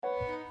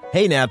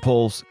Hey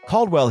Nadpoles,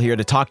 Caldwell here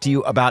to talk to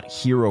you about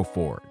Hero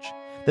Forge,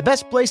 the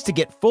best place to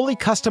get fully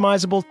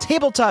customizable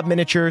tabletop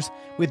miniatures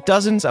with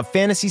dozens of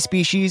fantasy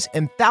species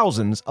and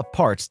thousands of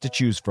parts to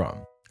choose from.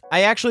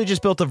 I actually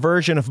just built a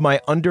version of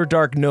my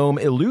Underdark Gnome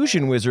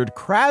illusion wizard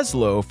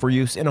Kraslow for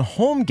use in a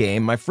home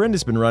game my friend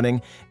has been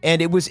running, and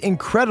it was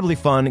incredibly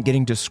fun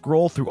getting to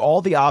scroll through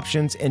all the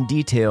options and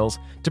details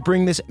to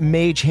bring this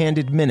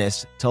mage-handed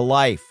menace to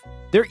life.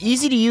 Their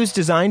easy-to-use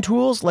design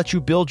tools let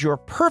you build your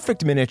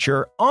perfect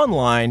miniature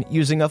online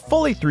using a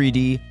fully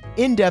 3D,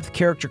 in-depth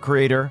character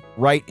creator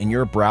right in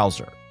your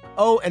browser.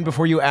 Oh, and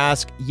before you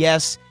ask,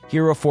 yes,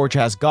 Hero Forge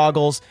has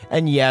goggles,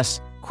 and yes,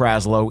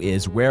 Kraslow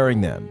is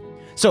wearing them.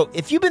 So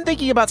if you've been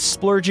thinking about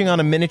splurging on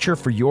a miniature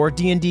for your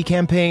D&D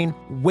campaign,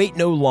 wait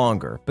no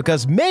longer,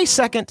 because May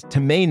 2nd to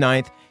May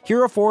 9th,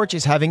 Hero Forge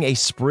is having a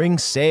spring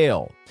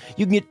sale.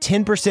 You can get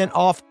 10%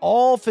 off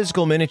all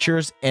physical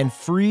miniatures and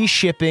free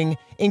shipping,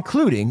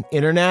 including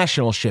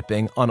international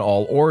shipping on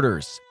all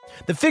orders.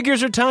 The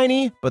figures are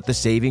tiny, but the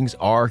savings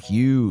are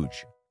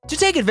huge. To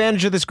take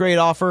advantage of this great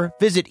offer,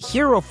 visit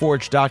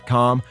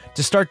HeroForge.com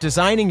to start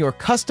designing your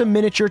custom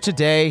miniature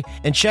today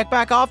and check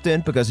back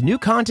often because new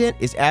content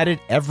is added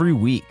every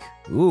week.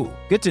 Ooh,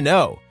 good to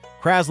know.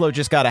 Kraslow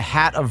just got a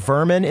hat of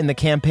vermin in the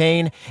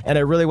campaign, and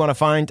I really want to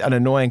find an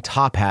annoying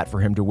top hat for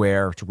him to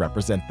wear to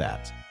represent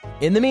that.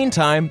 In the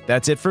meantime,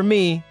 that's it from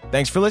me.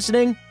 Thanks for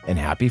listening, and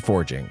happy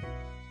forging.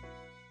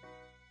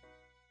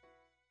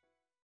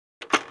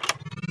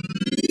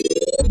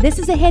 This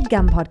is a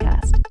HeadGum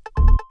podcast.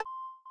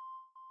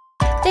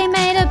 They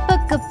made a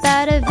book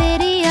about a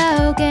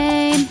video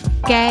game.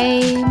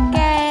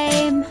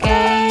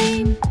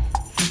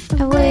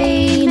 And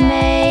we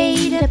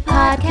made a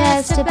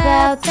podcast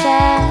about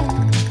that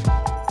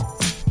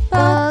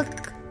book.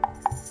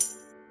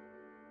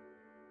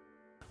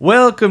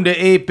 Welcome to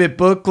 8-Bit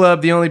Book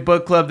Club, the only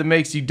book club that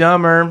makes you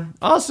dumber.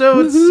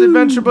 Also, it's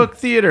adventure book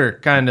theater,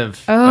 kind of.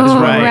 Oh, is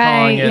what we're right,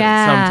 calling it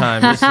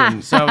yeah.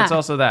 sometimes. So it's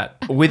also that.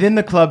 Within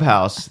the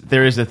clubhouse,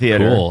 there is a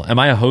theater. Cool. Am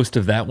I a host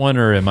of that one,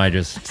 or am I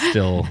just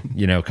still,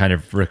 kind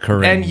of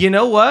recurring? And you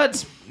know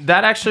what?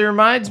 That actually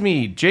reminds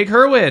me. Jake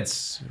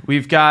Hurwitz.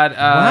 We've got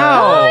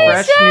Wow. a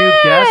fresh new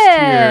guest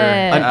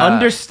here. An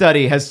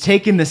understudy has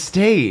taken the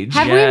stage.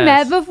 Have we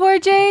Yes. met before,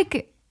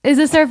 Jake? Is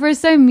this our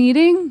first time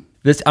meeting?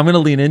 I'm going to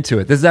lean into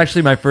it. This is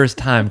actually my first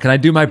time. Can I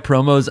do my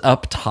promos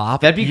up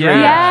top? That'd be great.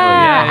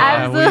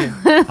 Yeah,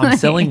 absolutely. I'm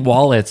selling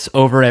wallets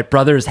over at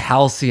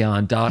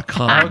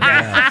brothershalcyon.com.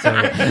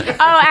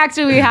 Oh,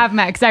 actually, we have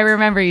met because I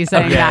remember you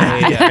saying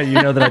that. Yeah,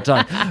 you know that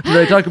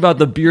I talk about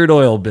the beard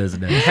oil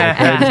business.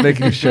 Okay? Just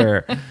making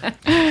sure.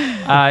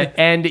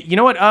 And you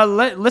know what?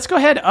 Let's go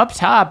ahead up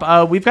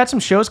top. We've got some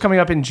shows coming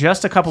up in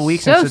just a couple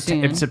weeks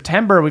in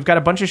September. We've got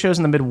a bunch of shows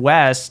in the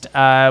Midwest.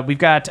 We're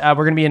going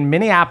to be in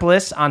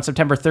Minneapolis on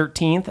September 13th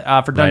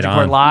for Dungeon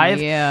Court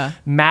Live. Yeah.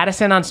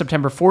 Madison on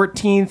September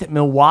 14th.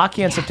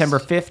 Milwaukee on September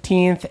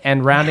 15th.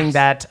 And rounding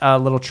that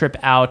little trip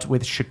out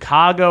with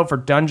Chicago for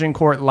Dungeon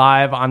Court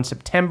Live on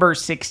September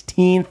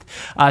 16th.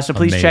 So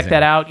please check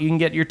that out. You can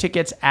get your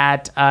tickets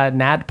at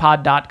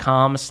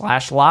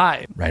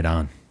nadpod.com/live. Right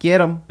on. Get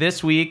them.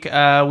 This week,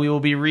 we will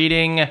be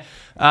reading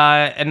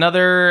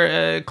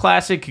another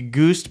classic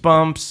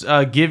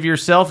Goosebumps, Give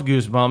Yourself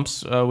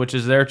Goosebumps, which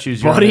is their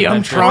Choose Your Own Buddy, I'm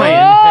Adventure. trying.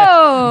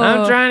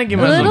 I'm trying to give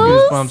myself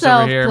goosebumps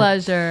over here.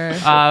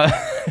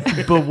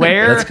 Self-pleasure.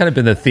 Beware. That's kind of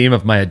been the theme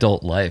of my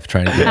adult life,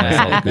 trying to give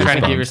myself goosebumps.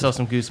 Trying to give yourself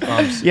some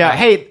goosebumps. Yeah,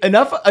 hey,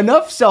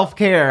 enough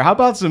self-care. How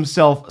about some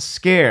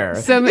self-scare?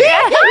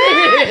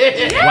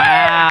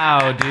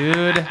 Wow,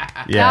 dude.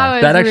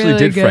 Yeah, That was actually really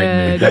did frighten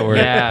me. good. That word.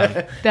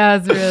 Yeah. That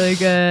was really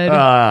good.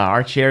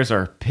 Our chairs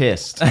are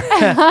pissed.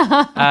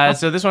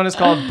 So this one is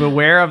called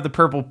Beware of the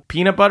Purple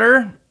Peanut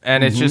Butter.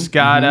 And it's just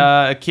got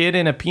a kid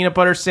in a peanut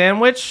butter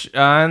sandwich,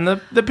 and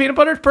the peanut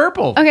butter's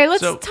purple. Okay,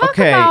 let's talk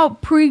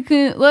about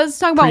Preconceived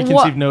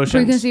notions.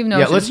 Preconceived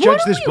notions. Yeah, let's What judge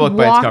are this we book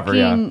by its cover,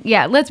 yeah.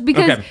 Yeah,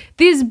 because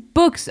these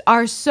books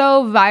are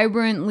so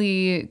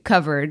vibrantly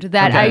covered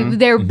that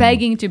they're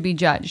begging to be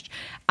judged.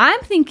 I'm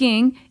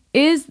thinking,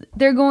 is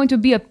there going to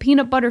be a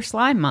peanut butter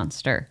slime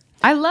monster?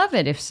 I love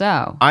it if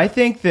so. I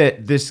think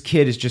that this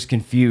kid is just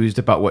confused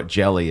about what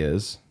jelly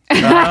is.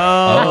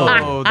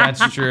 Oh,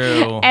 that's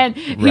true. And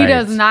he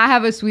does not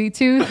have a sweet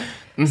tooth.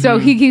 So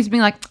he keeps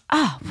being like,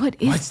 oh,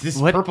 What's this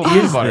what purple is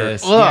peanut butter?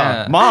 this? Ugh,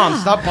 Yeah. Mom,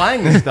 stop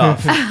buying this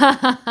stuff.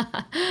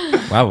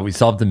 Wow, we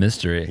solved the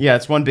mystery. Yeah,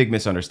 it's one big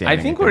misunderstanding.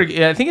 I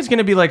think it's going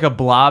to be like a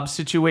blob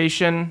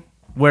situation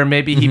where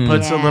maybe he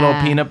puts a little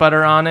peanut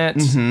butter on it,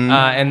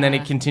 and then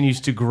it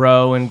continues to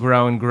grow and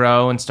grow and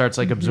grow and starts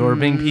like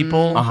absorbing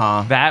people.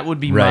 That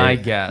would be my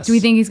guess. do we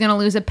think he's going to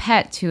lose a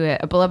pet to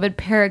it? A beloved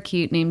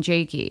parakeet named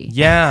Jakey.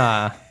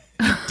 Yeah.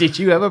 Did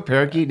you have a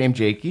parakeet named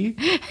Jakey?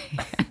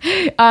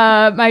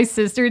 My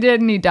sister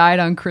did, and he died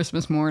on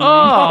Christmas morning. Oh,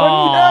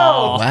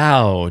 Wow.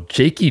 Wow,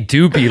 Jakey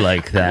do be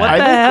like that. What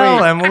the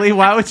hell, Emily?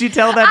 Why would you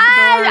tell that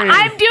story?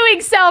 I'm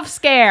doing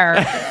self-scare.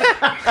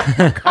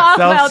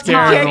 Caldwell Self-scare.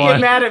 talk. Can't get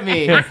mad at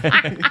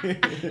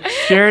me.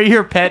 Share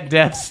your pet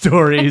death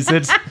stories.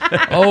 It's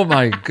Oh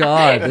my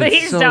God. That's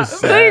Please so don't. sad.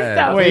 Please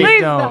don't. Wait,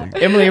 Please don't.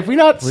 don't. Emily, have we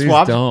not Please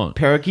swapped don't.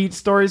 parakeet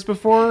stories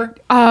before?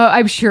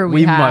 I'm sure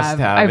we have. Must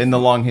have in the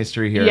long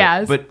history here.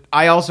 Yes. But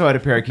I also had a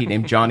parakeet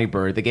named Johnny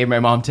Bird that gave my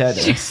mom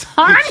tetanus.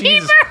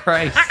 Jesus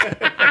Christ.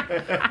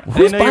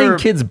 Who's I know you buying were-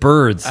 kids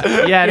birds?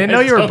 Yeah, I didn't know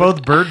you were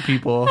both bird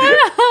people.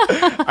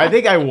 I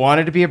think I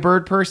wanted to be a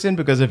bird person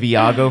because of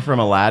Iago from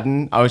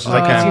Aladdin. I was just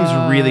like, it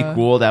seems really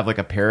cool to have like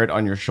a parrot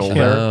on your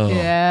shoulder. Oh.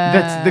 Yeah.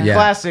 That's the Yeah.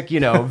 classic,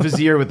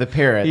 vizier with the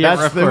parrot. Yeah,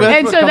 That's of course.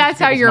 And what so comes that's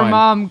to how people's your mind.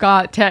 mom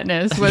got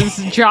tetanus. Was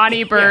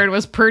Johnny Bird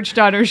was perched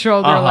on her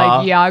shoulder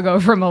like Iago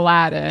from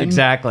Aladdin.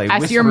 Exactly. As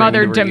your whispering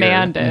mother into her ear.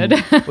 demanded.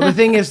 Well, the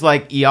thing is,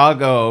 like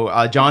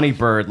Iago, Johnny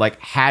Bird, like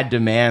had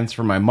demands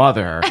from my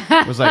mother.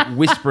 Was like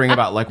whispering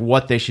about like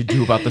what they should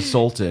do about the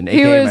Sultan,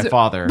 He aka was my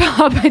father.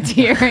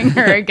 puppeteering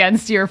her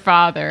against your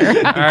father.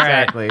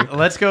 Exactly.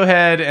 Let's go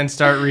ahead and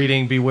start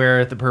reading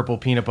Beware the Purple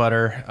Peanut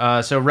Butter.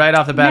 So right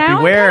off the bat, Now I'm kind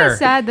Beware. of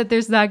sad that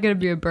there's not going to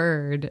be a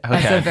bird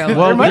as Okay. a villain.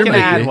 Well, we might can be.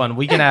 add one.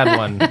 We can add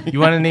one. You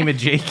want to name it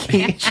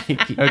Jakey?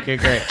 Jakey. Okay,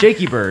 great.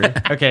 Jakey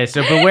Bird. Okay,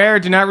 so Beware,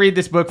 do not read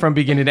this book from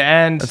beginning to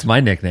end. That's my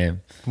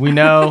nickname. We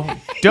know.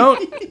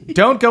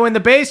 Don't go in the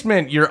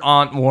basement, your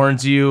aunt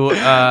warns you. We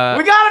got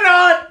it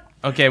on.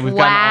 Okay, we've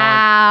got an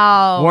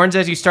Wow. aunt. Warns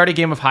as you start a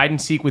game of hide and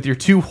seek with your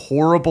two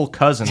horrible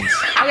cousins.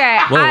 Okay.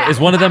 Well, is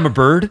one of them a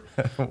bird?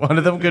 One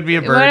of them could be a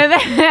One bird.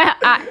 of the,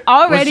 Was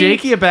already,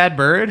 Jakey a bad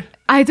bird?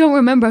 I don't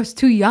remember. I was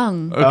too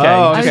young. Okay, Oh, you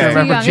I was just okay. too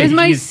remember young. It was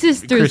my Jakey's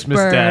sister's Christmas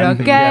bird,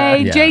 den.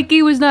 okay? Yeah.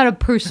 Jakey was not a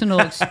personal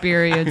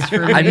experience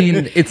for me. I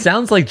mean, it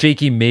sounds like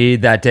Jakey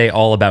made that day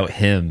all about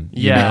him.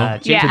 You Yeah, know?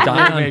 Jakey Yeah. To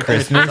die on made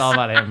Christmas. all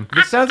about him.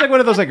 This sounds like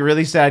one of those like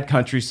really sad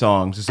country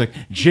songs. It's like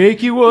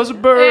Jakey was a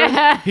bird.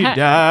 He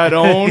died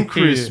on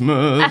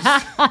Christmas.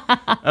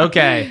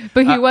 Okay.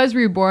 But he was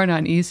reborn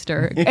on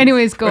Easter.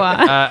 Anyways, go on.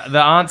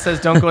 The aunt says,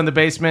 "Don't go in the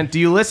basement." Do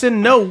you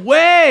listen? No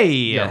way.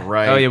 Yeah,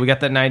 right. Oh yeah, we got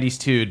that '90s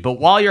dude. But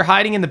while you're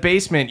hiding in the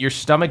basement, your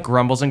stomach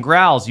grumbles and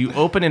growls. You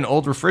open an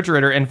old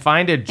refrigerator and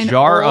find a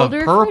jar of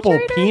old purple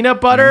refrigerator?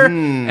 peanut butter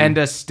and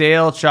a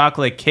stale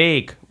chocolate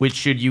cake. Which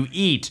should you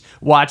eat?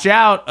 Watch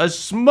out! A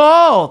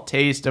small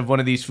taste of one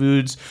of these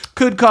foods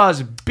could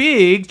cause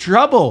big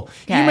trouble.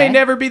 You Okay. may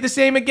never be the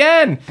same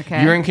again.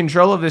 Okay. You're in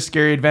control of this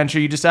scary adventure.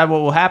 You decide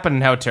what will happen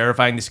and how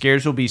terrifying the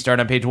scares will be.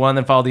 Start on page 1,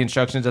 then follow the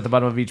instructions at the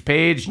bottom of each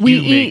page. We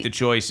You make eat- the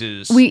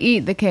choices. We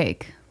eat the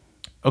cake.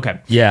 Okay.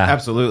 Yeah.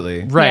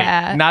 Absolutely. Right.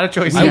 Yeah. Not a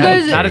choice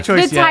Because yet. Not a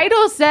choice the yet.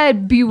 title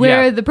said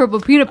 "Beware Yeah. the purple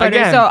peanut butter,"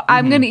 Again, so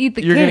I'm gonna eat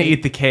the You're cake. going to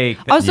eat the cake.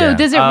 Also, Yeah.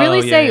 does it Oh, really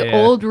yeah, say yeah, yeah.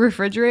 old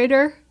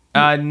refrigerator?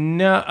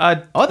 No.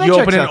 Oh, that you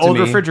checks open an out to old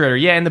me. refrigerator.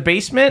 Yeah, in the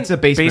basement. It's a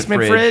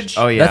basement fridge.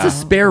 Oh yeah. That's a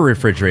spare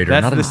refrigerator.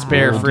 That's not the a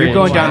spare old fridge. You're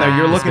going down there.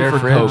 You're Wow. looking Spare for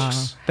fridge.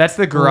 Cokes. That's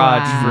the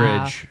garage Wow.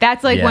 fridge.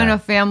 That's like when Yeah. a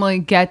family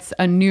gets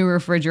a new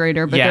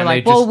refrigerator, but Yeah, they're and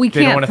like, they "Well, just- we they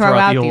don't can't wanna throw throw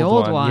out out the the old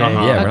old one." one."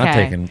 Yeah, Yeah,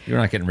 Okay. we're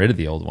not getting rid of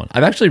the old one.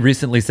 I've actually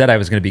recently said I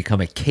was going to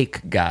become a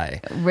cake guy.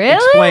 Really?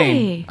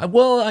 Explain.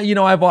 Well,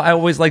 I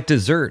always like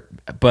dessert,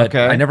 but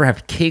Okay. I never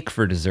have cake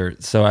for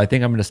dessert. So I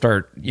think I'm going to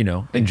start,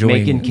 enjoying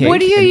making cake? What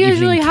do you an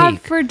usually evening have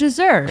cake. for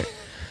dessert?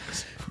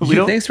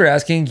 Thanks for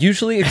asking.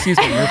 Usually, excuse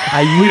me,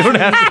 I usually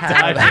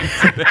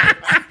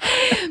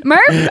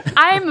Murph,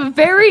 I'm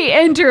very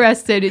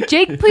interested.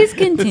 Jake, please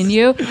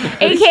continue.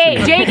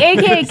 AKA Jake,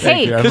 AKA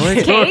Cake. you,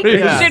 Emily. Cake?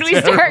 Yeah. Should we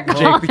start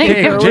calling Jake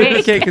it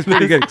the cake is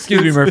pretty good.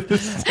 Excuse me, Murph.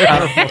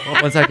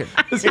 1 second.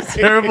 This is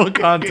terrible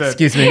content.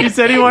 Excuse me. He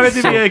said he wanted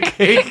to be a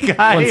cake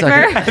guy. 1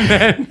 second. And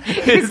then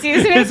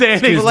Excuse me?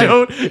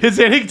 his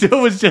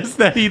anecdote was just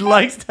that he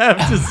likes to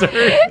have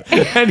dessert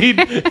and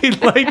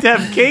he'd like to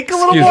have cake a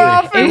little Excuse more me.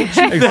 often.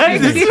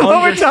 This is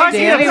what we're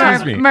talking Excuse me, about.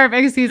 Excuse me. Murph,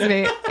 excuse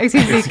me.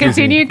 Excuse me.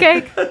 Continue,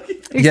 Cake.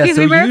 Excuse Yeah,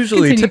 so me, Murph.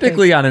 usually, Continue,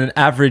 typically Cake. on an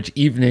average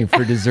evening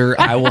for dessert,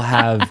 I will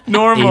have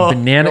Normal. a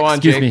banana. Go on,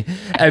 excuse Jake. me,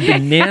 a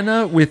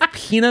banana with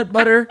peanut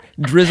butter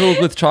drizzled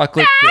with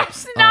chocolate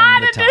That's chips not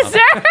on a the top.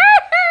 dessert.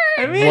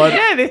 I mean, What?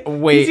 yeah,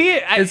 Wait.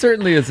 It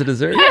certainly is a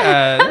dessert.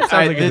 that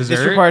sounds like a This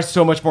dessert. requires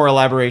so much more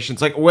elaboration.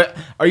 It's like, what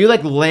are you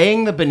like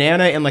laying the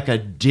banana in like a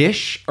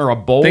dish or a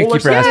bowl? Thank or you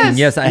for something? asking.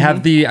 Yes, I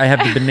have the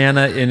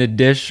banana in a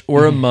dish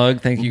or a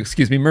mug. Thank you.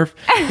 Excuse me, Murph.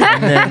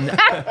 And then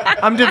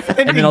I'm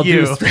defending then I'll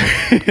you.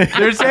 do.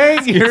 They're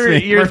saying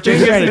your Murph, thing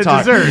just trying is to a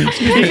talk.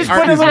 dessert. You just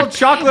put a little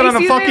chocolate on a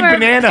Excuse me, fucking Murph.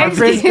 banana.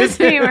 Excuse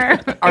me,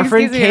 Murph. Our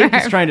friend Excuse me, Cake is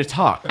Murph. trying to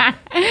talk.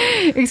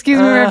 Excuse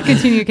me, Murph.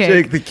 Continue, Cake.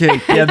 Shake the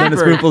cake. Yeah, then a Bird.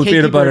 spoonful of Cakey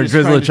peanut butter, Bird is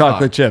drizzle trying of to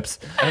chocolate talk. chips.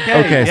 Okay,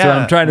 Okay, so yeah.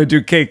 I'm trying to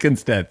do cake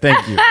instead.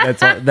 Thank you.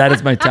 That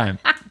is my time.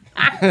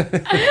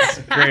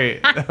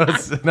 Great. That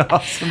was an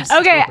awesome story.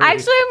 Okay,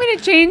 actually, I'm going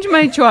to change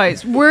my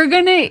choice. We're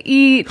going to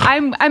eat.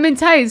 I'm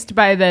enticed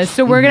by this,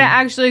 so we're going to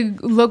actually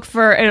look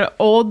for an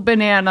old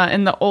banana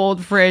in the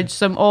old fridge,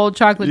 some old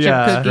chocolate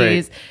chip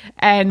cookies,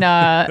 and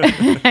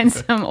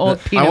some old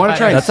peanut butter. I want to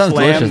try. That sounds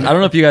delicious. I don't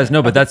know if you guys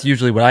know, but that's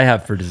usually what I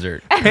have for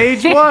dessert.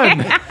 Page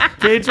one.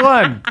 Page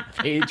one.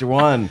 Page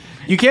one.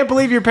 You can't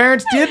believe your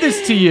parents did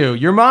this to you.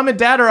 Your mom and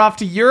dad are off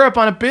to Europe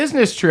on a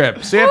business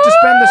trip, so you have to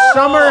spend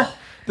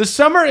the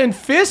summer in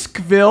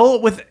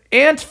Fiskville with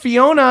Aunt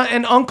Fiona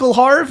and Uncle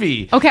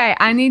Harvey. Okay,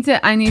 I need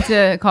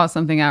to call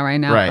something out right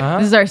now. Right.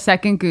 This is our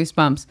second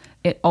Goosebumps.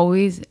 It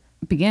always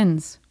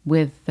begins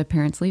with the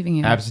parents leaving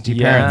you. Absentee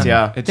parents,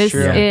 yeah. It's This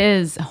true.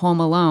 is Home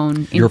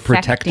Alone. Your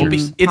infecting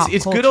protectors.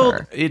 It's pop good old,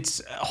 culture.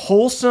 it's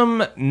wholesome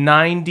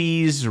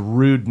 90s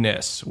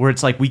rudeness where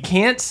it's like we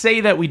can't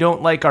say that we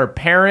don't like our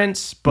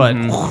parents, but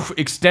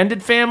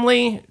extended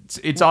family,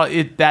 it's all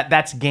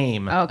that's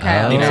game.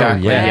 Okay. Oh,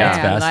 Exactly. yeah, It's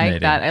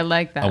fascinating. I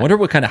like that. I wonder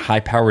what kind of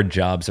high-powered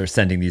jobs are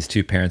sending these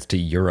two parents to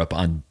Europe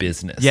on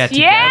business. Yeah,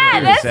 Yeah,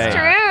 together. that's say.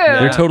 true.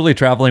 They're totally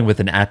traveling with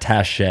an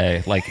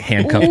attaché, like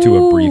handcuffed to a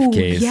Ooh,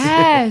 briefcase.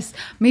 Yes.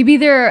 Maybe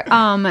they're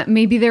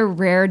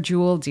rare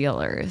jewel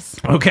dealers.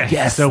 Okay.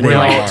 Yes, so they we're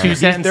like are. two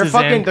sentences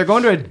They're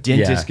going to a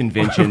dentist Yeah.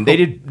 convention.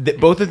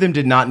 Both of them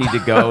did not need to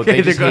go.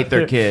 They just hate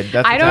their kid.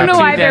 That's I what's don't know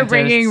happening. why they're dentists.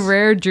 bringing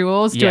rare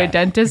jewels to Yeah. a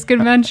dentist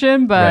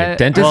convention, but Right.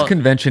 Dentist Well-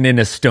 convention in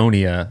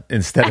Estonia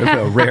instead of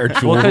a rare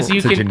jewel Well, because to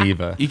you can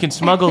Geneva. you can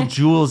smuggle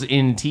jewels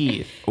in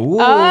teeth. Ooh,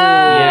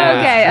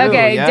 okay, true,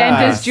 okay. yeah.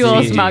 Dentist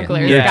jewel See.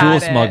 smugglers. Yeah. Got Jewel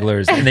it.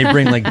 smugglers, and they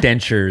bring like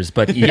dentures,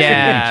 but each,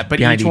 But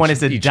behind each one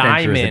is a each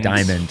denture is a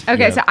diamond. diamond.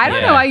 Okay, Yeah. so I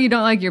don't Yeah. know why you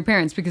don't like your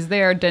parents because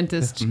they are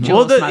dentist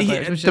jewel Well,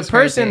 smugglers. which the is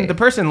crazy.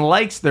 person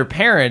likes their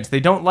parents. They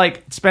don't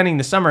like spending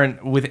the summer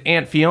with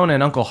Aunt Fiona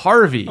and Uncle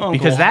Harvey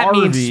because that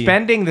means Harvey.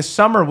 spending the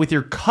summer with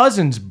your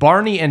cousins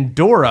Barney and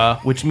Dora,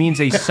 which means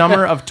a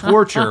summer of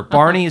torture.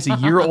 Barney is a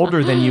year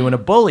older than you and a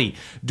bully.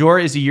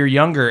 Dora is a year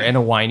younger and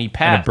a whiny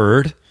pet. And a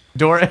bird.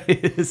 Dora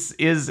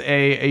is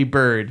a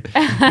bird.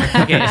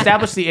 Okay,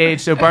 establish the age.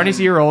 So Barney's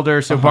a year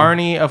older. So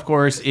Barney, of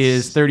course,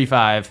 is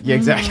 35. Yeah,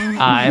 exactly.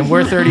 And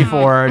we're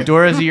 34.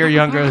 Dora's a year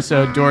younger,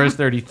 so Dora's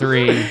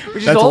 33.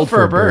 Which is old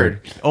for a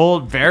bird.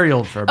 Old, very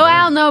old for a bird. Oh,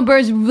 I don't know.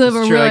 Birds live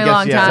a true, I really guess,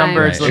 long yeah. time. Some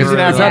birds Right. live It's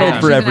really not long old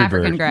time. for She's an every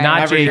African bird. gray. Not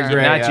Average Jakey,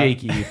 gray, not yeah.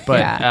 Jakey, but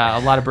Yeah.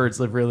 a lot of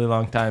birds live really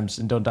long times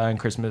and don't die on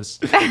Christmas.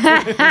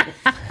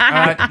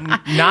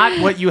 Not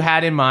what you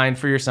had in mind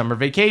for your summer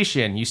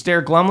vacation. You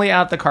stare glumly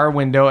out the car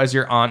window as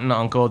your aunt and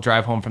uncle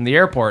drive home from the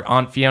airport.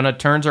 Aunt Fiona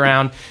turns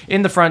around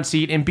in the front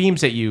seat and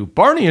beams at you.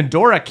 Barney and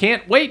Dora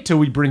can't wait till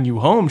we bring you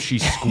home, she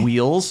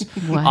squeals.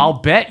 What? I'll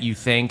bet, you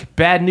think.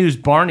 Bad news,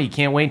 Barney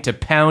can't wait to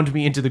pound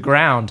me into the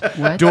ground.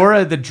 What?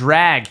 Dora the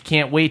drag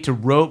can't wait to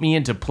rope me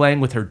into playing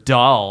with her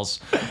dolls.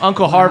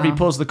 Uncle Harvey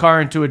pulls the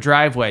car into a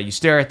driveway. You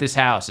stare at this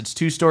house. It's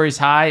 2 stories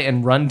high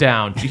and run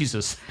down.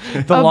 Jesus.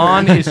 The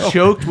lawn is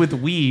choked with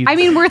weeds. I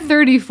mean, we're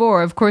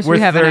 34. Of course, We're we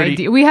have 30. an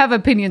idea. We have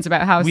opinions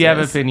about houses. we have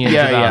opinions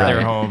Yeah, about yeah.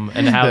 their home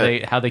and how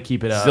The they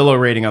keep it up. Zillow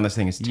rating on this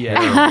thing is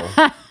terrible.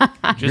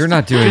 You're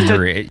not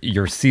doing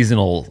your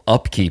seasonal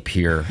upkeep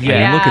here. I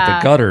mean, look at Yeah.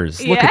 the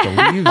gutters. Look at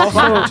the leaves.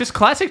 Also, just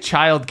classic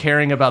child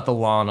caring about the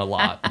lawn a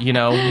lot. You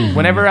know,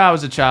 whenever I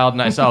was a child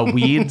and I saw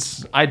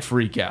weeds, I'd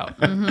freak out.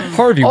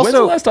 Harvey, when's the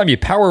Also- last time you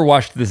power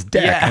washed this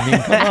deck? Yeah. I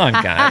mean, come on,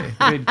 guy.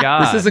 Good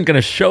God. This isn't going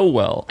to show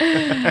well.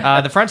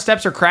 The front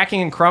steps are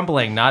cracking and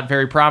crumbling, not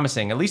very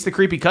promising. At least the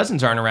creepy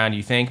cousins aren't around,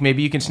 you think.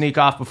 Maybe you can sneak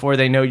off before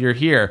they know you're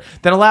here.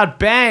 Then a loud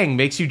bang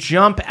makes you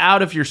jump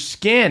out of your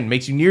skin.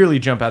 Makes you nearly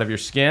jump out of your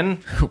skin.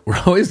 We're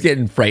always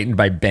getting frightened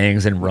by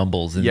bangs and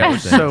rumbles. And Yeah, we're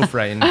so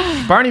frightened.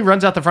 Barney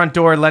runs out the front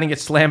door, letting it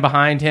slam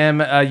behind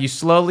him. You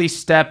slowly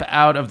step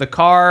out of the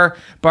car.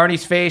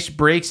 Barney's face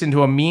breaks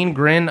into a mean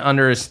grin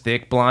under his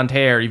thick blonde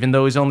hair. Even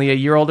though he's only a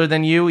year older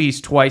than you,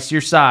 he's twice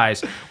your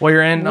size. While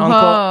you're in,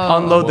 Uncle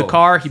unload the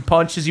car, he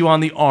punches you on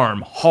the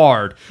arm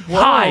hard.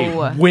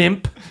 Hi,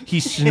 wimp, he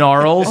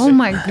snarls. Oh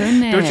my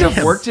goodness. Don't you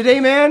have work today,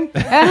 man?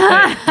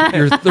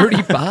 You're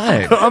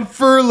 35. I'm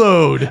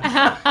furloughed.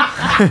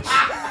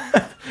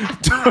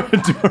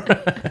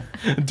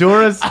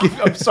 Dora's.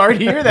 I'm sorry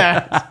to hear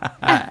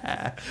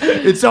that.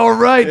 It's all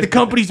right. The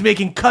company's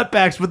making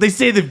cutbacks, but they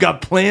say they've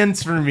got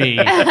plans for me.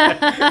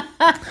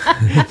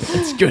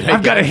 It's good.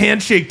 I've got a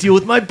handshake deal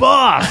with my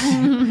boss.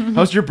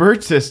 How's your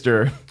bird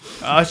sister?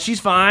 She's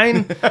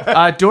fine.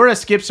 Dora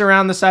skips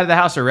around the side of the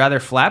house, or rather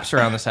flaps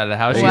around the side of the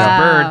house. She's Wow.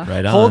 a bird,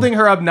 Right on. holding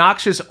her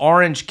obnoxious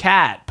orange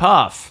cat,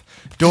 Puff.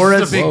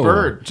 Dora's Just a big Whoa.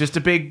 bird. Just a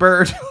big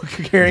bird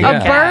carrying A a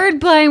cat. bird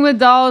playing with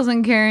dolls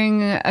and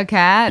carrying a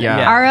cat.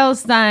 Yeah. R.L.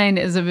 Stein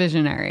is a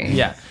visionary.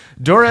 Yeah.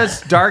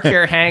 Dora's dark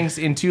hair hangs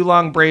in 2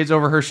 long braids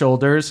over her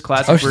shoulders.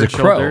 Classic she's bird a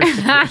crow.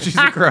 shoulders. She's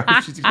a crow.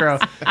 She's a crow.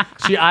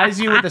 She eyes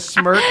you with a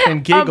smirk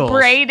and giggles. A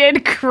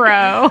braided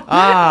crow.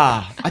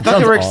 I thought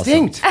they were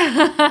awesome. extinct.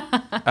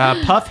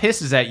 Puff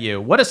hisses at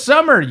you. What a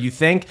summer, you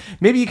think.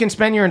 Maybe you can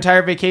spend your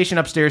entire vacation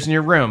upstairs in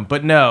your room.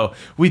 But no,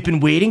 we've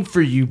been waiting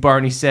for you,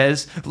 Barney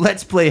says.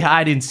 Let's play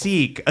hide and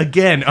seek.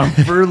 Again, I'm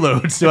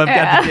furloughed, so I've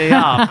got the day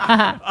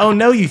off. Oh,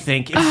 no, you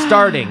think. It's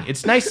starting.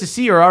 It's nice to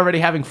see you're already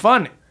having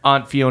fun.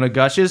 Aunt Fiona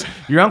gushes.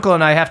 Your uncle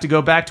and I have to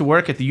go back to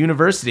work at the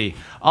university.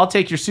 I'll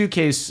take your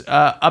suitcase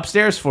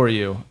upstairs for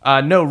you.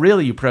 No,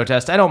 really, you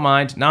protest. I don't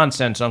mind.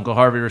 Nonsense, Uncle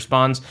Harvey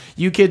responds.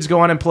 You kids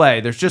go on and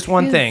play. There's just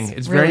one thing.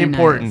 It's really very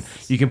important.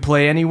 nice. You can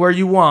play anywhere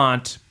you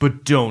want,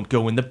 but don't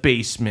go in the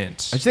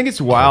basement. I just think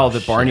it's wild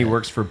that Barney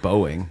works for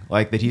Boeing,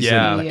 like that he's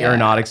an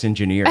aeronautics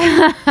engineer.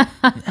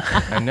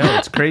 I know,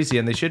 it's crazy,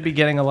 and they should be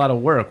getting a lot of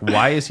work.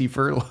 Why is he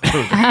furloughed?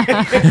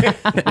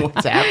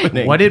 What's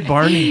happening? What did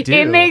Barney do?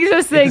 It makes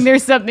us think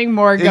there's something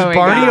more is going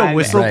Barney on. a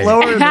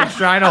whistleblower and they're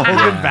trying to hold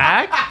him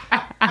back?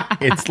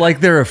 It's like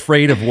they're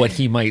afraid of what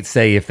he might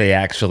say if they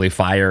actually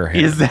fire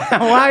him. Is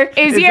that why?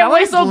 Is he a that why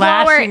he's whistleblower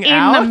lashing in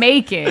out? the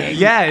making?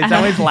 Yeah, is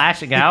that why he's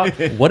lashing out?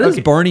 What does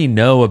Barney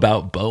know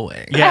about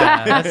Boeing?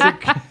 Yeah,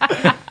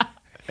 that's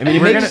I mean,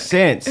 it makes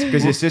sense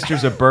because his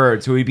sister's a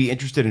bird, so he'd be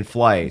interested in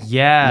flight.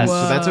 yes.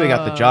 So that's how he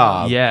got the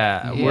job.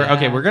 Yeah.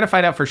 We're going to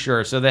find out for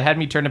sure. So they had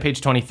me turn to page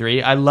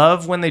 23. I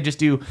love when they just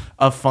do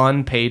a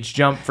fun page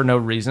jump for no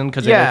reason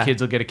because they know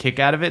kids will get a kick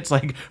out of it. It's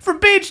like, from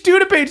page 2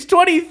 to page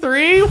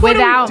 23?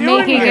 Without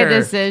making here? a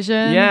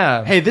decision.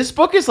 Yeah. Hey, this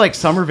book is like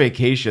summer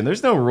vacation.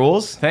 There's no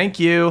rules. Thank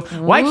you.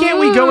 Why can't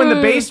we go in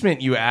the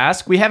basement, you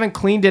ask? We haven't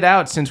cleaned it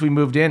out since we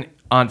moved in.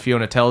 Aunt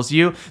Fiona tells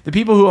you. The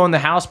people who owned the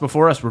house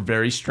before us were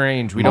very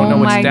strange. We don't know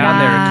what's down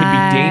there. It could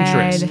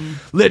be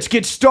dangerous. Let's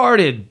get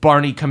started,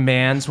 Barney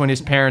commands when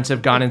his parents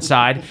have gone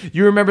inside.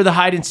 You remember the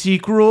hide and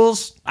seek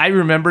rules? I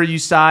remember, you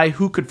sigh.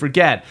 Who could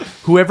forget?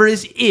 Whoever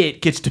is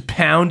it gets to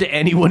pound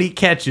anyone he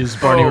catches,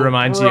 Barney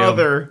reminds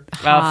brother.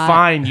 you.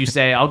 Fine, you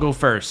say. I'll go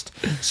first.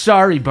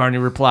 Sorry, Barney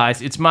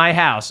replies. It's my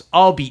house.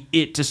 I'll be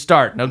it to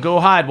start. Now go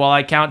hide while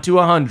I count to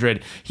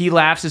 100. He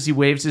laughs as he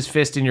waves his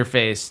fist in your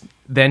face.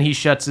 Then he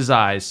shuts his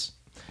eyes.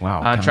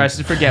 Wow. Tries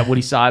to forget what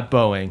he saw at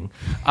Boeing.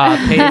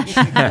 Page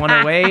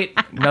 108,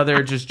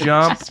 another just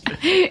jump.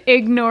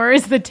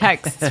 Ignores the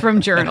texts from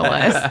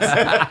journalists.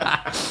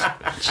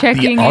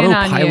 Checking The in on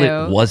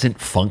autopilot you. wasn't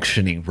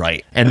functioning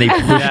right, and they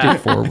pushed it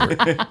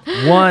forward.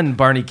 1,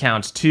 Barney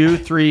counts. 2,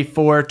 3,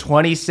 4,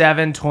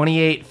 27,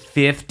 28,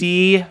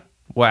 50.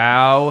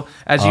 Wow.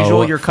 As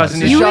usual, your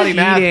cousin is You shoddy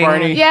math,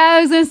 Barney. Yeah,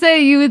 I was going to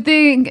say, you would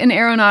think an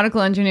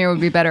aeronautical engineer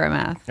would be better at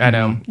math. I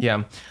know,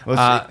 yeah. Well,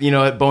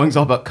 Boeing's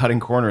all about cutting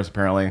corners,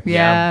 apparently.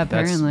 Yeah,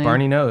 That's apparently.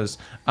 Barney knows.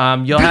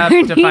 You'll have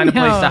to find a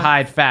place to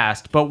hide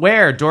fast. But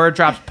where? Dora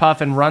drops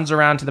Puff and runs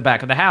around to the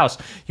back of the house.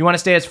 You want to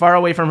stay as far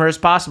away from her as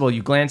possible.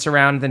 You glance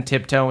around, then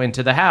tiptoe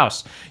into the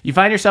house. You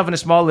find yourself in a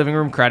small living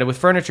room crowded with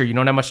furniture. You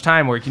don't have much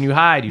time. Where can you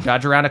hide? You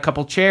dodge around a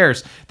couple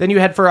chairs. Then you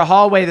head for a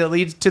hallway that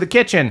leads to the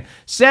kitchen.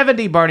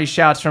 70, Barney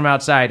shouts from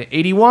outside.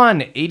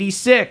 81,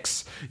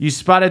 86. You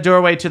spot a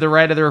doorway to the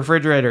right of the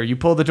refrigerator. You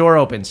pull the door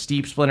open.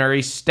 Steep,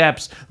 splintery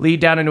steps lead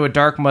down into a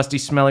dark,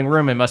 musty-smelling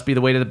room. It must be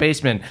the way to the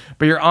basement.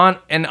 But your aunt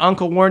and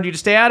uncle warned you to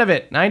stay out of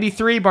it.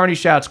 93, Barney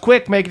shouts.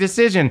 Quick, make a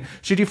decision.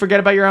 Should you forget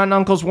about your aunt and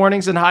uncle's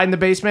warnings and hide in the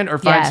basement, or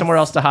find somewhere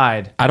else to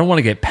hide? I don't want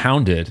to get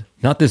pounded.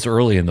 Not this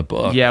early in the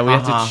book. Yeah, we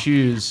have to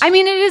choose. I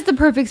mean, it is the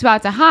perfect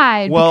spot to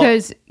hide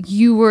because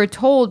you were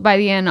told by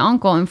the aunt and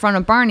uncle in front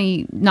of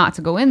Barney not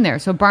to go in there.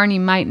 So Barney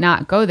might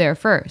not go there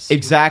first.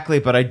 Exactly,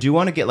 but I do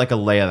want to get like a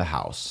lay of the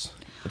house.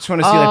 I just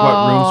want to see like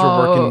what rooms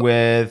we're working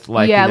with.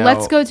 Like,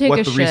 let's go take what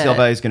a the resale shit.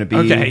 value is going to be.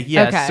 Okay,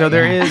 yes. Okay, So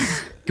there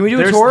is... Can we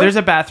do a tour? There's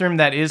a bathroom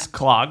that is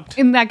clogged.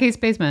 In that case,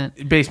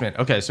 basement. Basement.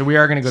 Okay, so we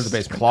are going to go to the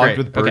basement. Clogged Great.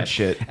 with bird Okay.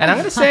 shit. And I'm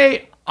going to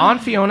say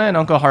Aunt Fiona and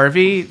Uncle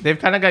Harvey, they've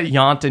kind of got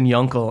Yaunt and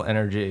Yunkle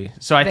energy.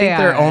 So I think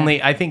they're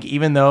only, I think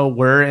even though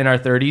we're in our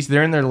 30s,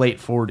 they're in their late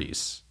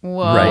 40s.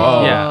 Whoa.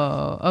 Right.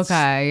 Yeah.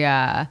 Okay,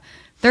 yeah.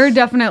 They're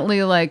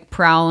definitely like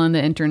prowling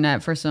the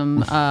internet for some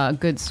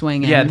good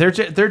swinging. Yeah, they're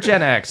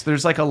Gen X.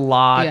 There's like a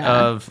lot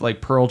of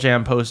like Pearl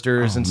Jam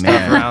posters and stuff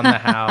man. around the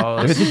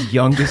house. They're the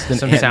youngest and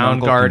Some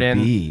Soundgarden.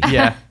 Be.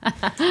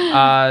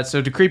 Yeah.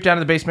 So to creep down to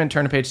the basement,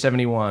 turn to page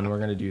 71. We're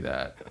going to do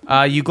that.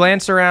 You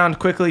glance around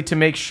quickly to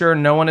make sure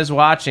no one is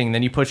watching.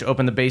 Then you push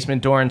open the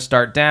basement door and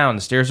start down.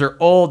 The stairs are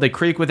old. They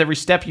creak with every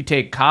step you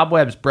take.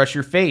 Cobwebs brush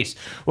your face.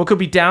 What could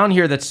be down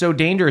here that's so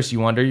dangerous, you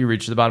wonder? You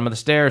reach to the bottom of the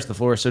stairs. The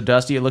floor is so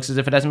dusty, it looks as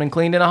if it hasn't been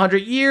cleaned in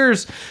 100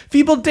 years.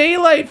 Feeble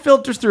daylight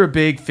filters through a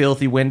big,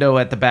 filthy window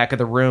at the back of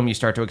the room. You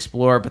start to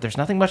explore, but there's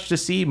nothing much to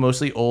see.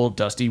 Mostly old,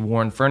 dusty,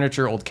 worn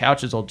furniture, old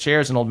couches, old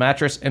chairs, an old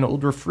mattress, an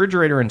old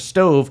refrigerator and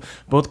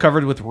stove, both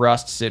covered with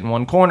rust, sit in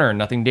one corner.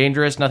 Nothing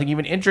dangerous, nothing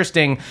even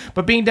interesting,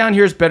 but being down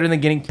here is better than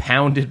getting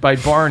pounded by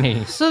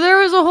Barney. So there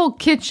was a whole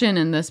kitchen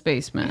in this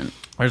basement.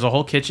 There's a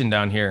whole kitchen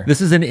down here. This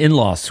is an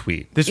in-law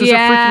suite. This was a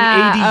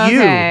freaking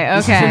ADU.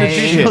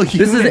 Okay.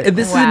 This is an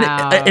This is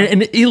Wow.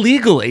 an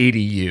illegal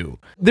ADU.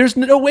 There's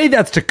no way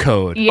that's to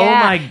code. Yeah,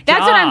 Oh my God.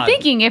 that's what I'm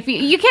thinking. If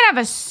you can't have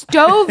a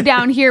stove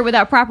down here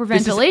without proper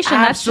ventilation,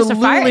 that's just a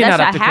fire. Absolutely That's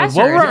not up a to code.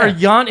 hazard. What were our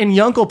Yaunt and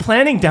Yunkel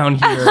planning down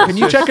here? Can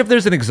you check if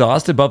there's an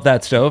exhaust above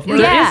that stove?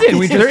 Yeah.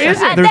 There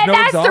isn't. There's no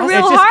That's the exhaust? real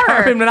It's just horror.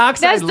 carbon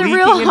monoxide That's the leaking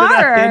real into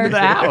horror. the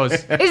house.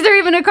 Is there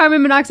even a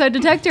carbon monoxide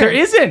detector? There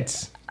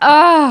isn't.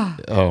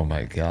 Oh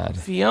my God.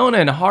 Fiona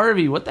and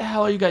Harvey, what the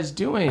hell are you guys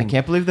doing? I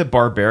can't believe the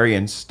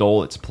barbarian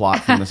stole its plot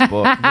from this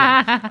book.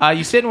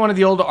 You sit in one of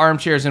the old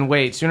armchairs and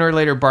wait. Sooner or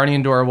later, Barney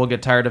and Dora will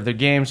get tired of their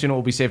game. Soon it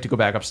will be safe to go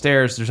back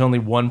upstairs. There's only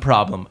one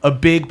problem. A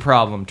big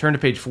problem. Turn to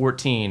page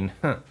 14.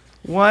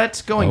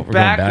 What? Going we're going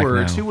back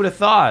backwards? now. Who would have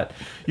thought?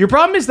 Your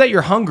problem is that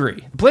you're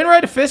hungry. The plane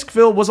ride to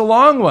Fiskville was a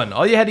long one.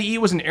 All you had to eat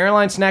was an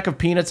airline snack of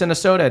peanuts and a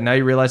soda, and now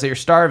you realize that you're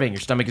starving.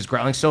 Your stomach is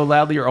growling so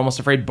loudly you're almost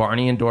afraid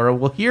Barney and Dora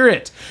will hear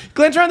it. You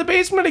glance around the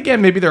basement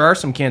again. Maybe there are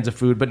some cans of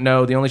food, but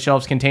no, the only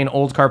shelves contain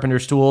old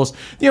carpenter's tools.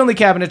 The only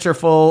cabinets are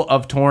full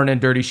of torn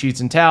and dirty sheets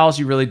and towels.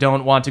 You really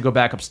don't want to go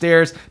back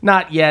upstairs.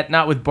 Not yet.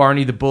 Not with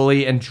Barney the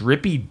bully and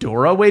drippy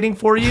Dora waiting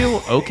for you.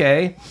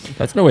 Okay.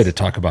 That's no way to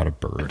talk about a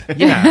bird.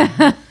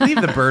 Yeah.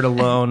 Leave the bird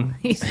alone.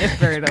 Leave the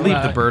bird alone.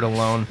 Leave the bird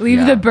alone.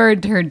 Leave the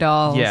bird to her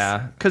dolls.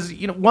 Yeah, because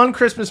one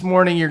Christmas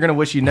morning you're gonna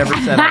wish you never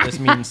said all this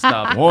mean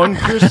stuff. One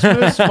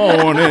Christmas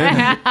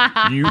morning,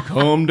 you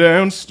come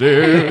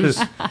downstairs.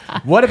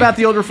 What about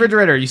the old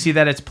refrigerator? You see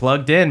that it's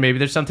plugged in. Maybe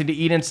there's something to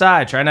eat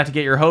inside. Try not to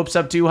get your hopes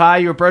up too high.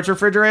 You approach the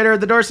refrigerator.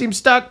 The door seems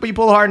stuck, but you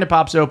pull hard and it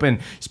pops open.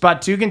 You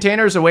spot 2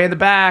 containers away in the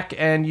back,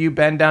 and you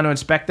bend down to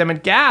inspect them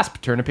and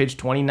gasp. Turn to page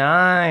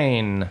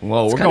 29.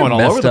 Whoa, we're Kinda going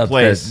all over messed the up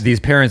place. that these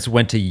parents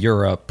went to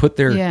Europe, put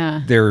their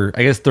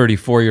I guess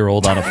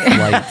 34-year-old on a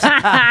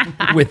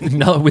flight with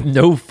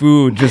no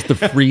food, just the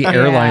free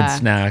airline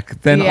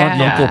snack. Then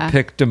Aunt and Uncle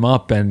picked him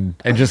up and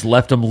just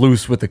left him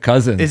loose with the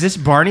cousins. Is this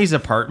Barney's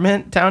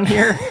apartment down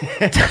here?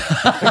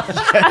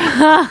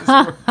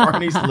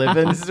 Barney's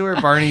living. This is where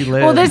Barney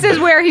lives. Well, this is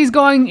where he's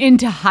going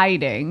into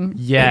hiding.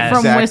 Yes, from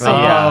exactly.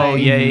 whistleblowing. Oh,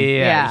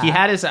 yeah. He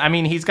had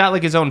he's got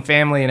like his own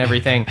family and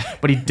everything,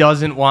 but he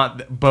doesn't want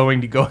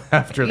Boeing to go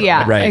after them.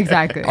 Yeah, Right.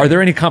 exactly. Are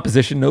there any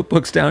composition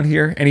notebooks down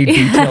here? Any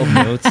detailed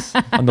notes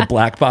on the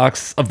black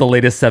box of the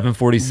latest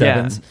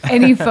 747s?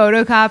 Any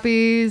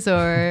photocopies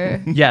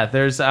or? Yeah,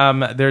 there's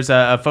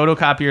a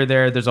photocopier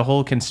there. There's a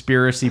whole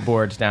conspiracy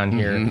board down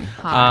here.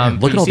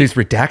 Look at all these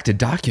redacted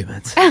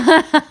documents.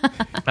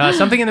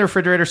 Something in the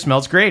refrigerator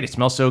smells great. It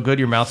smells so good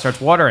your mouth starts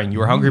watering. You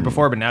were hungry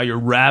before, but now you're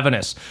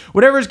ravenous.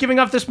 Whatever is giving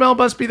off the smell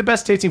must be the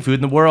best tasting food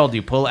in the world.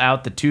 You pull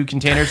out the 2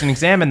 containers and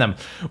examine them.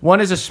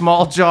 One is a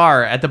small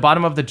jar. At the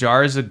bottom of the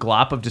jar is a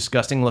glop of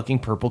disgusting looking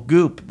purple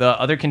goop. The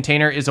other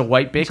container is a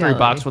white bakery Jelly.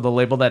 box with a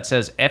label that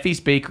says Effie's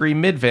Bakery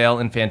Midvale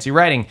in fancy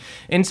writing.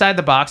 Inside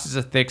the box is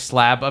a thick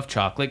slab of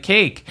chocolate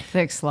cake.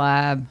 Thick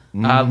slab.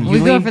 You We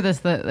go lean- for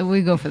this.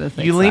 We go for the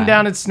thick You lean slab.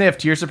 down and sniff.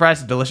 To your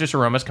surprise, a delicious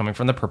aroma is coming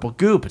from the purple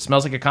goop. It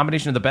smells like a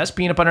combination of the best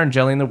peanut butter and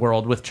jelly in the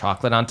world with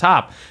chocolate on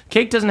top.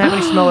 Cake doesn't have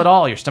any smell at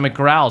all. Your stomach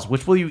growls.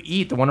 Which will you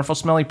eat, the wonderful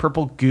smelling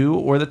purple goo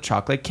or the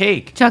chocolate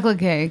cake? Chocolate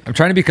cake. I'm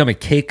trying to become a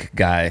cake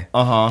guy.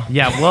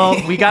 Yeah, well,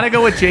 we got to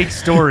go with Jake's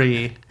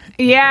story,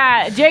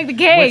 Yeah, Jake the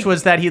cake. which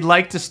was that he'd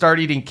like to start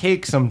eating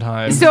cake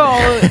sometime. So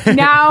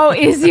now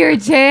is your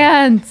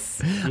chance.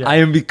 I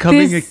am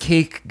becoming This- a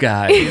cake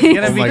guy.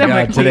 gonna Oh my become a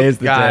God, cake today's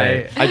the guy.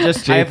 day. I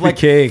Jake have the like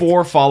cake.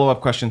 4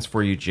 follow-up questions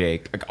for you,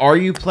 Jake. Like, are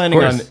you planning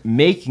Of on course.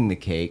 making the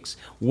cakes?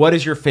 What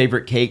is your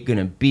favorite cake going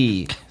to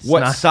be? What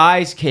not-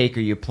 size cake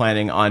are you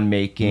planning on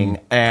making?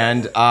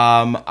 And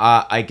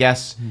I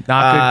guess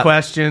Not good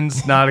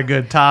questions, not a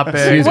good topic.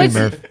 Excuse me, What's-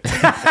 Murph.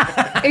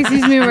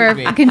 Excuse me,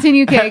 Murph.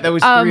 Continue cake. That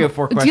was 3 or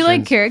 4 Do you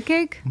like questions. carrot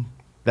cake?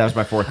 That was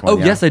my 4th one. Oh,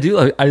 yeah. yes, I do.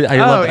 I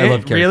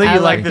love cake. Really? I You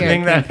love like the carrot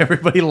thing that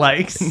everybody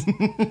likes?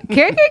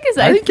 Carrot cake is.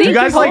 I think Do you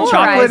guys like chocolate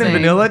and polarizing.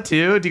 vanilla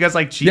too? Do you guys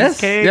like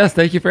cheesecake? Yes,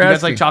 thank you for Do you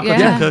guys asking. like chocolate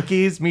Yeah. chip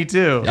cookies? Me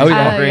too. Oh,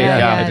 yeah, great.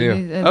 I do.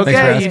 Thanks for Okay, you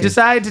asking.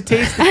 decide to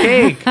taste the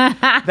cake.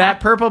 That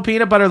purple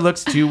peanut butter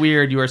looks too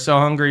weird. You are so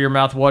hungry, your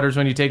mouth waters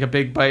when you take a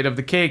big bite of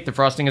the cake. The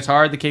frosting is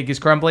hard, the cake is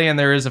crumbly, and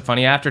there is a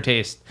funny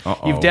aftertaste.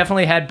 Uh-oh. You've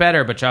definitely had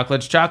better, but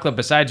chocolate's chocolate.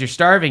 Besides, you're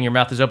starving. Your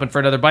mouth is open for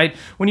another bite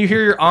when you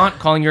hear your aunt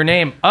calling your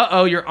name.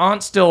 Uh-oh, your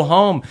aunt's still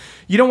home.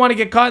 You don't want to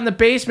get caught in the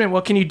basement.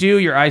 What can you do?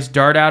 Your eyes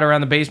dart out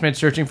around the basement,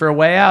 searching for a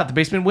way out. The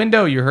basement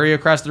window. You hurry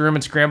across the room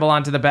and scramble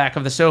onto the back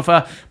of the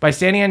sofa. By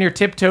standing on your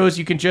tiptoes,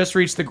 you can just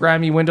reach the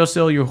grimy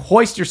windowsill. You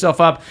hoist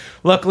yourself up.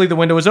 Luckily, the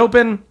window is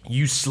open.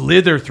 You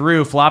slither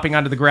through, flopping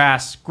onto the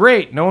grass.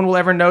 Great. No one will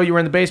ever know you were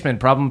in the basement.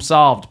 Problem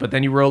solved. But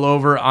then you roll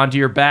over onto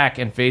your back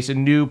and face a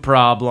new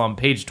problem.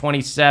 Page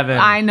 27.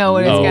 I know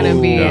what it's gonna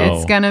be. no.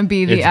 It's gonna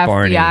be the It's FBI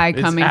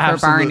Barney. coming It's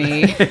for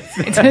absolutely- Barney.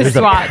 It's a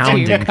SWAT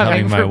team pounding coming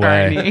coming for my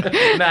way. Barney.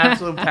 An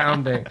absolute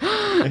pounding.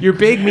 Your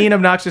big, mean,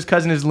 obnoxious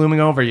cousin is looming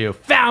over you.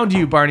 Found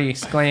you, Barney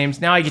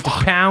exclaims. Now I get to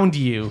pound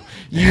you.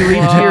 You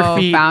leap to your Whoa,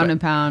 feet. pound and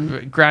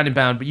pound. Ground and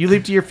pound. But you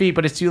leap to your feet,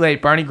 but it's too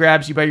late. Barney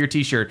grabs you by your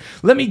t-shirt.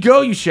 Let me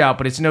go, you shout,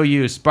 but it's no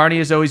use. Barney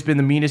has always been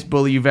the meanest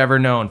bully you've ever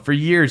known. For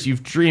years,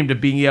 you've dreamed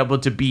of being able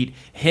to beat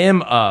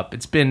him up.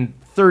 It's been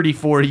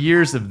 34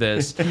 years of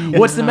this.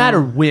 What's the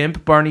matter,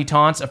 wimp? Barney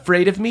taunts.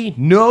 Afraid of me?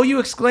 No, you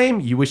exclaim.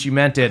 You wish you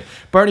meant it.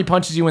 Barney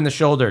punches you in the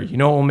shoulder. You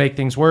know it will make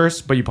things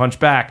worse, but you punch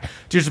back.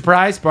 To your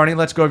surprise, Barney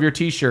lets go of your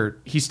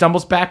t-shirt. He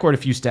stumbles backward a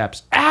few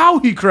steps. Ow,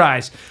 he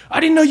cries. I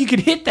didn't know you could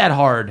hit that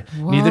hard.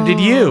 Whoa. Neither did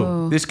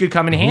you. This could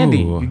come in handy.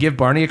 You give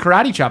Barney a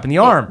karate chop in the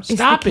arm.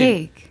 Stop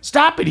it.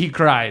 Stop it, he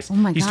cries. Oh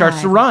my he God.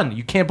 starts to run.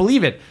 You can't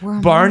believe it.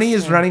 Barney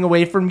is running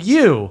away from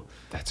you.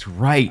 That's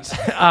right.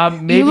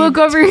 Maybe you look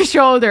over your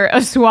shoulder.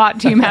 A SWAT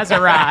team has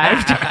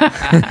arrived.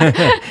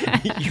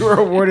 You were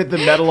awarded the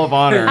Medal of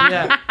Honor.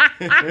 Yeah.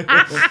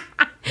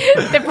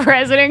 The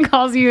president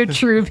calls you a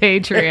true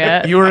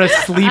patriot. You were a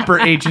sleeper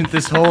agent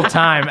this whole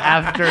time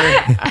after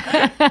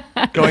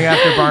going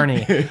after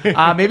Barney.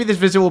 Maybe this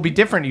visit will be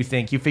different, you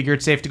think. You figure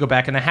it's safe to go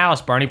back in the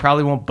house. Barney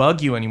probably won't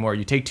bug you anymore.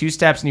 You take 2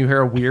 steps and you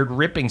hear a weird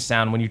ripping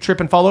sound. When you trip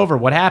and fall over,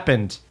 what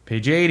happened?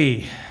 Page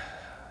 80.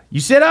 You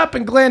sit up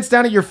and glance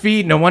down at your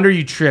feet. No wonder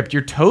you tripped.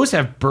 Your toes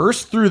have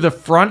burst through the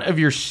front of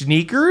your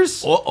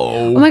sneakers. Uh-oh.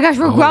 Oh my gosh,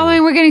 we're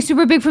growing. We're getting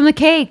super big from the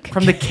cake.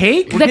 From the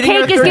cake? The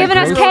cake is giving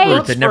us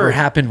cake. That never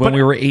happened when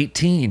we were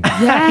 18. Yeah.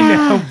 I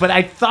know, but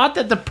I thought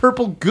that the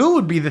purple goo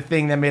would be the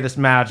thing that made us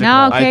magical.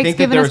 No, I cake's think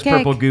that giving there us was cake.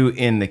 purple goo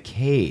in the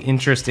cake.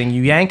 Interesting.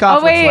 You yank off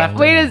Oh, what's left.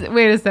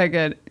 wait a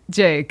second.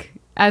 Jake,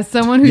 as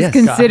someone who's Yes.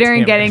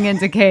 considering God damn it. getting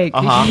into cake,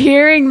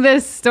 hearing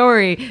this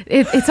story,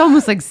 it's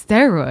almost like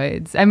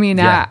steroids. I mean,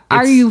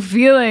 are you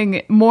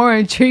feeling more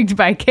intrigued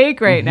by cake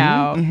right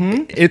now?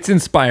 It's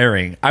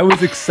inspiring. I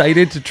was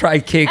excited to try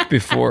cake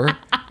before,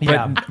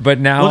 but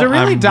now Well, to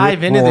really I'm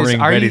dive into this,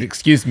 roaring are ready. you-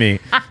 Excuse me.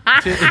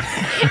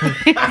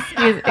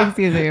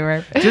 Excuse me,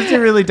 Murph. Just to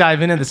really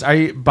dive into this, are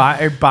you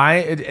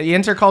buying?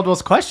 Answer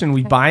Caldwell's question.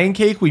 We buying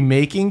cake? We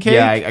making cake?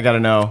 Yeah, I gotta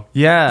know.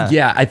 Yeah.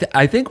 Yeah,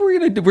 I think we're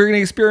gonna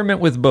experiment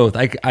with both.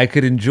 I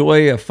could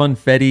enjoy a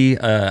funfetti,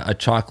 a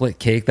chocolate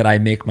cake that I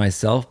make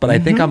myself, but I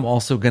think I'm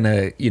also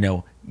gonna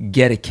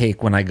get a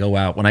cake when I go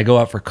out. When I go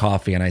out for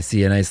coffee and I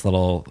see a nice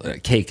little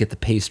cake at the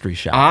pastry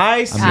shop.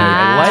 I see.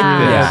 I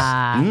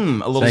like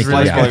this. A little Thank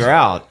slice you. while you're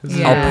out.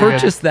 Yeah. I'll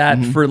purchase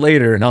that for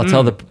later, and I'll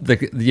tell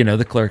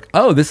the clerk,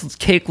 "Oh, this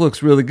cake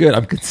looks really good.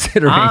 I'm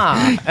considering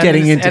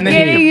getting into and then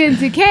cake." Getting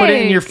into cake. Put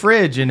it in your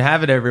fridge and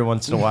have it every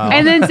once in a while.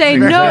 And then say,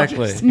 Exactly.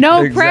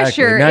 no Exactly.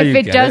 pressure. Now If you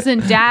it get it.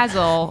 doesn't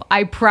dazzle,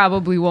 I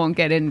probably won't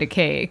get into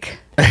cake.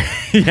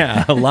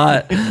 Yeah, a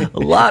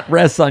lot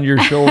rests on your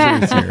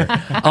shoulders here.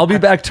 I'll be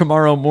back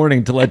tomorrow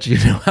morning to let you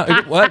know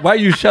why are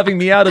you shoving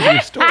me out of your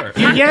store.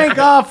 you yank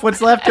off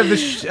what's left of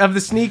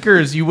the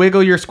sneakers. You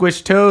wiggle your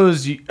squished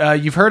toes.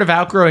 You've heard of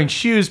outgrowing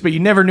shoes, but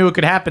you never knew it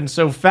could happen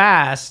so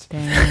fast.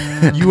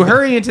 Damn. You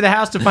hurry into the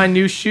house to find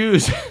new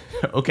shoes.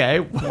 Okay.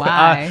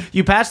 Why?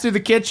 You pass through the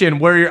kitchen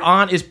where your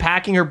aunt is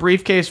packing her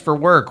briefcase for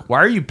work. Why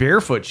are you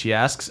barefoot? She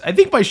asks. I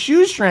think my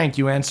shoes shrank,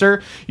 you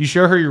answer. You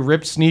show her your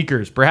ripped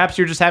sneakers. Perhaps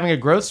you're just having a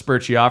growth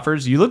spurt, she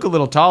offers. You look a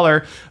little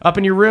taller. Up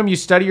in your room, you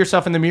study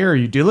yourself in the mirror.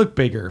 You do look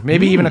bigger,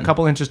 maybe even a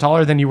couple inches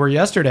taller than you were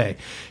yesterday.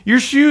 Your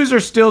shoes are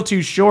still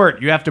too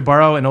short. You have to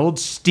borrow an old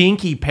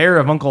stinky pair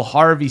of Uncle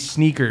Harvey's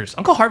sneakers.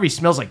 Uncle Harvey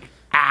smells like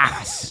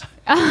ass.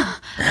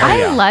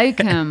 I like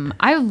him.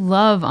 I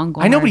love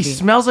Uncle I know, but Harvey. he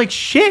smells like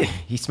shit.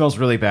 He smells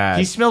really bad.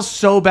 He smells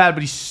so bad,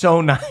 but he's so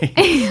nice.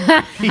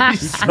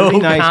 He's so really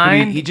nice, but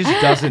kind. he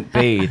just doesn't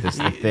bathe. Is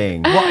the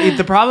thing. Well,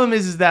 the problem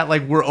is that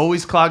like we're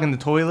always clogging the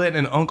toilet,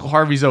 and Uncle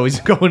Harvey's always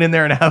going in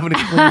there and having to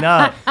clean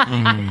up.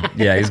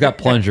 Yeah, he's got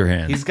plunger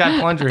hands. He's got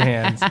plunger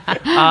hands.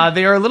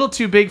 They are a little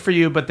too big for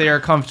you, but they are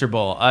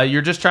comfortable.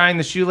 You're just trying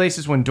the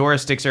shoelaces when Dora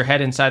sticks her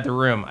head inside the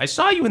room. I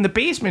saw you in the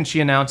basement, she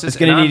announces. It's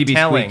gonna and need I'm to be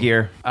telling.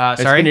 squeakier.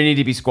 It's Sorry? gonna need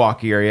to be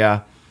squawkier.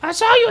 Yeah. I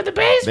saw you in the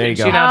basement. There you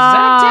go. She announces.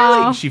 And I'm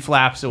telling. She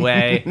flaps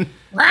away.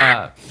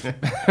 I'm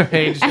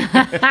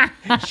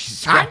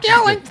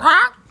telling.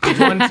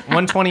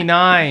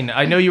 129.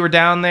 I know you were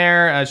down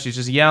there. She's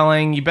just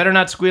yelling. You better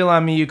not squeal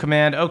on me, you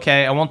command.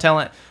 Okay, I won't tell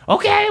it.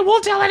 Okay, I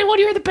won't tell anyone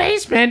you're in the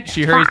basement.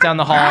 She hurries down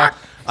the hall.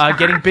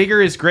 Getting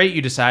bigger is great,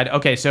 you decide.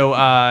 Okay, so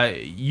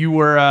you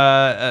were...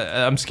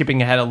 I'm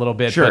skipping ahead a little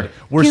bit. Sure. But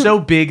we're so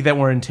big that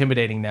we're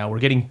intimidating now. We're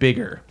getting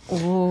bigger.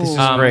 Ooh, This is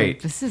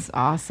great. this is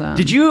awesome.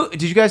 Did you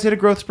guys hit a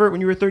growth spurt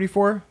when you were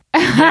 34?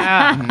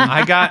 Yeah,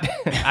 I got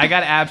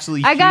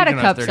absolutely I huge got a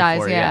when I was cup size,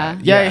 34, yeah.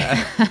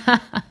 Yeah.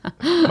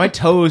 My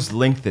toes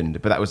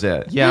lengthened, but that was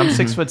it. Yeah, I'm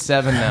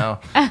 6'7"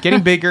 now.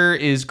 Getting bigger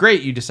is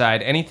great, you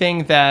decide.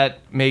 Anything that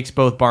makes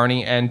both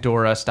Barney and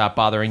Dora stop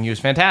bothering you is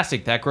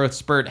fantastic. That growth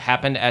spurt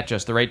happened at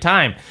just the right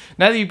time.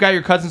 Now that you've got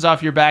your cousins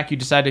off your back, you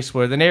decide to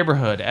explore the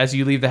neighborhood. As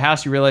you leave the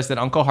house, you realize that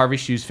Uncle Harvey's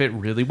shoes fit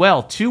really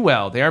well. Too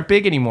well. They aren't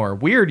big anymore.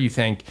 Weird, you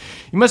think.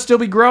 You must still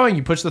be growing.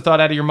 You push the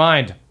thought out of your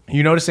mind.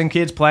 You notice some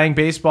kids playing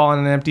baseball on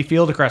an empty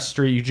field across the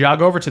street. You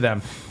jog over to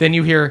them. Then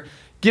you hear...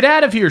 Get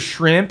out of here,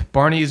 shrimp.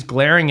 Barney is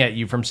glaring at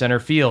you from center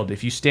field.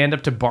 If you stand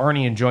up to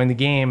Barney and join the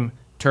game,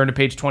 turn to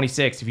page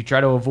 26. If you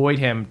try to avoid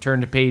him,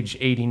 turn to page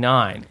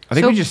 89. I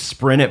think we just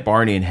sprint at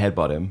Barney and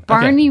headbutt him.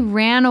 Barney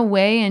ran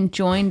away and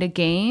joined a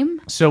game?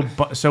 So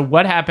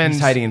what happened?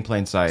 He's hiding in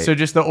plain sight. So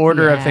just the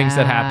order of things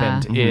that Yeah.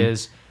 happened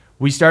is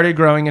We started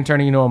growing and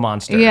turning into a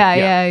monster.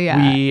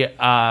 Yeah. We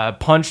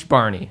punched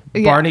Barney.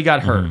 Barney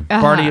got hurt.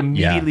 Barney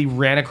immediately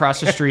ran across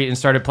the street and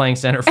started playing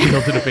center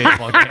field in a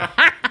baseball game.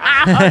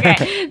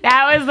 Okay,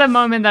 that was the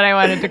moment that I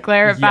wanted to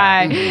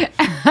clarify.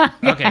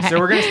 Okay, so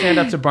we're going to stand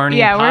up to Barney.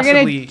 Yeah, and we're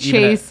going to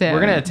chase him.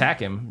 We're going to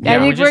attack him. I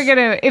think we're going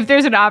to, if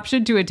there's an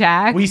option to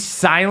attack. We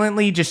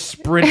silently just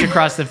sprint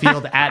across the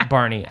field at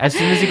Barney. As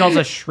soon as he calls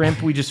us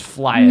shrimp, we just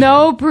fly at him.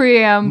 No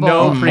preamble.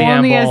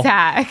 Only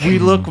attack. We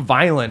look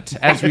violent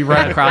as we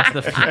run across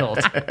the field.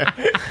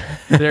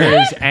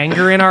 There is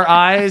anger in our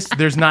eyes.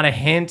 There's not a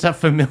hint of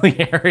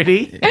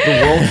familiarity.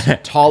 The world's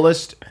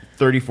tallest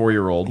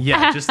 34-year-old.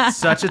 Yeah, just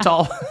such a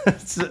tall.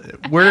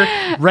 We're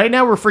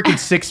freaking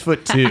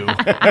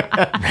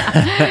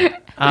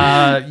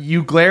 6'2".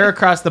 You glare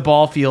across the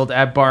ball field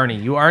at Barney.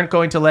 You aren't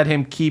going to let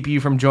him keep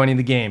you from joining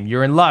the game.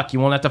 You're in luck. You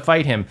won't have to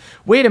fight him.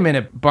 Wait a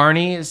minute,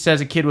 Barney,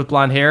 says a kid with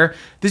blonde hair.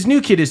 This new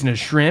kid isn't a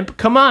shrimp.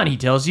 Come on, he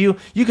tells you.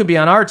 You can be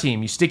on our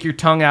team. You stick your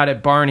tongue out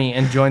at Barney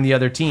and join the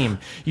other team.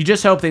 You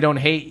just hope they don't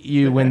hate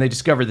you when they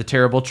discover the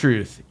terrible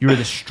truth. You are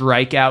the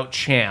strikeout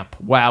champ.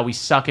 Wow, we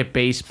suck at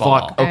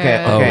baseball. Fuck.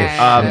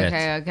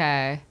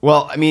 Okay.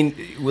 Well, I mean,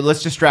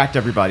 let's distract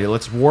everybody.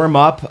 Let's warm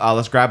up.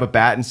 Let's grab a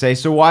bat and say,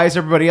 so why is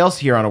everybody else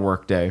here on a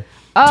work day?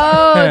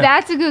 Oh,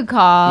 that's a good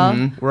call.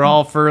 We're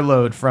all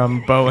furloughed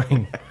from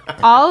Boeing.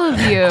 All of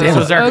you. This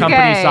was our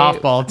company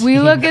softball team. We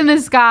look in the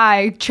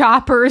sky.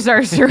 Choppers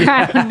are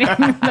surrounding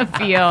the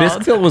field.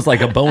 Fiskville was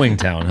like a Boeing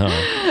town, huh?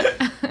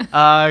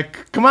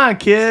 Come on,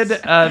 kid.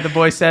 The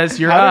boy says,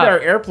 "You're How up." did our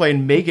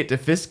airplane make it to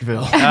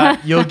Fiskville?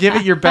 You'll give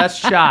it your best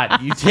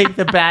shot. You take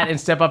the bat and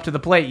step up to the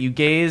plate. You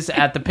gaze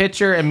at the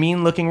pitcher, a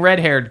mean-looking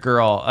red-haired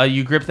girl.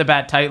 You grip the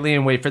bat tightly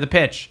and wait for the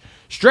pitch.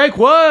 Strike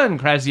one,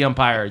 cries the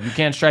umpire. You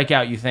can't strike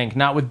out, you think.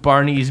 Not with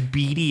Barney's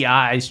beady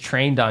eyes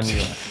trained on you.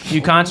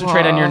 You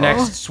concentrate on your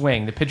next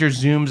swing. The pitcher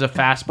zooms a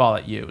fastball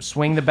at you.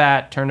 Swing the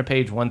bat, turn to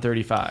page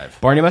 135.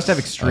 Barney must have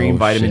extreme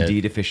vitamin D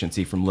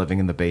deficiency from living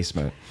in the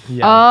basement.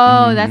 Yeah.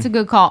 Oh, that's a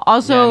good call.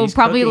 Also,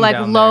 probably like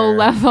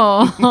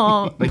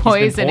low-level like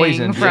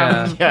poisoning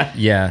from...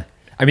 Yeah.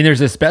 I mean,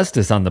 there's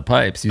asbestos on the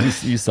pipes.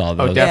 You saw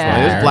those. Oh,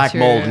 definitely. There's black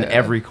mold in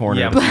every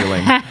corner of the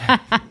ceiling.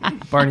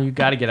 Barney, you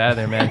got to get out of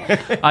there, man.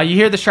 You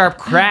hear the sharp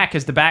crack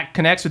as the bat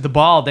connects with the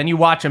ball. Then you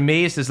watch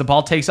amazed as the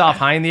ball takes off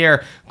high in the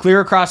air, clear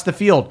across the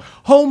field.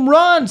 Home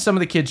run, some of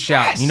the kids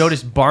shout. Yes. You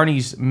notice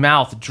Barney's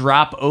mouth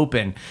drop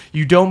open.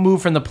 You don't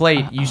move from the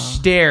plate. You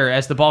stare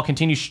as the ball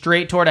continues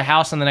straight toward a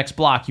house on the next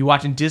block. You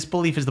watch in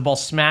disbelief as the ball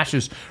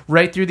smashes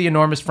right through the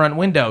enormous front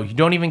window. You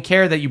don't even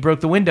care that you broke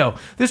the window.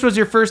 This was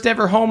your first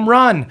ever home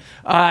run.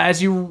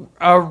 As you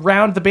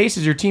round the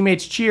bases, your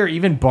teammates cheer.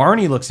 Even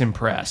Barney looks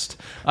impressed.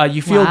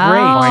 You feel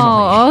great.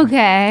 Oh,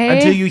 okay.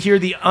 Until you hear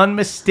the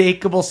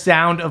unmistakable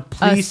sound of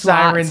police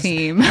sirens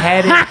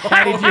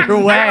headed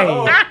your way.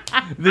 No.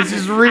 This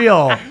is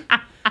real.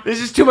 This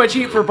is too much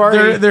heat for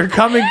Barney. They're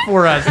coming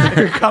for us.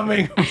 They're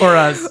coming for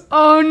us.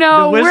 Oh,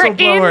 no. We're in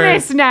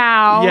this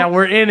now. Yeah,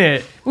 we're in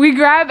it. We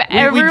grab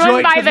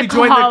everyone by the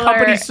collar. We joined the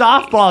company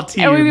softball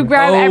team. And we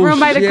grab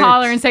everyone by the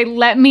collar and say,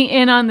 let me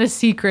in on the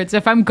secrets.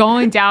 If I'm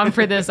going down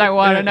for this, I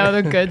want to know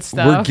the good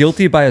stuff. We're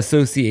guilty by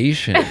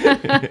association.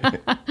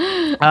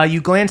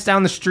 You glance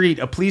down the street.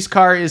 A police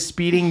car is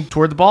speeding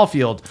toward the ball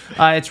field.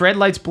 Its red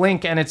lights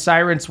blink and its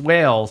sirens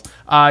wail.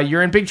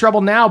 You're in big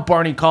trouble now,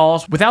 Barney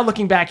calls. Without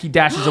looking back, he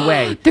dashes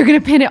away. They're going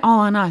to pin it all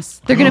on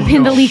us. They're going to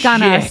pin the leak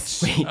on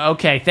us. Wait.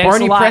 Okay, thanks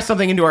Barney a lot. pressed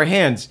something into our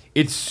hands.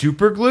 It's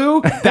super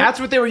glue? That's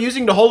what they were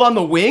using to hold on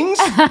the wings?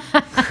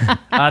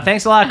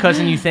 Thanks a lot,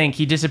 cousin, you think.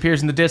 He disappears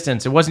in the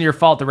distance. It wasn't your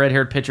fault, the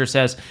red-haired pitcher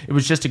says. It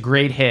was just a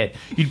great hit.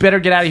 You'd better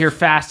get out of here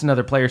fast,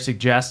 another player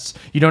suggests.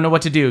 You don't know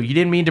what to do. You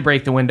didn't mean to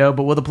break the window,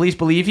 but will the police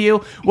believe you?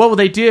 What will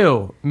they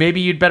do?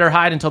 Maybe you'd better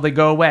hide until they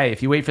go away.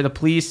 If you wait for the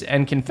police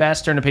and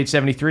confess, turn to page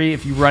 73.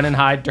 If you run and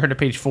hide, turn to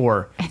page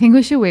 4. I think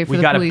we should wait for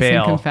the police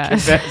and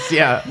confess.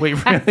 Yeah.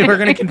 Wait, really? We're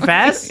going to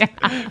confess?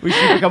 Yeah. We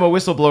should become a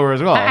whistleblower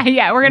as well.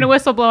 Yeah, we're going to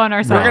whistleblow on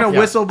ourselves. We're going to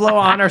whistleblow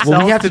on ourselves.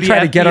 Well, we have to try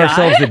to get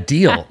ourselves a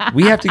deal.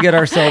 We have to get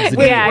ourselves a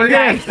deal. We're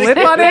going to flip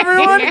on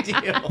everyone?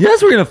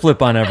 Yes, we're going to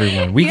flip on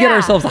everyone. We get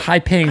ourselves a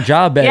high-paying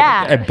job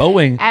at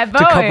Boeing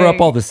to cover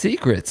up all the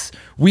secrets.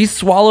 We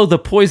swallow the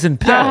poison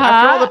pill.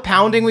 After all the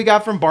pounding we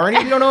got from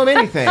Barney, we don't know him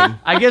anything.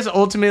 I guess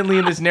ultimately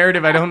in this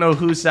narrative, I don't know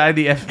whose side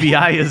the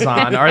FBI is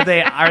on. Are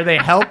they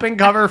helping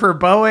cover for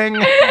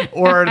Boeing,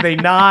 or are they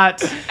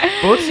not?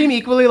 Both seem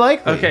equally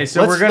likely. Okay,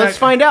 so let's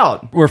find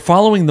out. We're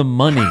following the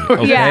money.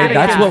 Okay,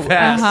 that's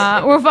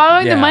what. We're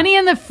following the money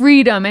and the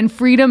freedom, and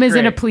freedom is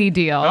in a plea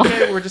deal.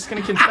 Okay, we're just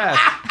gonna confess.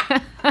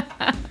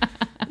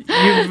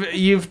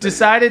 You've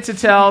decided to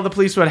tell the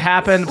police what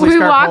happened. We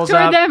walk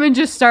toward them and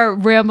just start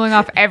rambling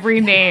off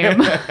every name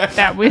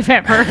that we've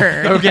ever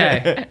heard.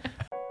 Okay.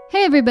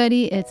 Hey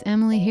everybody, it's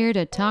Emily here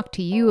to talk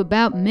to you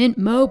about Mint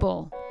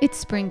Mobile. It's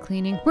spring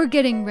cleaning. We're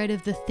getting rid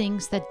of the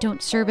things that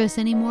don't serve us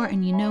anymore,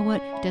 and you know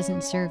what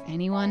doesn't serve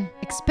anyone?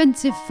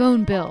 Expensive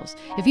phone bills.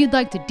 If you'd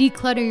like to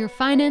declutter your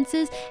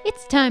finances,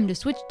 it's time to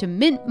switch to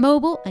Mint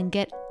Mobile and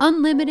get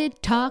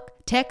unlimited talk,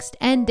 text,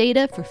 and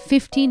data for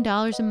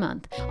 $15 a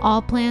month.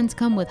 All plans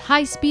come with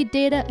high-speed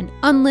data and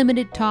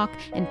unlimited talk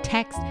and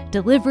text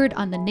delivered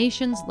on the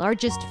nation's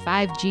largest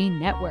 5G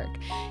network.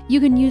 You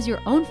can use your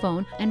own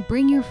phone and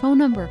bring your phone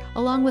number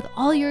along with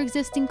all your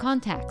existing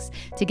contacts.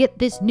 To get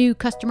this new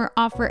customer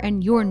offer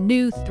and your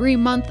new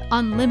 3-month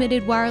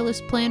unlimited wireless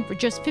plan for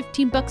just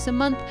 $15 a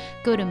month,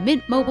 go to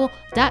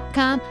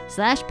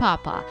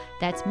mintmobile.com/pawpaw.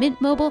 That's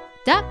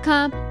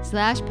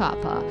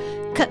mintmobile.com/pawpaw.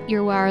 Cut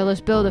your wireless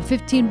bill to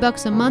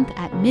 $15 a month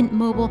at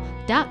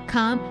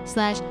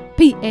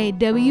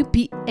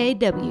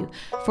mintmobile.com/PAWPAW.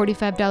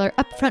 $45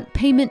 upfront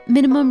payment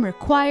minimum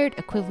required,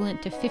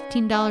 equivalent to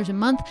 $15 a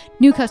month.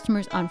 New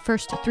customers on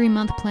first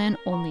 3-month plan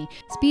only.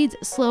 Speeds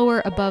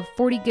slower above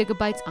 40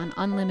 gigabytes on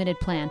unlimited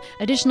plan.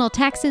 Additional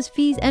taxes,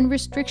 fees, and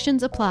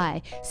restrictions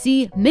apply.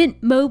 See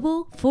Mint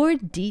Mobile for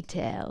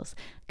details.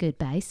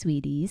 Goodbye,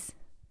 sweeties.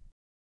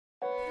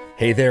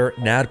 Hey there,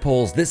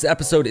 Nadpoles. This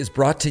episode is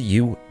brought to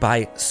you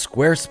by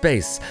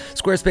Squarespace.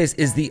 Squarespace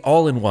is the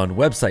all-in-one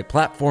website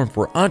platform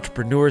for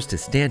entrepreneurs to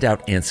stand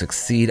out and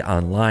succeed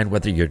online.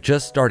 Whether you're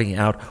just starting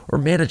out or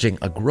managing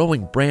a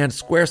growing brand,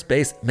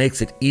 Squarespace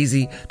makes it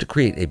easy to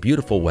create a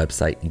beautiful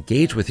website,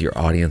 engage with your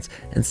audience,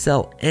 and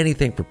sell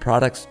anything from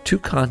products to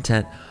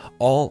content,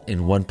 all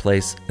in one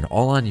place and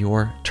all on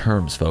your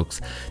terms,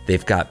 folks.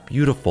 They've got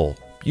beautiful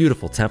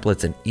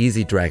templates and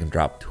easy drag and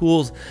drop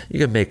tools. You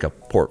can make a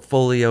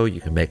portfolio,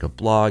 you can make a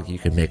blog, you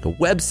can make a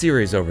web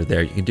series over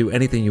there. You can do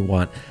anything you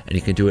want, and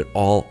you can do it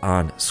all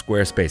on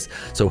Squarespace.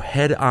 So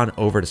head on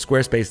over to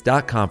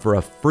squarespace.com for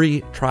a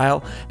free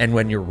trial. And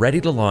when you're ready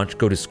to launch,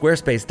 go to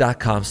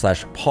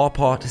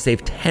squarespace.com/pawpaw to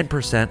save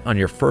 10% on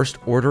your first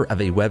order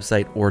of a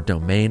website or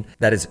domain.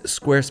 That is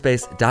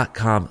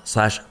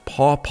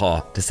squarespace.com/pawpaw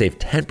to save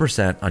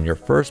 10% on your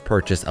first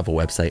purchase of a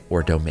website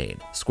or domain.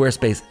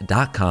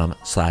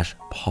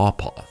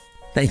 Squarespace.com/pawpaw.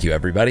 Thank you,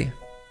 everybody.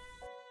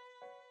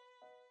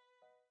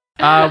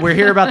 We're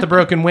here about the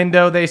broken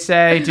window, they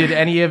say. Did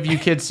any of you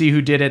kids see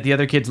who did it? The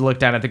other kids look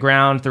down at the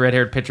ground. The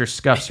red-haired pitcher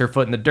scuffs her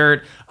foot in the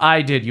dirt.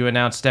 I did, you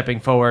announced, stepping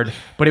forward.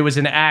 But it was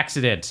an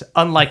accident,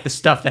 unlike the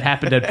stuff that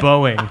happened at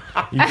Boeing,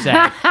 you say.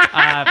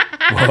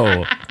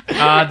 Whoa.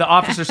 The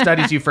officer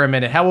studies you for a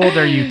minute. How old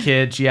are you,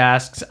 kid? She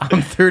asks.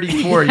 I'm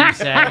 34, you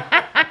say.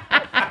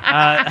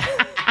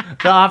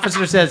 The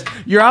officer says,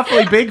 you're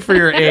awfully big for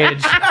your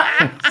age.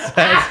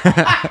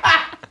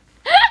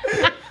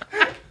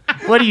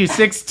 What are you,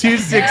 6'2",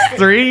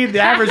 6'3"? The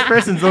average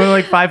person's only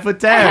like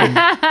 5'10".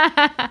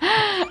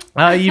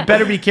 You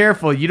better be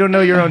careful. You don't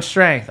know your own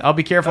strength. I'll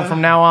be careful from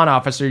now on,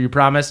 officer, you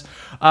promise.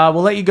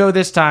 We'll let you go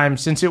this time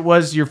since it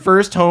was your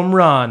first home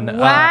run.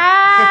 Wow.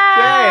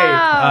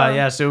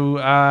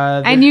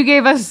 And you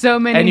gave us so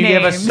many names. And you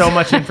gave us so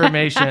much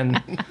information.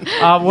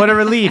 What a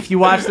relief. You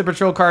watch the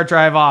patrol car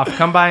drive off.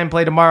 Come by and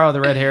play tomorrow,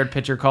 the red-haired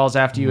pitcher calls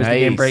after you as the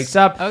game breaks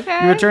up. Okay.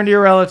 You return to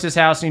your relative's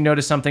house and you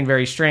notice something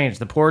very strange.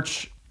 The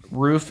porch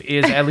roof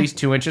is at least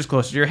 2 inches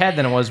closer to your head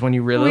than it was when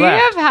you really left.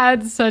 We have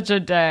had such a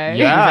day.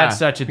 Yeah, you've had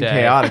such a day.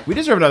 Chaotic. We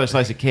deserve another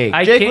slice of cake.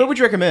 Jake, what would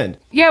you recommend?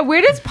 Yeah,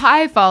 where does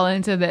pie fall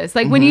into this?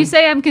 Like, when you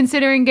say I'm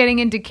considering getting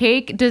into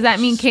cake, does that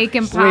mean cake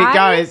and pie? Wait,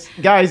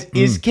 guys,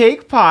 is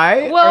cake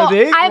pie? Well, are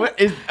they a hot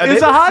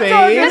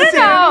dog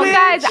No,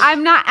 guys,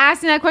 I'm not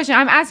asking that question.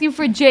 I'm asking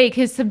for Jake,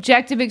 his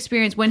subjective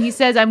experience. When he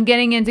says I'm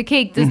getting into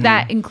cake, does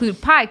that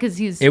include pie?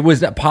 Because It was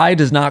that pie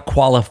does not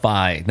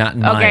qualify, not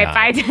in my eye. Okay,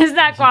 pie does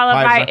not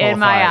qualify in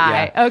my eye.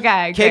 Yeah.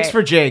 Okay. Cake's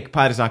for Jake.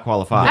 Pie does not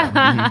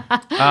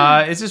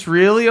qualify. Is this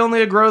really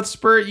only a growth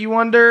spurt, you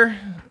wonder?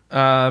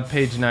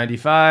 Page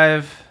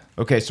 95.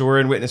 Okay, so we're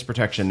in witness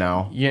protection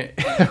now. Yeah,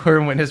 we're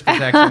in witness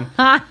protection.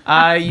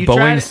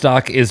 Boeing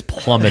stock is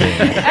plummeting.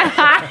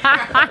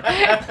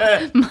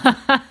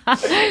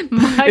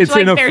 It's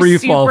in a free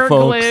fall,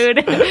 folks.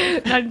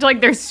 Much like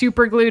they're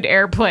super glued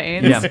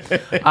airplanes.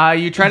 Yeah.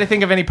 You try to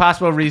think of any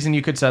possible reason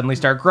you could suddenly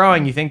start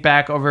growing. You think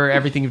back over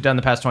everything you've done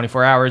the past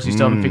 24 hours. You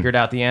still haven't figured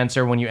out the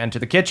answer when you enter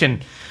the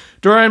kitchen.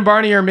 Dora and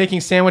Barney are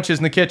making sandwiches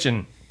in the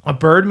kitchen. A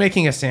bird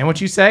making a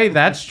sandwich, you say?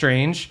 That's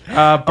strange.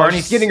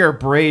 Barney's getting her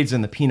braids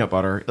in the peanut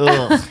butter.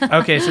 Ugh.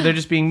 Okay, so they're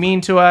just being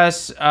mean to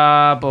us.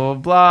 Blah, blah,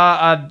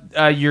 blah.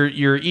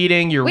 You're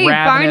eating. You're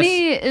ravenous.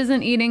 Barney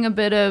isn't eating a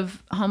bit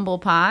of humble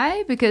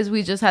pie because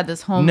we just had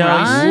this home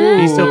run? No,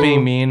 he's still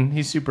being mean.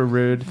 He's super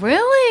rude.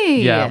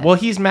 Really? Yeah. Well,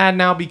 he's mad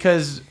now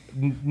because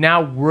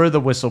now we're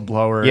the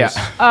whistleblowers. Yeah.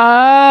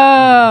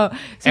 Oh.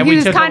 So and he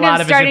was took kind a lot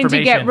of of starting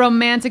to get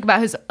romantic about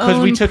his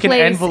own we took place an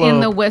envelope. in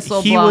the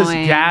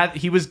whistleblowing.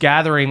 He was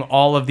gathering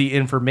all of the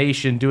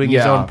information, doing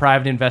his own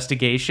private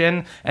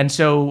investigation. And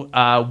so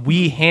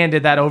we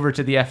handed that over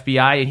to the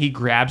FBI, and he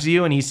grabs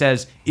you and he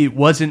says, it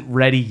wasn't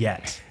ready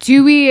yet.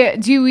 Do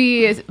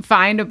we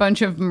find a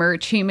bunch of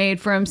merch he made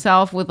for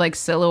himself with like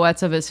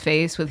silhouettes of his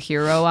face with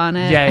Hero on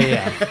it?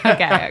 Yeah.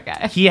 Okay.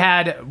 He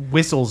had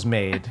whistles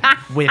made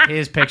with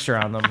his picture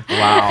on them.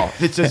 Wow.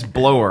 It says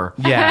blower.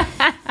 Yeah.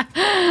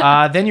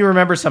 Then you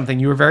remember something.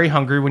 You were very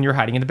hungry when you were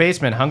hiding in the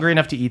basement. Hungry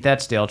enough to eat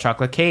that stale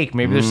chocolate cake.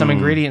 Maybe there's some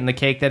ingredient in the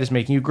cake that is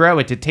making you grow.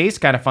 It did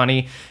taste kind of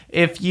funny.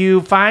 If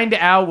you find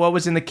out what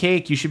was in the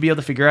cake, you should be able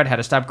to figure out how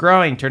to stop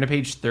growing. Turn to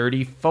page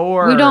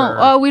 34. We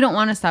don't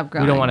want to stop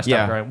growing. We don't want to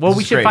stop growing. Well,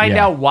 we should find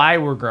out why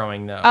we're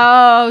growing, though.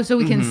 Oh, so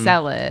we can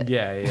sell it.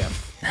 Yeah.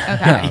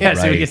 Okay. Yeah,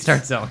 so we can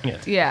start selling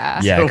it.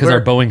 Yeah. Yeah, because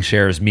our Boeing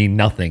shares mean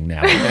nothing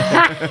now.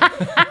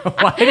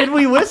 Why did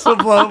we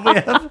whistleblow? We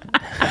have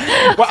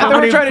Well,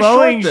 they were trying to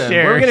short them.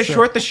 Shares, we were going to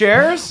short the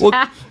shares?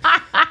 Well,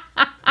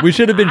 we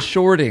should have been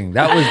shorting.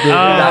 That was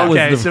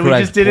the so we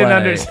just didn't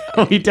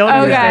understand. We don't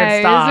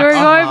understand stocks. So we're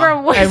going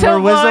from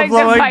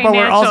whistleblowing, but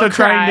we're also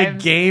trying to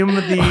crimes. game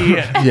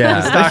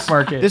the stock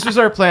market. This was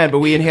our plan, but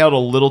we inhaled a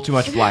little too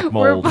much black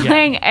mold. We're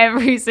playing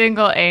every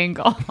single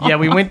angle. Yeah,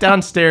 we went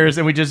downstairs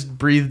and we just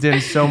breathed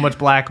in so much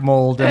black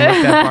mold and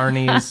looked at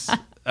Barney's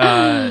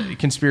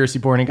conspiracy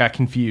board and got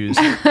confused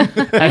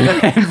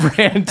and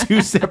ran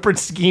two separate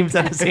schemes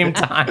at the same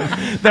time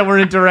that were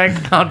in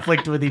direct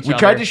conflict with each other. We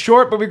tried to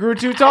short, but we grew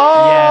too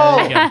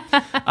tall.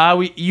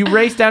 Yeah, you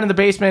race down in the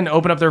basement and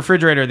open up the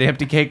refrigerator. The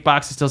empty cake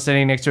box is still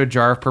sitting next to a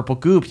jar of purple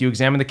goop. You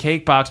examine the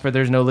cake box, but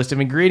there's no list of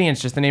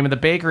ingredients, just the name of the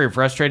bakery.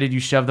 Frustrated, you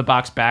shove the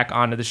box back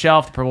onto the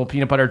shelf. The purple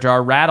peanut butter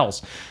jar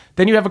rattles.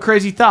 Then you have a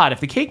crazy thought.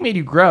 If the cake made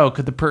you grow,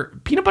 could the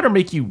peanut butter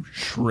make you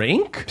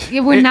shrink?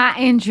 Yeah, we're not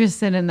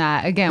interested in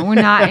that. Again, we're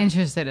not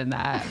interested in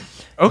that.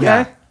 Okay.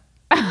 Yeah.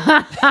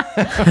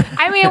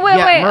 I mean,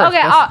 wait. Murph,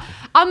 Okay,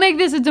 I'll make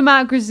this a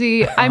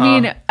democracy. I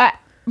mean,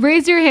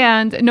 raise your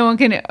hand. No one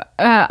can.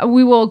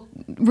 We will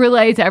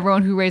relay to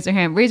everyone who raised their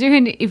hand. Raise your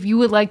hand if you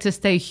would like to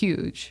stay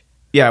huge.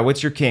 Yeah,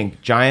 what's your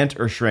kink? Giant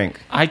or shrink?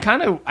 I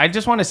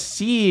just want to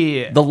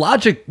see. The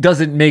logic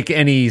doesn't make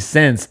any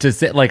sense to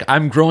say, like,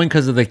 I'm growing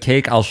because of the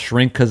cake, I'll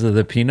shrink because of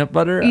the peanut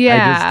butter. Yeah.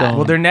 I just don't.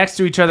 Well, they're next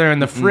to each other in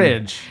the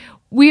fridge.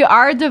 We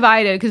are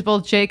divided because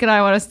both Jake and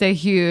I want to stay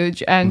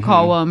huge, and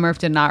Caldwell and Murph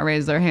did not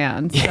raise their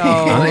hands.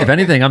 So If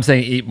anything, I'm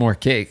saying eat more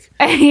cake.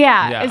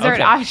 yeah, is there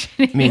an option?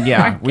 I mean,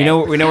 yeah, we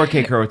know where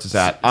Kate Hurwitz is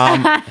at.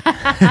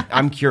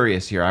 I'm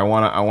curious here. I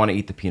want to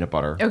eat the peanut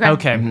butter.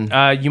 Okay.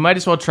 You might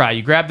as well try.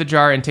 You grab the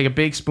jar and take a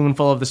big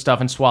spoonful of the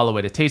stuff and swallow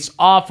it. It tastes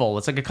awful.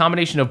 It's like a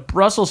combination of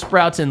Brussels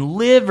sprouts and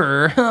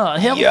liver.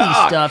 Healthy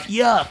stuff.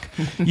 Yuck.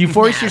 You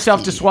force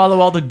yourself to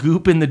swallow all the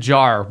goop in the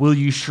jar. Will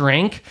you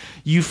shrink?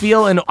 You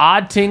feel an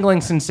odd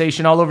tingling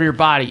sensation all over your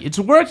body. It's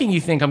working,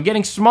 you think. I'm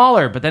getting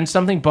smaller, but then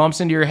something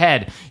bumps into your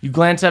head. You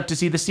glance up to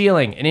see the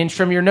ceiling, an inch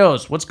from your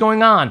nose. What's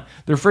going on?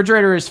 The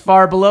refrigerator is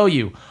far below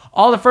you.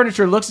 All the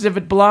furniture looks as if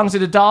it belongs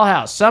in a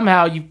dollhouse.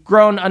 Somehow, you've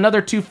grown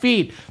another 2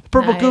 feet. The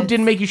purple goop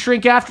didn't make you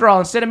shrink after all.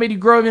 Instead, it made you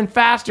grow even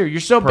faster.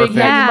 You're so big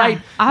now you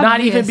might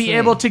not even be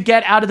able to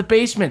get out of the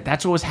basement.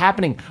 That's what was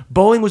happening.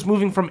 Boeing was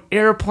moving from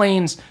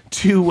airplanes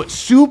to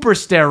super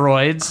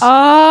steroids.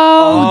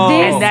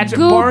 This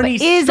goop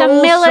is a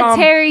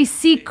military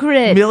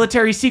secret.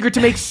 Military secret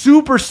to make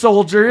super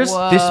soldiers.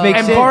 Whoa. This makes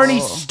sense. And Barney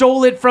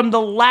stole it from the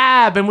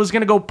lab and was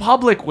going to go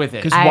public with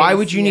it. Because why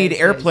would you need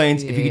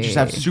airplanes if you could just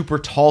have super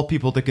tall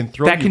people that can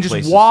throw that you can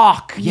places? just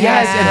walk.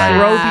 Yes, and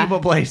throw people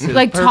places.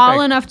 Like Perfect.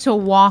 tall enough to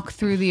walk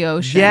through the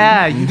ocean.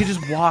 Yeah, you can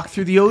just walk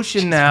through the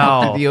ocean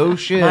now. Through the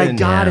ocean. My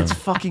God, it's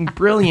fucking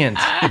brilliant.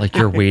 Like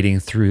you're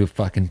wading through a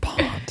fucking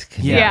pond.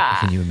 Can you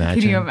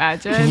imagine? Can you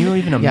imagine? Can you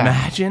even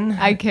imagine?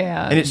 I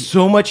can't. And it's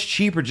so much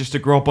cheaper just to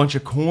grow a bunch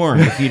of corn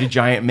to feed a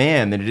giant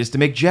man than it is to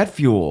make jet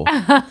fuel.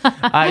 If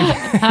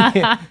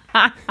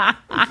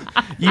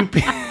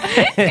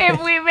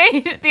we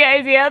made the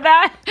idea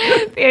that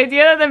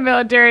the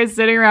military is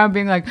sitting around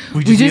being like,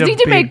 we just need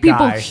to make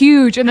people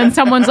huge, and then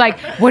someone's like,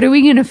 what are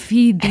we gonna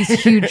feed these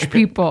huge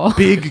people?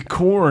 Big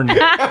corn.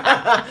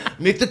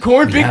 Make the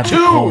corn big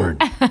too.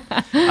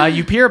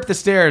 You peer up the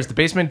stairs. The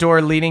basement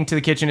door leading to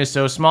the kitchen is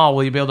so small.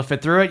 Will you be able to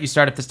fit through it? You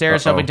start up the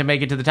stairs, hoping to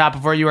make it to the top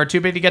before you are too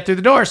big to get through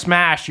the door.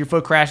 Smash! Your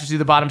foot crashes through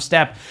the bottom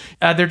step.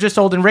 They're just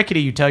old and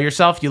rickety, you tell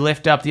yourself. You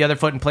lift up the other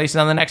foot and place it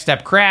on the next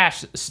step.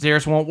 Crash!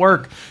 Stairs won't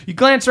work. You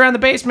glance around the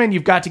basement.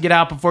 You've got to get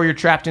out before you're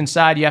trapped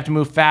inside. You have to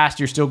move fast.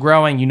 You're still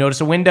growing. You notice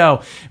a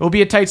window. It will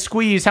be a tight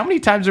squeeze. How many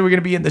times are we going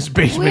to be in this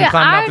basement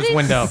climbing out this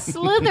window?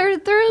 Slither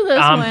through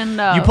this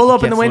window. You pull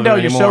open Can't the window.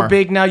 slither You're anymore. so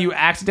big now you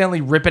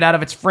accidentally rip it out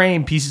of its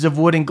frame. Pieces of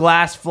wood and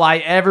glass fly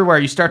everywhere.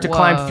 You start to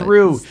climb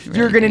through.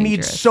 You're going to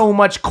need so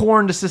much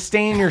corn to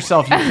sustain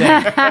yourself, you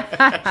think.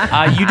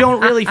 You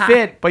don't really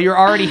fit, but you're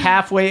already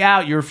halfway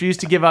out. You refuse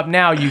to give up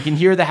now. You can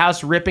hear the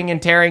house ripping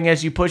and tearing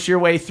as you push your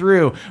way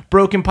through.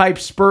 Broken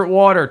pipes spurt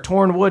water.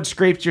 Torn wood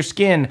scrapes your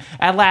skin.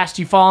 At last,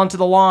 you fall onto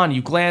the lawn.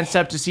 You glance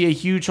up to see a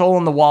huge hole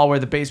in the wall where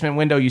the basement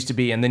window used to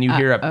be, and then you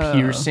hear a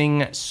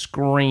piercing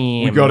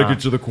scream. We gotta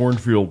get to the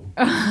cornfield.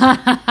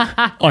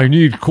 I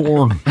need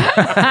corn.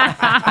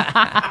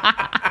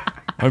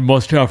 I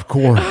must have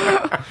corn.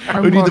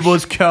 I need the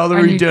most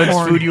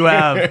calorie-dense food you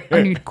have.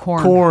 I need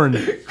corn. Corn.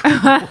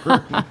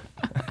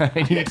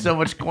 I eat so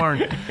much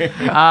corn.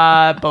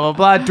 Blah, blah,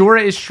 blah.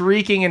 Dora is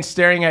shrieking and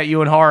staring at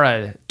you in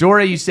horror.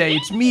 Dora, you say,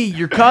 it's me,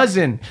 your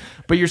cousin.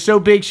 But you're so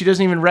big she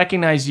doesn't even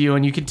recognize you,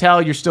 and you can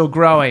tell you're still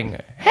growing.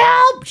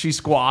 Help! She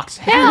squawks.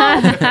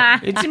 Help!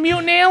 It's a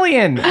mutant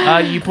alien.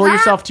 You pull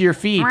yourself to your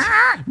feet.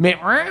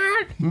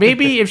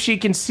 Maybe if she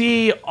can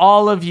see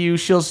all of you,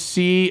 she'll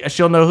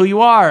know who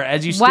you are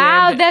as you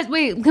stand. Wow,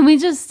 wait, can we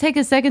just take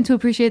a second to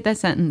appreciate that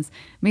sentence?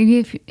 Maybe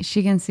if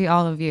she can see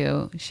all of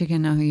you, she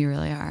can know who you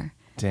really are.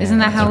 Damn, isn't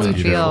that how we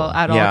feel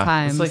at all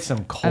times? It's like some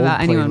Coldplay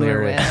about anyone we're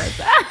lyrics.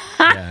 with.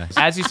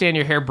 As you stand,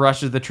 your hair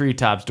brushes the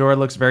treetops. Dora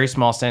looks very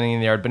small standing in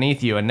the yard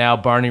beneath you, and now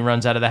Barney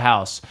runs out of the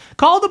house.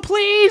 Call the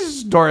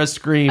police! Dora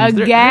screams.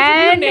 Again?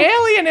 There's an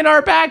alien in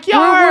our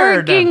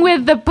backyard! We're working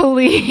with the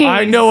police.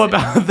 I know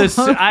about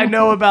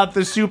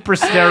the super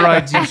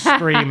steroids, you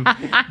scream.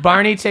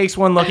 Barney takes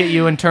one look at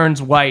you and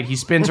turns white. He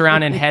spins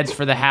around and heads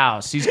for the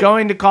house. He's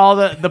going to call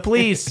the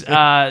police.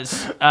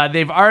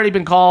 They've already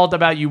been called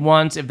about you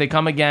once. If they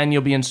come again,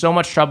 you'll be in so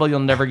much trouble you'll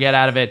never get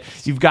out of it.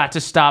 You've got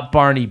to stop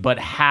Barney, but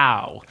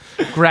how?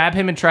 Grab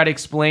him and try to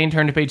explain,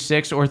 turn to page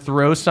 6, or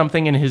throw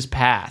something in his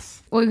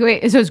path.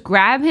 Wait, so it's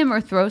grab him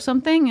or throw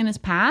something in his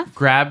path?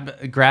 Grab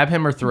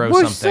him or throw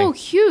We're something. so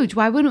huge.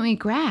 Why wouldn't we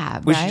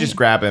grab? We should just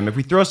grab him. If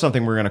we throw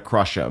something, we're going to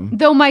crush him.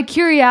 Though my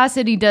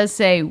curiosity does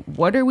say,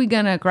 what are we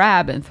going to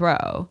grab and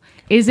throw?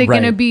 Is it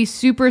going to be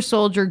super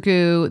soldier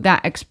goo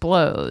that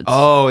explodes?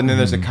 Oh, and then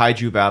there's a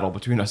kaiju battle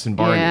between us and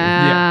Barney.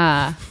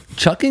 Yeah.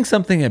 Chucking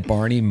something at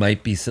Barney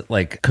might be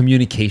like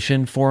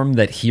communication form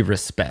that he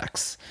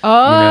respects.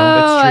 Oh,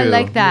 That's I true.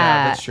 like that.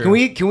 Yeah, that's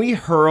true. Can we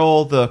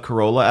hurl the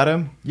Corolla at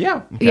him?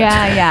 Yeah. Okay.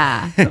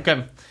 Yeah.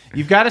 Okay.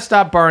 You've got to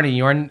stop Barney.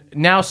 You are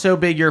now so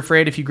big you're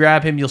afraid if you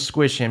grab him, you'll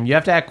squish him. You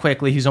have to act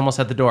quickly. He's almost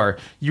at the door.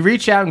 You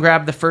reach out and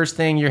grab the first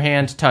thing your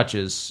hand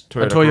touches.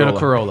 A Toyota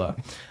Corolla.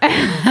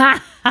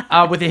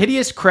 With a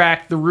hideous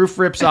crack, the roof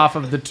rips off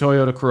of the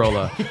Toyota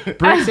Corolla.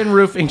 Bricks and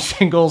roofing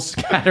shingles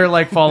scatter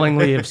like falling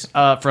leaves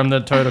from the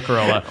Toyota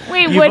Corolla.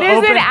 Wait, You've what is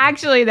it opened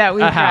actually that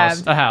we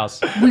grabbed? A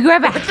house. We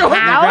grab a house? You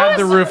grab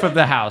the roof of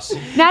the house.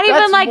 Not even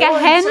That's like a more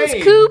hen's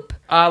insane. coop?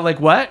 Like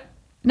what?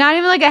 Not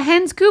even like a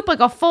hen's coop? Like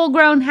a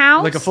full-grown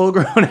house? Like a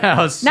full-grown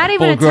house. Not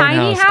even a Full-grown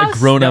tiny house? a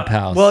grown-up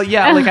house. Well,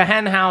 yeah, like a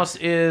hen house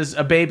is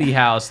a baby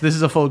house. This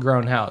is a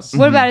full-grown house.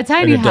 What about a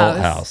tiny an adult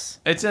house? house.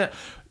 It's a...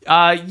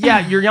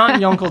 yeah, your aunt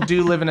and uncle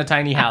do live in a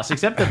tiny house,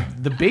 except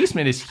the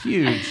basement is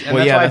huge, and that's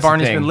why that's the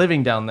Barney's thing. been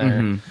living down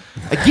there.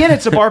 Again,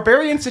 it's a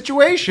barbarian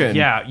situation.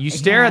 Yeah, you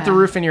stare at the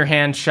roof in your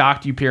hand,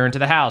 shocked. You peer into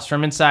the house.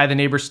 From inside, the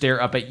neighbors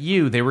stare up at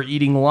you. They were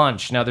eating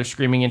lunch. Now they're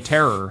screaming in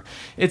terror.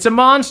 It's a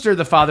monster,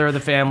 the father of the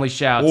family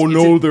shouts. Oh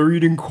no, they're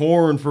eating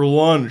corn for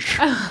lunch.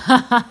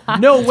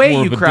 No way,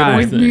 more you of a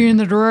cry. dinner Me in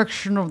the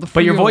direction of the field.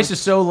 But your voice is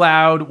so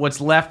loud, what's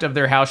left of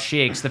their house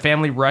shakes. The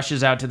family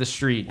rushes out to the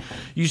street.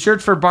 You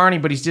search for Barney,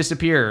 but he's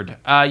disappeared.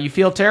 You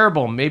feel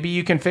terrible. Maybe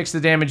you can fix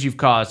the damage you've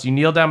caused. You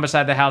kneel down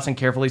beside the house and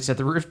carefully set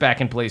the roof back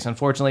in place.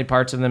 Unfortunately,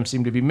 parts of them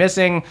seem to be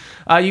missing.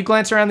 You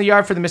glance around the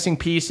yard for the missing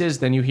pieces.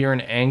 Then you hear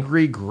an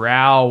angry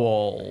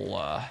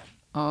growl.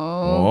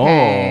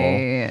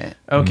 Okay.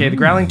 Okay, the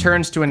growling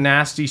turns to a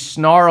nasty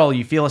snarl.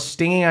 You feel a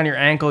stinging on your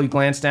ankle. You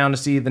glance down to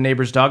see the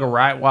neighbor's dog, a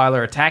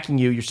Rottweiler, attacking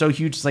you. You're so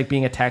huge, it's like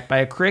being attacked by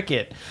a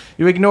cricket.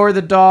 You ignore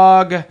the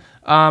dog.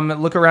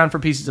 Look around for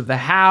pieces of the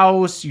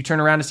house. You turn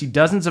around to see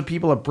dozens of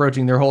people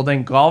approaching. They're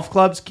holding golf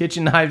clubs,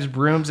 kitchen knives,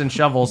 brooms, and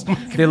shovels.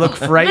 They look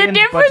frightened The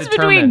difference but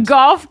between determined.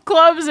 golf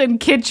clubs and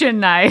kitchen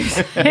knives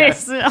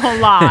is a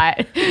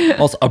lot.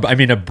 Also, I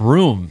mean, a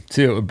broom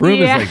too. A broom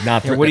Yeah. is like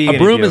not. what are you a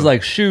gonna broom do? is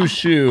like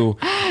shoo,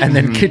 and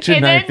then kitchen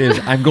And knife then- is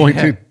I'm going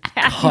to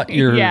cut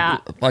your Yeah.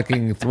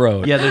 fucking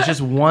throat. Yeah, there's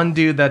just one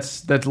dude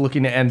that's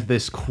looking to end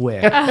this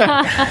quick.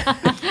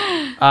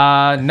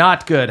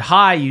 Not good.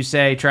 Hi, you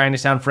say, trying to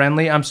sound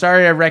friendly. I'm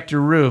sorry I wrecked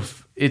your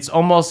roof. It's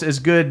almost as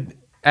good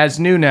as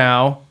new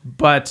now,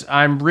 but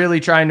I'm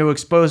really trying to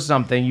expose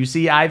something. You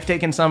see, I've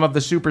taken some of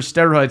the super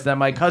steroids that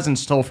my cousin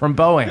stole from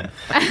Boeing.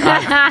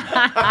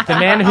 The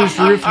man whose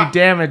roof you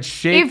damaged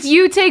shakes. If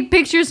you take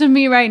pictures of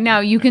me right now,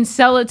 you can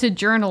sell it to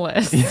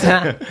journalists.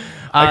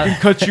 I can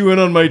cut you in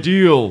on my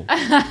deal.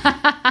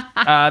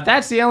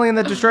 That's the alien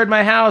that destroyed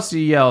my house,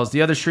 he yells.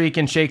 The others shriek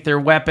and shake their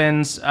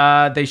weapons.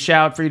 They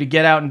shout for you to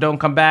get out and don't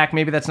come back.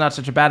 Maybe that's not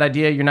such a bad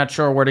idea. You're not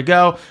sure where to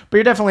go, but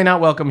you're definitely not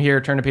welcome here.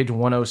 Turn to page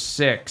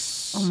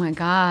 106. Oh my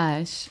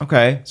gosh.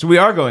 Okay, so we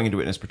are going into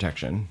witness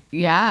protection.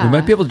 Yeah. We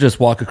might be able to just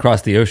walk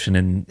across the ocean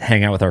and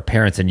hang out with our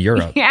parents in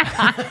Europe. Yeah.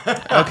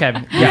 Okay.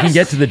 We can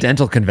get to the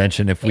dental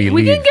convention if we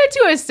We leave. can get to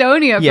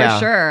Estonia Yeah. for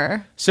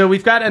sure. So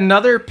we've got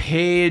another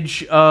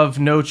page of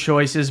no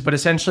choices, but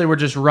essentially we're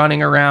just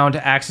running around,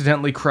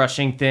 accidentally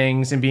crushing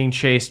things and being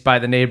chased by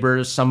the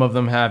neighbors, some of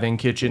them having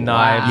kitchen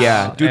knives.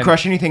 Yeah. Do we And-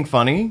 crush anything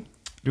funny?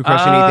 Do we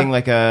crush anything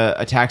like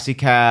a taxi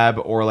cab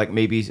or like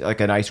maybe like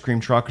an ice cream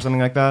truck or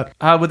something like that?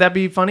 Would that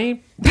be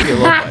funny? Maybe a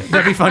little bit.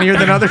 That'd be funnier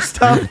than other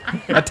stuff?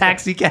 A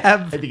taxi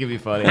cab? I think it'd be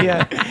funny.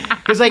 Yeah.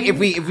 Because like if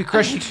we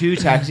crushed 2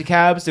 taxi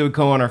cabs, they would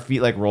go on our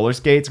feet like roller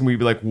skates, and we'd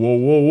be like, whoa,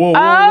 whoa, whoa, whoa.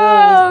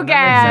 Oh, okay,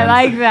 I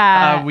like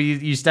that.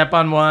 You step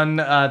on one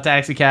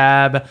taxi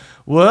cab.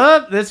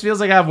 Whoop! This feels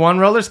like I have one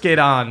roller skate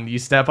on. You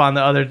step on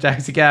the other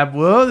taxi cab.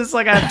 Whoa! This is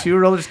like I have 2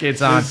 roller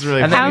skates on.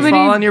 Really and then you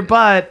fall on your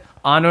butt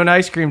onto an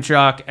ice cream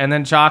truck, and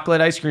then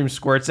chocolate ice cream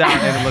squirts out,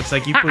 and it looks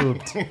like you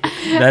pooped.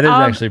 That is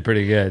actually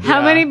pretty good.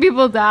 How many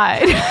people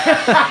died?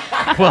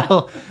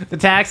 Well, the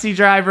taxi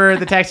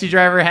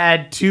driver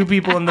had 2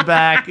 people in the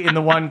back in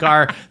the one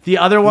car. The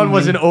other one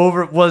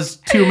was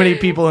too many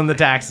people in the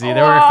taxi.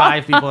 There were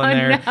 5 people in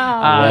there.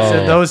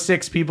 So those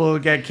 6 people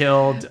would get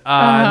killed.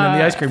 And then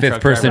the ice cream truck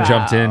 5th person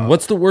jumped in.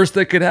 What's the worst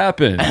that could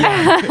happen?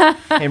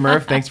 Hey,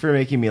 Murph, thanks for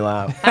making me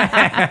laugh.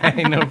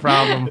 No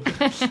problem.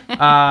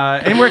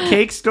 Any more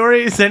cake stories?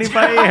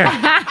 Anybody?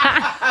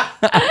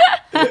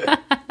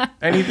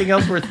 Anything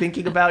else we're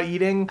thinking about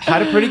eating?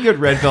 Had a pretty good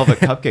red velvet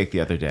cupcake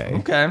the other day.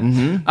 Okay.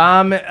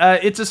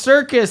 It's a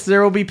circus.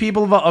 There will be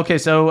people. Okay,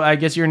 so I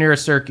guess you're near a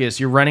circus.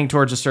 You're running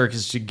towards a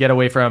circus to get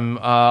away from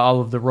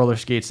all of the roller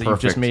skates that you've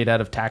just made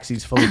out of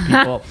taxis full of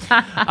people.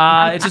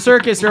 It's a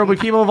circus. There will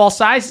be people of all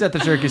sizes at the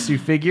circus, you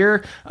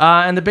figure.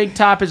 And the big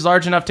top is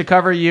large enough to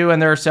cover you,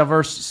 and there are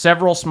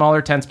several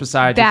smaller tents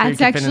beside you. That's so you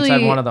can fit actually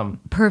inside one of them.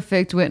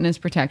 Perfect witness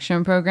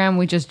protection program.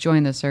 We just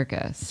joined the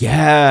circus.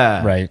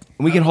 Yeah. Right.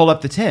 And we can hold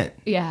up the tent.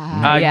 Yeah.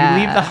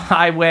 You leave the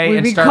highway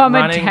and start become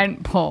running. a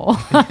tent pole.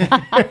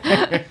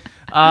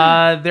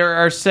 There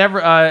are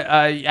several.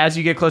 As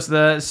you get close to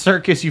the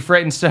circus, you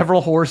frighten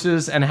several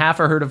horses and half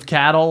a herd of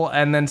cattle,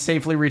 and then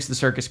safely reach the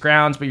circus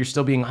grounds. But you're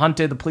still being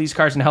hunted. The police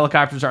cars and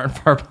helicopters aren't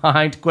far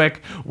behind.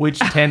 Quick, which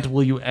tent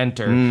will you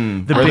enter?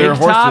 Are there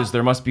horses? Top?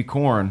 There must be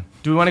corn.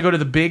 Do we want to go to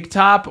the big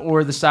top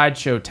or the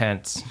sideshow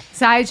tents?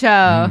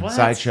 Sideshow.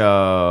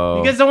 Sideshow.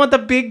 You guys don't want the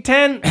big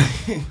tent?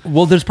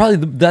 Well,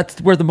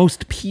 that's where the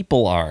most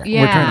people are.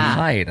 Yeah. We're trying to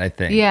hide, I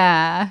think.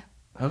 Yeah.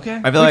 Okay.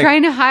 I feel We're like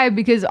trying to hide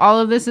because all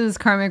of this is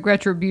karmic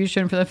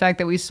retribution for the fact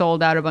that we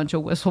sold out a bunch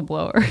of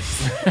whistleblowers.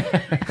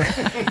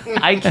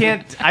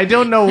 I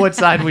don't know what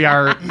side we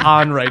are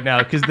on right now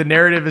because the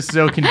narrative is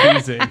so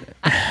confusing.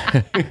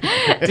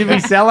 Did we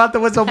sell out the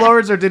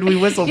whistleblowers or did we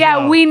whistleblow?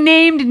 Yeah, we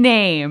named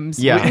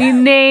names. Yeah. We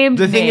named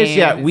the thing is,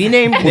 yeah, we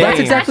named names. Well, that's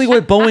exactly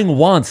what Boeing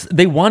wants.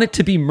 They want it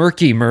to be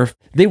murky, Murph.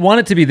 They want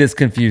it to be this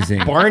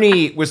confusing.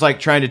 Barney was like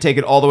trying to take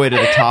it all the way to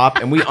the top,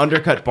 and we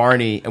undercut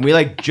Barney, and we're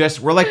like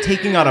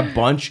taking on a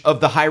bunch of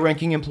the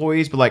high-ranking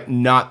employees, but like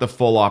not the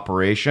full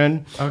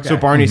operation. Okay. So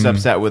Barney's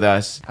upset with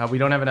us. We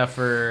don't have enough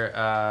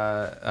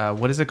for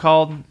what is it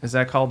called? Is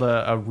that called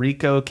a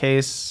RICO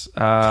case?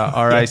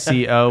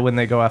 RICO when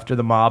they go after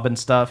the mob and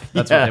stuff.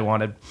 That's what they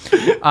wanted.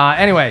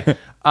 Anyway.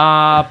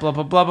 Blah, blah,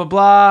 blah, blah,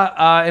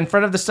 blah. In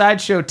front of the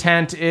sideshow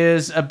tent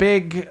is a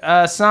big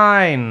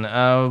sign.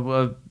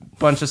 A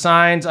bunch of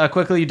signs.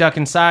 Quickly, you duck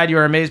inside. You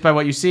are amazed by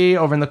what you see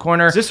over in the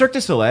corner. Is this Cirque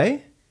du Soleil?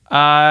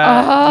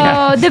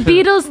 the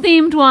Beatles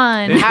themed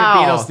one. It's the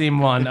Beatles themed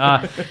one.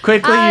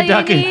 Quickly, you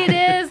duck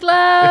is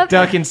love.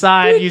 duck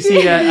inside. You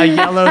see a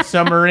yellow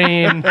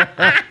submarine,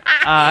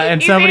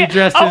 and somebody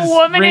dressed as a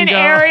woman Ringo. in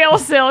aerial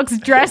silks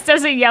dressed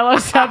as a yellow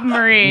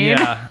submarine.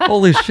 Yeah.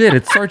 Holy shit,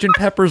 it's Sgt.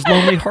 Pepper's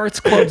Lonely Hearts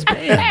Club's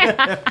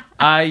band.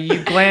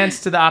 You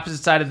glance to the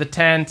opposite side of the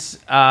tent,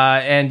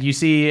 and you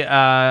see,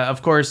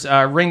 of course,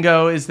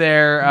 Ringo is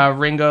there.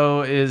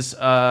 Ringo is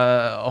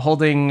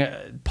holding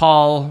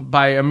Paul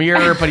by a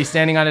mirror, but he's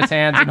standing on his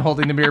hands and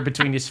holding the mirror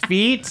between his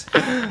feet.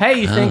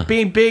 Hey, you think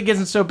being big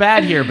isn't so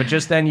bad here, but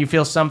just then you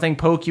feel something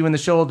poke you in the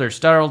shoulder.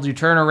 Startled, you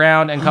turn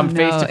around and come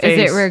face to face.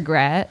 Is it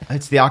regret?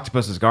 It's the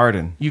octopus's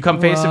garden. You come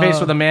face to face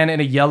with a man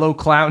in a yellow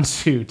clown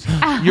suit.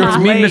 You're It's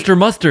me, Mr.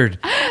 Mustard.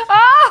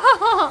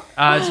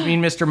 It's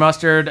mean Mr.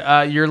 Mustard.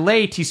 You're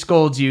late, he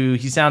scolds you.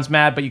 He sounds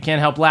mad, but you can't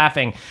help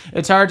laughing.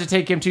 It's hard to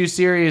take him too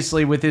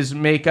seriously with his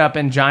makeup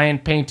and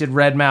giant painted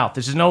red mouth.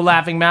 This is no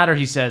laughing matter,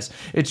 he says.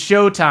 It's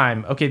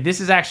showtime. Okay,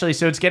 this is actually,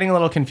 so it's getting a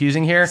little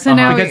confusing here. So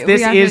now because we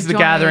this have is to the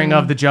join- gathering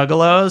of the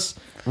Juggalos.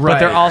 But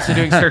they're also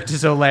doing Cirque du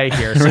Soleil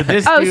here. So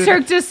this dude,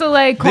 Cirque du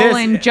Soleil :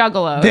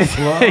 Juggalo.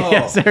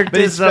 yeah, Cirque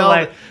du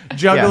Soleil.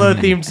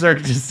 Juggalo-themed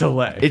Cirque du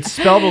Soleil. It's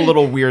spelled a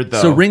little weird, though.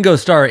 So Ringo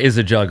Starr is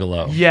a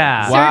juggalo.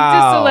 Yeah. Cirque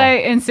du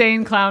Soleil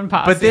Insane Clown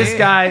Posse. But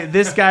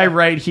this guy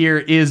right here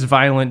is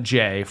Violent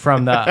J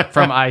from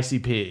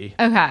ICP.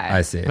 Okay.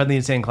 I see. From the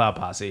Insane Clown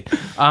Posse.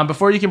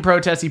 Before you can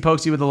protest, he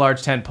pokes you with a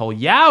large tent pole.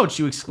 Youch,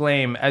 you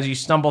exclaim as you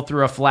stumble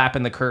through a flap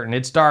in the curtain.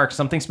 It's dark.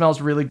 Something smells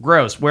really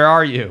gross. Where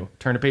are you?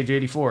 Turn to page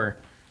 84.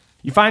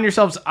 You find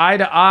yourselves eye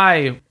to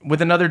eye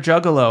with another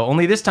juggalo.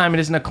 Only this time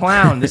it isn't a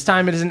clown. This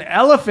time it is an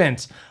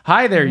elephant.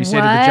 Hi there, you say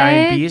to the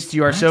giant beast.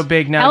 You are so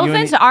big now.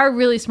 Elephants are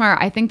really smart.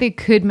 I think they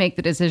could make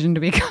the decision to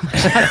become a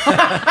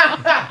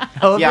juggalo.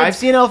 Yeah, I've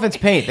seen elephants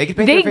paint. They can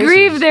paint They their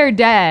grieve faces. their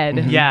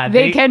dead. Yeah,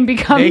 they can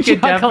become They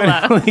could juggalos.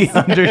 definitely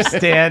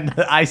understand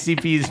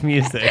ICP's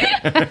music.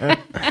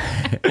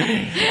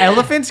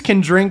 Elephants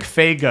can drink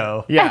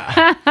Faygo.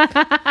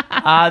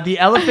 Yeah. The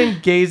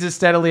elephant gazes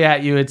steadily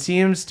at you. It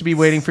seems to be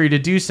waiting for you to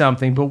do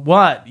something, but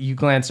what? You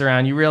glance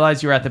around. You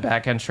realize you're at the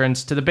back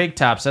entrance to the big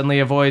top. Suddenly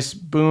a voice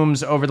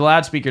booms over the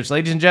loudspeakers.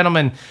 Ladies and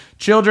gentlemen,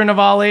 children of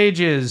all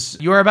ages,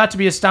 you are about to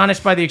be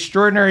astonished by the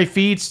extraordinary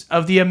feats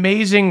of the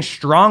amazing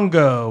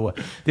Strongo.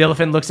 The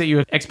elephant looks at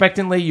you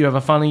expectantly. You have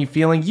a funny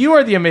feeling you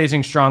are the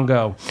amazing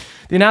Strongo.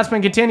 The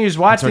announcement continues.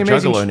 Watch That's the our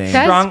amazing Juggalo name.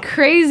 That's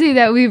crazy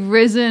that we've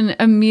risen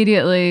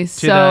immediately.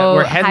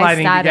 we're high headlining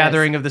the status.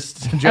 gathering of the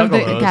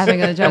Juggalos.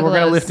 gathering of the And we're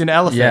going to Juggalos. lift an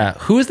elephant. Yeah.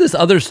 Who is this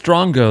other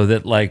Strongo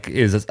that like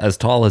is as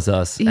tall as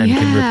us and can rip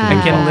the Yeah. roof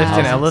And can off lift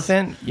an houses?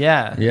 elephant?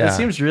 Yeah. Yeah. That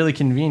seems really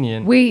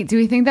convenient. Wait, do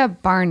we think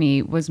that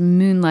Barney was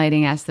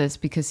moonlighting as this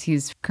because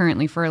he's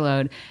currently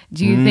furloughed?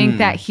 Do you think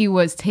that he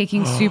was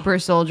taking super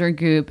soldier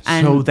goop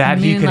and So that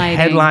he could moonlighting?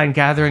 headline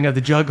gathering of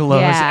the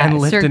Juggalos and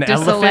lift Cirque an du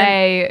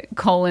elephant?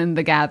 Soleil,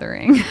 the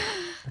gathering.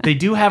 They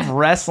do have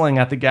wrestling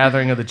at the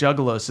gathering of the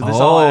Juggalos, so this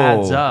all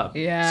adds up.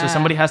 Yeah. So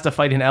somebody has to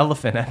fight an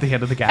elephant at the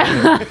end of the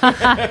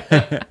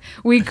gathering.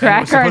 We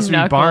crack It's our supposed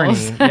to be Barney.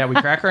 knuckles. Yeah, we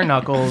crack our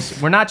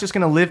knuckles. We're not just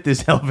going to lift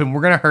this elephant.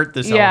 We're going to hurt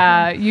this elephant.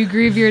 Yeah, you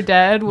grieve your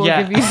dead. We'll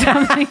Yeah. give you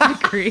something to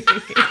grieve.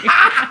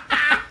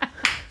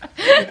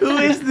 Who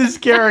is this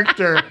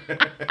character?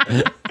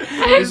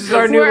 This is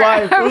our new We're-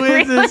 life. Who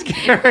is this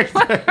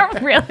character? A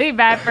really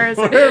bad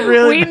person. We're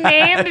really we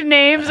named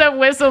names of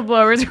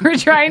whistleblowers. We're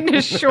trying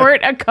to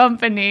short a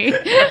company.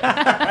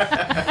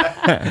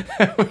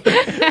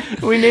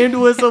 We named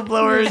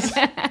whistleblowers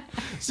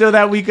so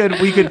that we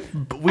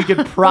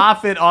could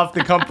profit off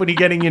the company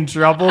getting in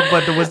trouble,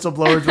 but the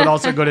whistleblowers would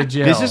also go to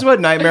jail. This is what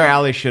Nightmare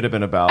Alley should have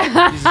been about.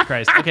 Jesus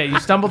Christ. Okay, you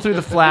stumble through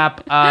the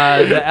flap.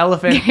 The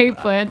elephant Kate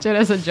Blanchett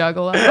as a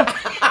juggalo.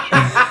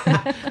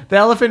 The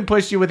elephant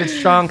pushed you with its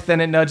trunk,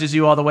 then it nudges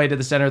you all the way to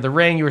the center of the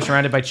ring. You were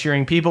surrounded by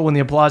cheering people. When the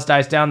applause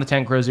dies down, the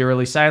tent grows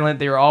eerily silent.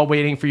 They are all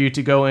waiting for you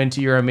to go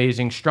into your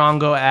amazing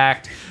Strongo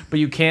act, but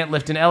you can't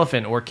lift an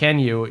elephant, or can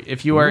you?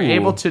 If you are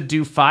able to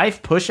do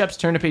 5 push-ups,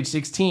 turn to page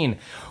 16.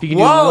 If you can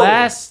do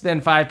less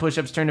than 5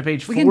 push-ups, turn to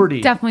page 40.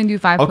 We can definitely do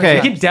 5 Okay.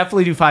 push-ups. You can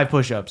definitely do 5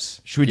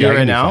 push-ups. Should we do it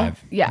right now?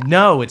 Yeah.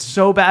 No, it's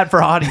so bad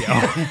for audio.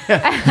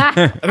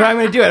 I'm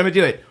going to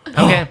do it.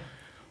 Okay.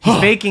 He's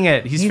faking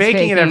it. He's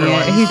faking it,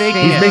 everyone. He's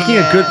faking He's it. making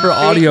it good for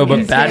audio,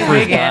 but bad for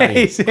his body.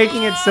 He's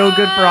making it so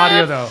good for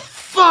audio, though.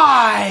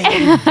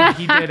 5.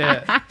 He did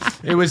it.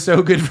 It was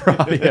so good for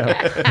audio.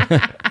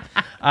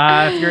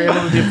 If you're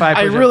able to do 5 I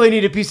push-ups. really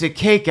need a piece of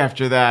cake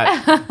after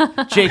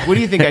that. Jake, what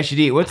do you think I should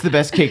eat? What's the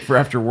best cake for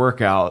after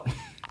workout?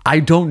 I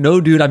don't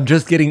know, dude. I'm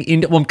just getting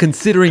into. Well, I'm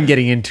considering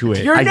getting into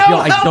it. You're I no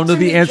don't help know to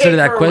the me, answer to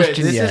that Kate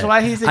question This yet. is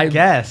why he's a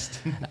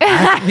guest.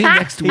 Ask me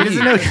next He week.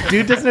 doesn't know.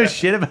 Dude doesn't know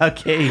shit about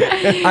cake.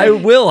 I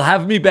will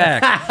have me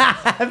back.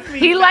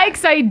 He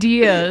likes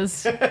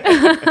ideas.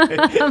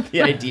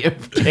 The idea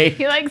of cake.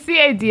 He likes the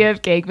idea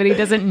of cake, but he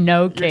doesn't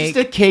know You're cake.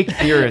 just a cake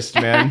theorist,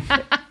 man.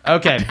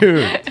 Okay.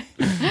 Dude,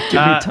 give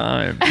me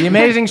time. The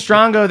amazing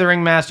Strongo, the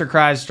ringmaster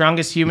cries,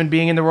 strongest human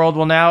being in the world,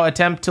 will now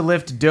attempt to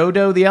lift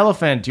Dodo the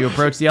elephant. You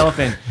approach the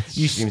elephant.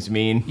 You Seems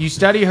mean. You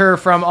study her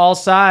from all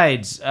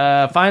sides.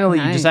 Finally,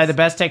 you Nice. decide the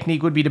best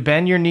technique would be to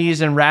bend your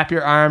knees and wrap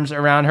your arms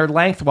around her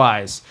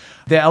lengthwise.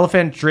 The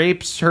elephant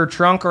drapes her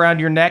trunk around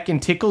your neck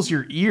and tickles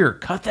your ear.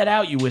 Cut that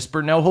out, you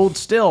whisper. No, hold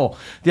still.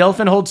 The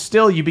elephant holds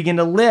still. You begin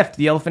to lift.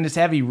 The elephant is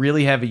heavy,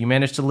 really heavy. You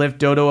manage to lift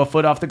Dodo a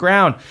foot off the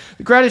ground.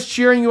 The crowd is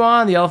cheering you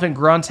on. The elephant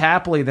grunts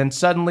happily. Then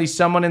suddenly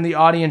someone in the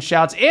audience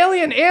shouts,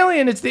 "Alien,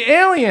 alien, it's the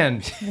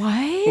alien."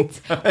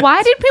 What?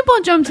 Why did people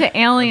jump to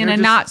Alien They're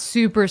and just- not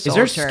Super Is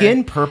Soldier? their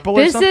skin purple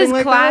or This something is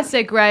like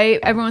classic, right?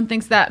 Everyone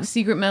thinks that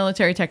secret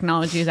military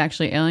technology is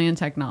actually alien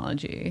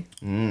technology.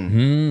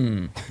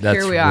 That's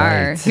Here we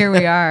are. right. Here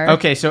we are.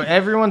 Okay, so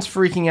everyone's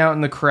freaking out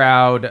in the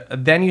crowd.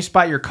 Then you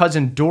spot your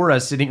cousin Dora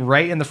sitting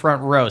right in the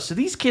front row. So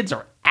these kids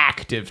are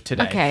active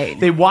today. Okay.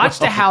 They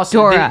watched a house.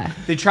 Dora.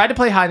 They tried to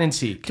play hide and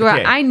seek. Dora,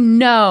 Okay. I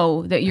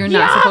know that you're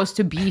not supposed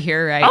to be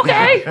here right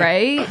Okay. now,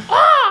 right?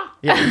 that?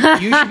 Yeah,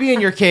 you should be in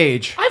your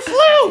cage. I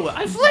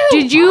flew.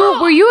 Did you?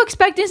 Were you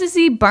expecting to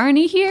see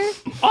Barney here?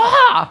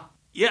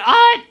 Yeah,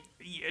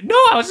 no,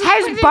 I was.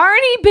 Has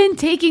Barney been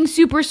taking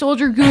super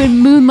soldier goo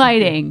and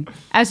moonlighting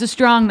as a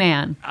strong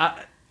man?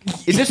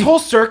 Is this whole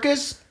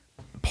circus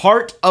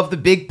part of the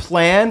big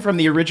plan from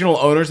the original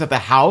owners of the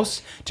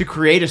house to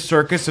create a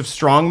circus of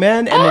strongmen,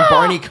 and then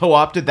Barney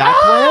co-opted that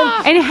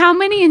plan? And how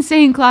many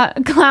insane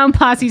clown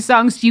posse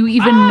songs do you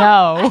even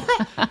know?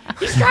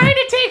 He's trying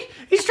to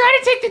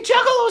take the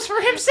juggalos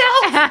for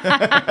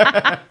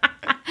himself.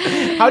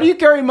 How do you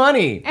carry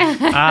money?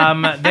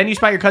 Then you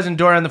spot your cousin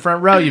Dora in the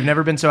front row. You've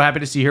never been so happy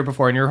to see her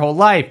before in your whole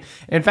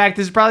life. In fact,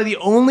 this is probably the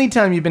only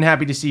time you've been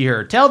happy to see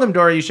her. Tell them,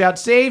 Dora, you shout,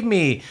 save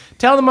me.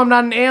 Tell them I'm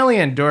not an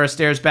alien. Dora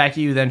stares back at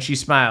you, then she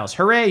smiles.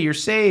 Hooray, you're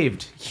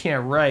saved.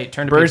 Yeah, right.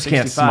 Turn to Birds page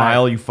 65. can't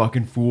smile, you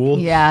fucking fool.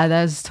 Yeah,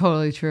 that's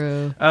totally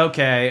true.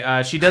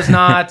 Okay, she does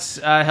not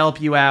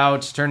help you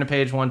out. Turn to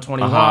page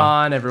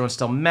 121. Everyone's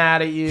still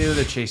mad at you.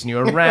 They're chasing you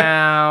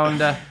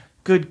around.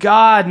 Good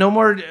God, no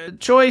more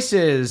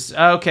choices.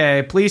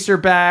 Okay, police are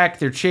back.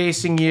 They're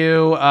chasing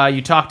you.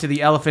 You talk to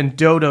the elephant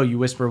Dodo. You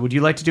whisper, would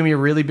you like to do me a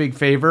really big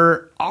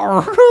favor?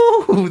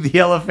 The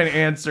elephant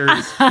answers.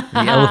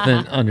 The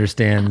elephant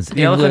understands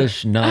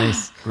English.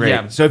 Nice. Great.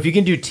 Yeah. So if you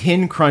can do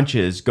 10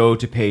 crunches, go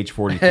to page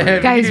 43.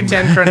 If Guys, you do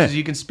 10 crunches,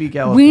 you can speak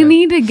elephant. We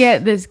need to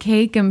get this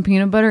cake and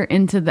peanut butter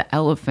into the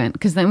elephant,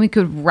 because then we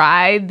could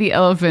ride the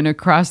elephant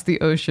across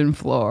the ocean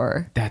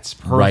floor. That's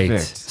perfect. Right.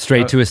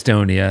 Straight to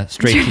Estonia.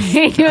 Straight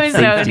to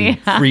safety,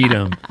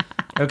 freedom.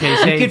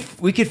 Okay,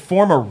 We could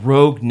form a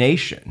rogue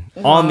nation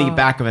on the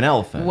back of an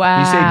elephant. Wow.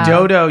 You say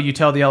Dodo, you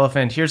tell the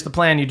elephant, here's the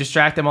plan. You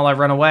distract them while I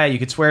run away. You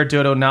could swear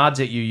Dodo nods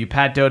at you. You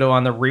pat Dodo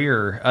on the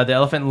rear. The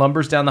elephant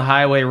lumbers down the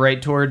highway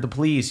right toward the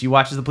police. You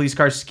watch as the police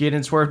car skid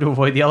and swerve to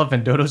avoid the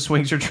elephant. Dodo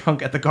swings her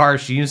trunk at the car.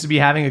 She seems to be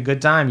having a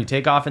good time. You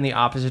take off in the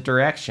opposite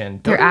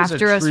direction. They're Dodo's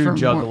after a us true for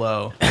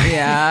juggalo.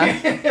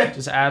 Yeah.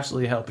 Just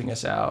absolutely helping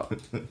us out.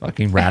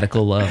 Fucking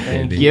radical love,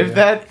 baby. Give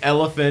that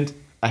elephant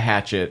a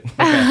hatchet.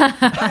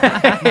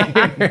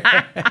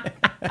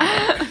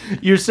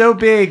 You're so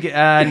big,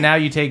 now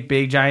you take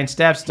big, giant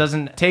steps.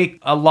 Doesn't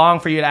take long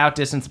for you to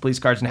outdistance the police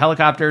cars and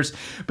helicopters,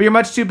 but you're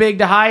much too big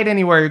to hide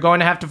anywhere. You're going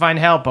to have to find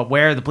help, but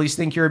where? The police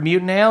think you're a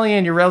mutant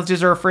alien. Your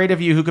relatives are afraid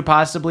of you. Who could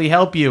possibly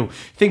help you?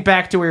 Think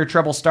back to where your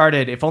trouble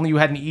started. If only you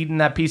hadn't eaten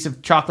that piece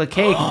of chocolate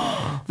cake.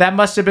 That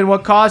must have been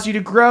what caused you to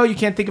grow. You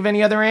can't think of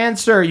any other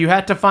answer. You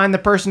had to find the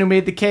person who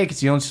made the cake. It's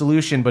the only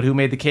solution, but who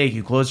made the cake?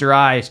 You close your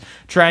eyes,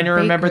 trying to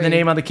remember the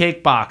name on the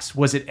cake box.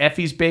 Was it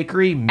Effie's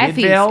Bakery,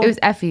 Midvale? Effie's. It was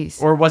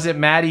Effie's. Or was it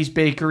Maddie's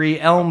Bakery,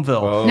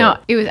 Elmville? Whoa. No,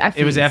 it was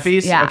Effie's. It was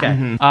Effie's? Yeah.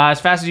 Okay.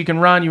 As fast as you can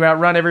run, you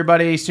outrun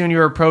everybody. Soon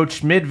you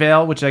approach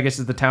Midvale, which I guess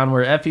is the town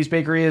where Effie's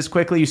Bakery is.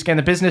 Quickly, you scan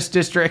the business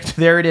district.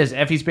 There it is,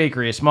 Effie's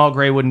Bakery, a small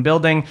gray wooden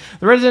building.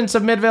 The residents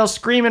of Midvale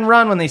scream and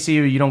run when they see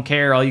you. You don't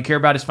care. All you care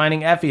about is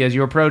finding Effie. As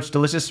you approach,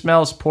 delicious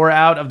smells pour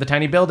out of the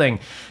tiny building.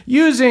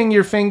 Using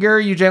your finger,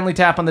 you gently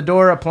tap on the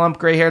door. A plump,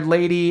 gray-haired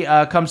lady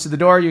comes to the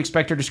door. You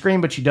expect her to scream,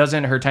 but she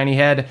doesn't. Her tiny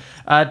head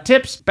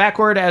tips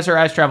backward as her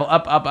eyes travel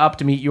up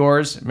to meet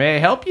yours. May I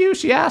help you?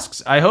 She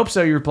asks. I hope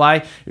so, you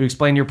reply. You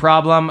explain your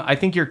problem. I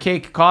think your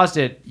cake caused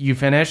it, you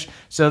finish.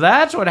 So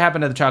that's what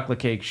happened to the chocolate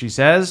cake, she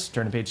says.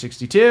 Turn to page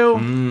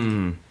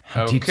 62.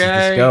 How deep does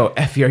this go?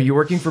 Effie, are you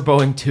working for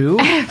Boeing too?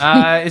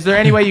 Is there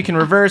any way you can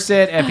reverse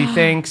it? Effie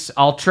thinks.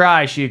 I'll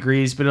try, she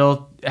agrees, but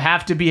it'll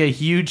have to be a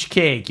huge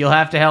cake. You'll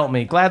have to help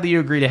me. Gladly you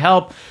agree to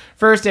help.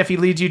 First, Effie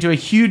leads you to a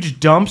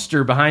huge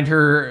dumpster behind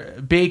her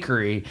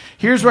bakery.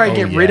 Here's where I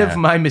get rid of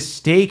my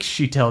mistakes,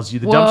 she tells you.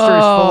 The dumpster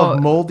is full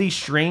of moldy,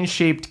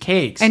 strange-shaped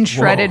cakes. And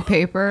shredded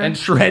paper. And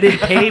shredded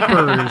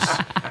papers.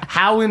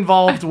 How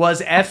involved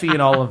was Effie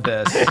in all of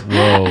this?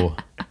 Whoa.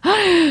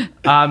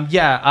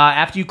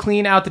 After you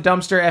clean out the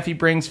dumpster, Effie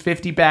brings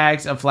 50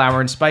 bags of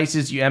flour and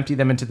spices. You empty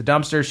them into the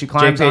dumpster. She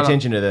climbs Jake, pay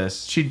attention to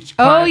this.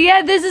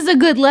 This is a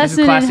good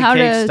lesson in how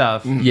to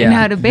stuff. Yeah, and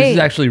how to bake. This is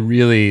actually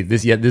really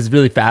this is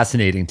really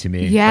fascinating to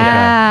me.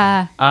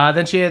 Yeah. Okay.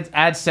 Then she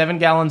adds 7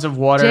 gallons of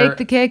water. Jake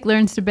the cake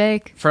learns to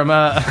bake from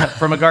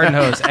a garden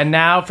hose. And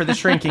now for the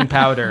shrinking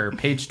powder,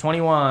 page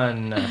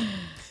 21.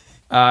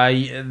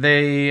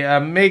 They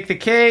make the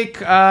cake,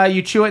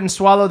 you chew it and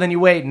swallow, then you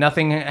wait.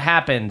 Nothing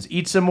happens.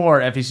 Eat some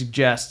more, Effie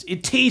suggests.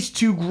 It tastes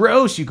too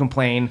gross, you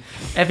complain.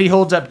 Effie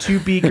holds up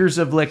 2 beakers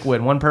of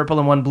liquid, one purple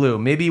and one blue.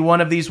 Maybe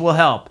one of these will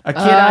help. A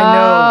kid I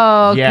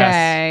know...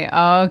 Okay,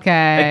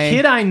 okay. A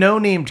kid I know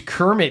named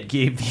Kermit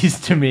gave these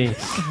to me.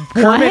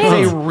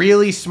 Kermit's a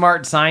really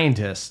smart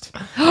scientist.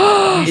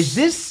 Is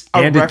this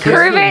a reference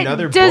to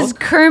another book? Does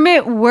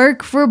Kermit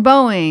work for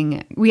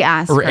Boeing? We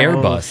asked Or her.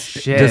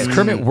 Airbus. Does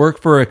Kermit work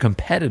for a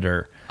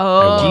competitor?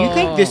 Do you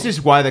think this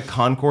is why the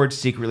Concorde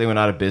secretly went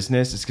out of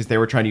business? It's because they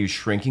were trying to use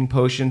shrinking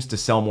potions to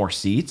sell more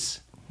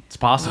seats? It's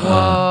possible.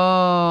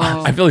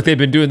 I feel like they've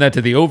been doing that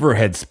to the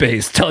overhead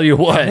space. Tell you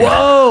what.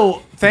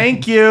 Whoa!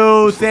 Thank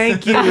you.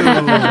 Jake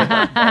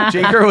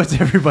Hurwitz,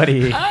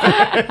 everybody.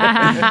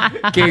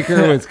 Jake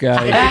Hurwitz,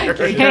 guys.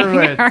 Jake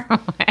Hurwitz.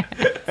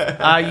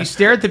 You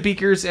stare at the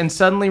beakers and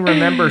suddenly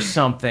remember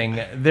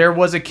something. There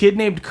was a kid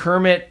named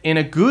Kermit in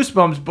a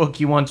Goosebumps book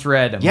you once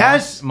read.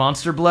 Yes.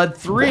 Monster Blood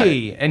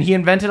 3. What? And he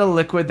invented a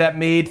liquid that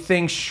made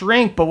things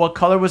shrink. But what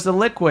color was the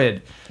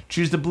liquid?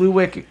 Choose the blue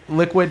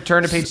liquid,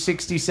 turn to page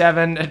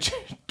 67.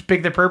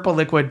 Pick the purple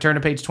liquid, turn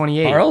to page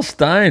 28. R.L.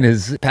 Stein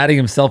is patting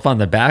himself on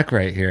the back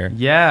right here.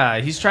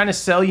 Yeah, he's trying to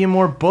sell you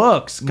more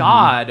books.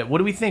 God, what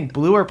do we think,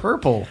 blue or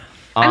purple?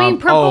 I mean,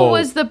 purple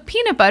was the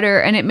peanut butter,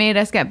 and it made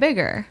us get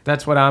bigger.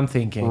 That's what I'm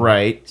thinking.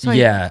 Right. So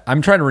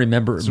I'm trying to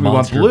remember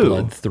Monster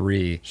Blood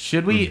 3.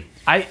 Should we...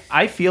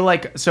 I feel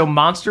like... So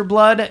Monster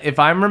Blood, if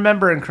I'm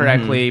remembering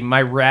correctly,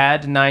 my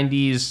rad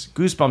 90s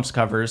Goosebumps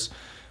covers,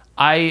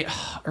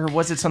 or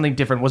was it something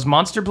different? Was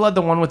Monster Blood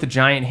the one with the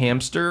giant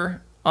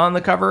hamster on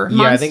the cover?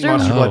 Yeah, I think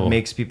Monster Blood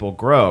makes people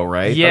grow,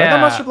 right? Yeah. But I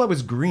thought Monster Blood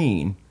was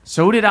green.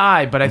 So did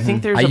I, but I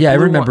think there's a blue I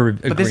remember one.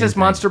 But this is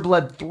Monster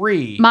Blood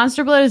 3.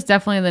 Monster Blood is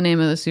definitely the name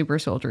of the super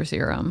soldier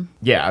serum.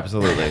 Yeah,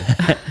 absolutely.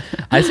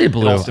 I say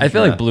blue. I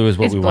feel like blue is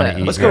what we want to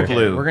eat. Let's go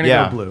blue. We're going to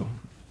go blue.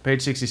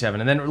 Page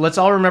 67. And then let's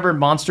all remember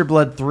Monster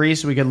Blood 3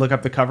 so we could look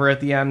up the cover at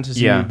the end to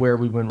see where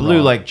we went blue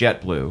wrong. Like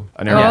jet blue.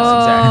 Yes,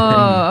 exactly.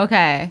 Oh,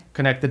 okay.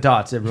 Connect the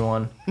dots,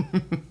 everyone.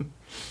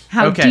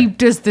 How deep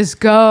does this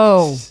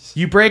go?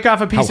 You break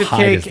off a piece of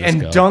cake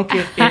and dunk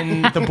it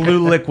in the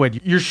blue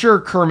liquid. You're sure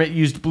Kermit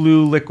used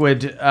blue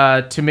liquid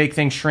to make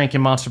things shrink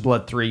in Monster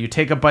Blood 3. You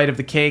take a bite of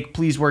the cake.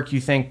 Please work,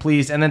 you think,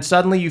 please. And then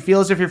suddenly you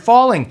feel as if you're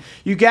falling.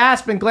 You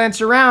gasp and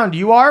glance around.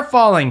 You are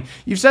falling.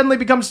 You've suddenly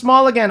become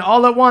small again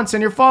all at once,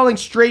 and you're falling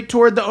straight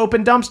toward the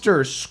open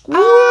dumpster.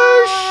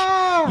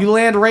 Squish! You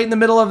land right in the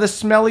middle of the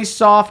smelly,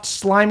 soft,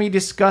 slimy,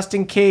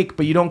 disgusting cake,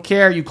 but you don't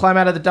care. You climb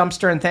out of the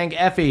dumpster and thank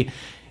Effie.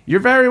 You're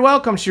very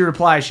welcome, she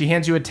replies. She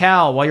hands you a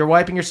towel. While you're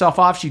wiping yourself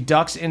off, she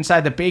ducks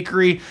inside the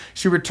bakery.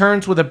 She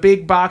returns with a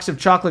big box of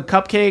chocolate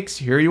cupcakes.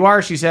 Here you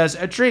are, she says,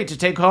 a treat to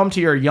take home to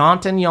your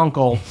yaunt and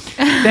yunkle.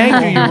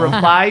 Thank you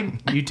reply.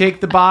 You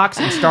take the box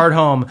and start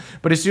home.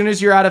 But as soon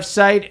as you're out of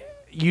sight,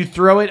 you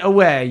throw it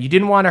away. You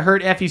didn't want to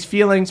hurt Effie's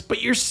feelings,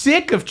 but you're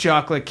sick of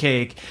chocolate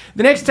cake.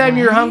 The next time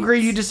you're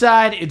hungry, you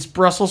decide it's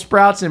Brussels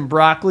sprouts and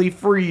broccoli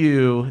for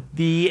you.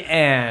 The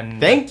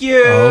end. Thank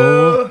you.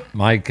 Oh,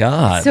 my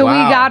God. So we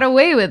got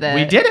away with it.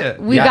 We did it.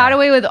 We got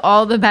away with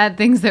all the bad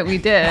things that we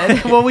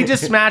did. Well, we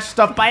just smashed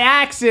stuff by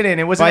accident.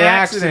 It was by an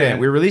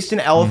accident. We released an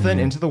elephant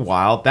into the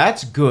wild.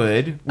 That's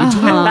good. We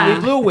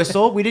blew a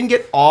whistle. We didn't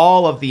get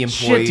all of the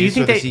employees do you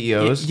think or the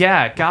CEOs.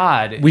 Yeah,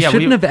 God. We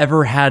shouldn't have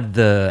ever had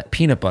the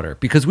peanut butter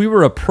because we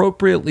were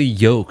appropriately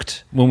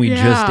yoked when we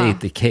just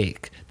ate the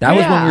cake. That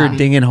was when we were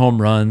dinging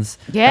home runs.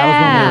 Yeah. That was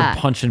when we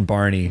were punching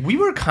Barney. We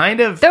were kind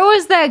of... There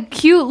was that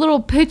cute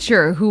little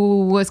pitcher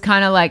who was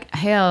kind of like,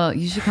 hey,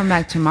 you should come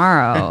back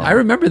tomorrow. I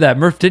remember that.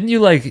 Murph, didn't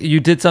you you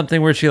did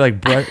something where she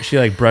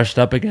brushed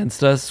up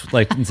against us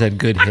and said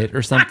good hit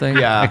or something?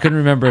 Yeah. I couldn't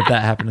remember if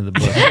that happened in the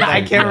book.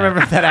 I can't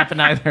remember if that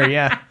happened either,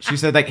 yeah. She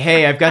said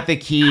hey, I've got the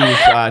keys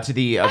to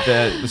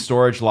the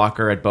storage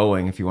locker at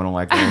Boeing if you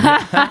want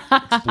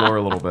to explore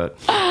a little bit.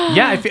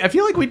 Yeah, I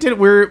feel like we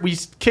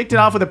kicked it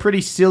off with a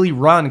pretty silly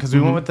run because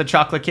we went with the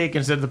chocolate cake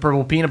instead of the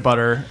purple peanut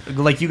butter.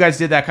 Like you guys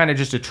did that kind of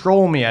just to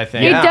troll me, I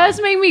think. It does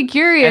make me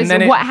curious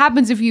what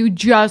happens if you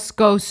just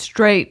go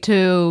straight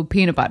to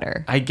peanut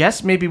butter. I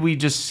guess maybe we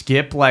just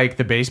skip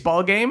the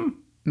baseball game.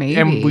 Maybe.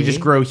 And we just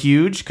grow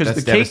huge because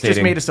the cake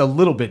just made us a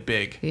little bit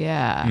big.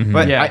 Yeah. Mm-hmm.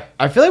 But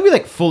I feel like we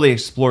fully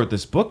explored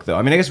this book though.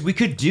 I mean, I guess we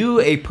could do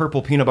a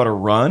purple peanut butter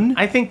run.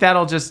 I think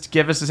that'll just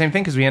give us the same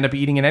thing because we end up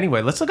eating it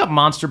anyway. Let's look up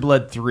Monster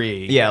Blood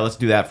 3. Yeah, let's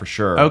do that for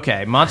sure.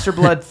 Okay, Monster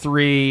Blood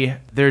 3,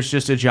 it's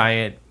just a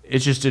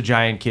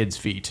giant kid's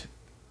feet.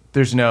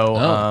 There's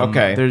no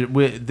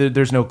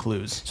there's no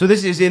clues. So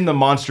this is in the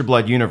Monster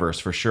Blood universe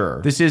for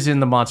sure. This is in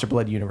the Monster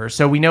Blood universe.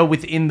 So we know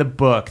within the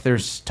book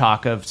there's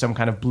talk of some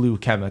kind of blue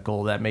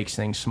chemical that makes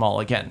things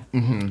small again.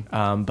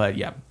 Mm-hmm. But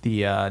yeah,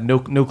 the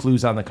no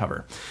clues on the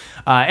cover.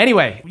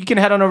 Anyway, you can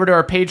head on over to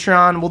our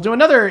Patreon. We'll do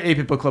another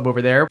 8-Bit Book Club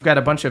over there. We've got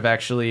a bunch of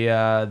actually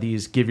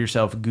these Give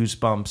Yourself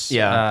Goosebumps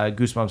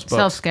Goosebumps books.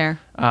 Self-scare.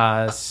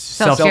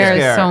 Self-scare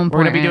is so important. We're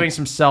going to be doing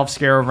some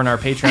self-scare over on our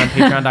Patreon,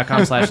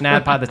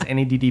 patreon.com/NADPOD. That's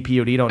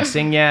NADDPOD. Don't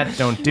sing yet.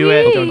 Don't do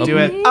it. Don't do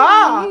it.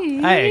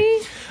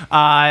 Hey.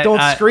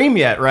 Don't scream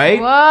yet, right?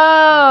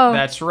 Whoa.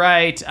 That's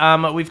right.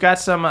 We've got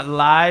some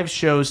live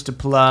shows to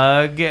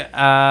plug.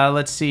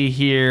 Let's see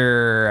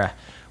here.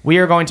 We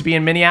are going to be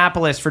in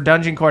Minneapolis for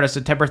Dungeon Court on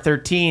September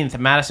 13th,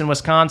 Madison,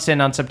 Wisconsin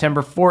on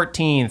September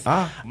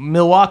 14th,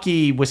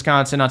 Milwaukee,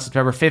 Wisconsin on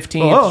September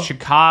 15th,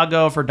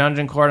 Chicago for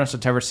Dungeon Court on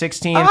September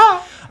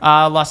 16th,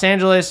 Los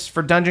Angeles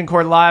for Dungeon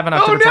Court Live on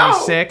October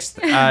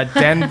 26th,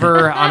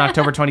 Denver on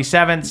October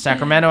 27th,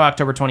 Sacramento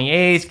October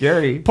 28th.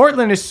 Scary.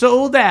 Portland is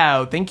sold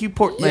out. Thank you,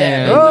 Portland.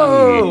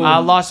 Yeah.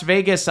 Las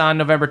Vegas on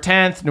November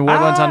 10th, New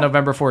Orleans on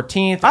November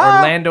 14th,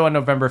 Orlando on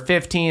November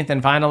 15th,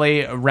 and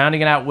finally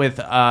rounding it out with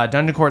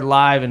Dungeon Court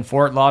Live in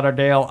Fort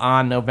Lauderdale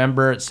on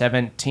November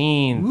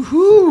 17th.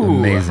 Woohoo!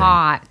 Amazing.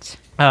 Hot.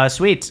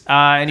 Sweet.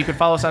 And you can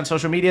follow us on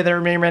social media that we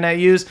may or may not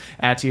use,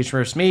 at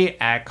THMurphsMe,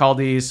 at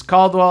Caldy's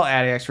Caldwell,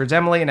 at Axford's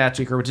Emily, and at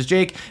Jake which is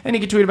Jake. And you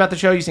can tweet about the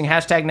show using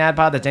hashtag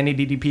NADPOD, that's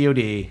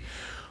NADDPOD.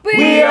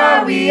 We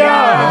are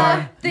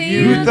the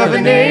youth of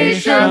the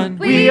nation.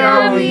 We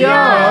are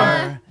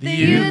the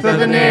youth of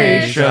the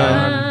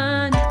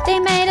nation. They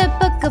made a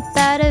book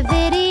about a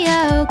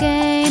video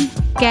game.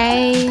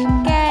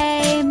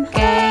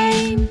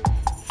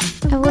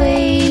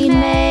 We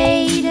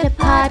made a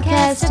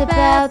podcast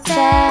about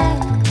that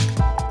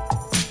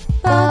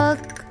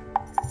book.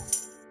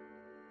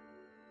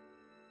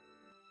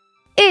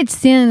 It's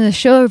the end of the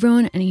show,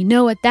 everyone, and you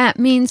know what that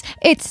means.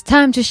 It's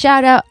time to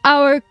shout out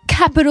our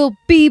capital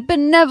B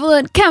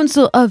Benevolent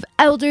Council of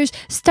Elders,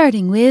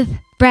 starting with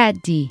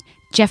Brad D,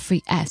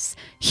 Jeffrey S,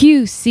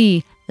 Hugh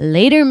C,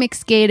 Later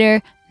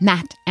Mixgator,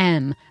 Matt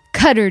M,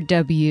 Cutter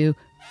W,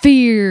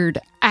 Feared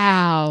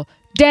Al,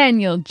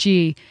 Daniel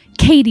G,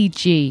 Katie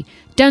G,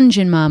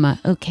 Dungeon Mama,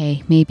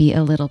 okay, maybe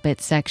a little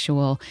bit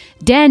sexual,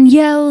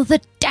 Danielle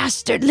the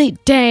Dastardly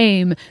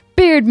Dame,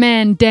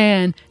 Beardman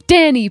Dan,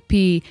 Danny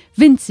P,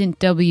 Vincent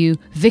W,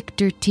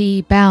 Victor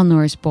T,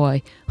 Balnor's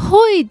Boy,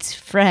 Hoyd's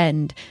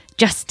Friend,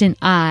 Justin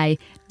I,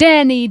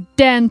 Danny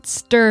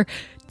Danster,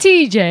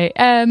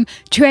 TJM,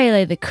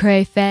 Trele the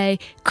Crayfay,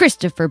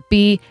 Christopher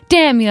B,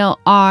 Daniel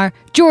R,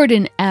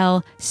 Jordan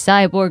L,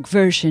 Cyborg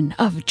version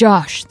of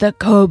Josh the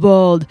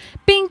Kobold,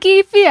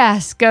 Binky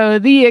Fiasco,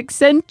 the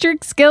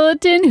eccentric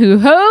skeleton who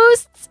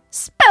hosts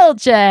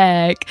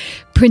Spellcheck,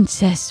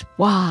 Princess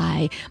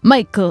Y,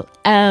 Michael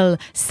L,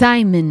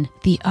 Simon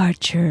the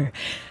Archer,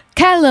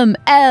 Callum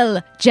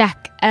L,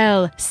 Jack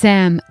L,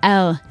 Sam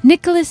L,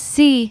 Nicholas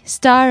C,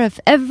 star of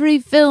every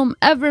film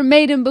ever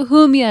made in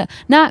Bohemia,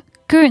 not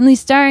currently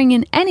starring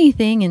in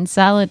anything in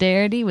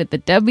solidarity with the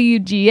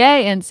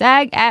WGA and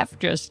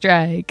SAG-AFTRA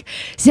strike.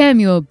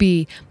 Samuel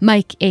B,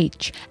 Mike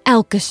H,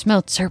 Alka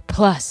Schmelzer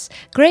Plus,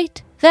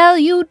 Great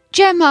Value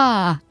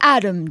Gemma,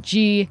 Adam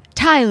G,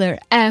 Tyler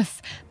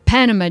F,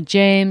 Panama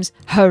James,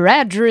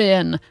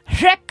 Heradrian,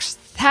 Rex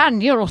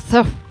Daniel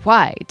the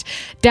White,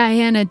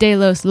 Diana De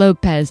Los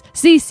Lopez,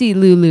 Cece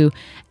Lulu,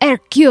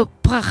 Hercule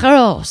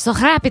Poirot, the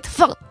Rabbit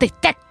Foot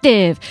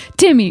Detective,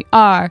 Timmy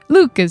R,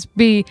 Lucas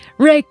B,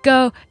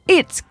 Reiko,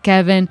 It's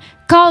Kevin,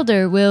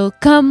 Calder will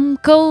come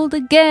cold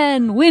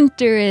again,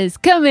 winter is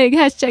coming,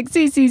 hashtag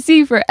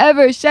CCC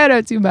forever, shout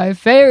out to my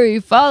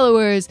fairy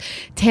followers,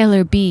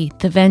 Taylor B,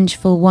 the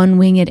vengeful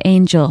one-winged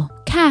angel,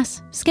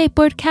 Cass,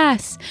 Skateboard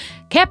Cass,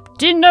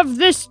 Captain of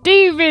the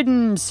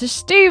Stevens,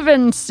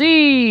 Stephen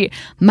C,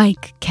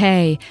 Mike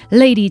K,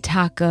 Lady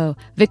Taco,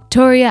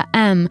 Victoria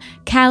M,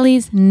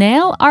 Callie's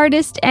nail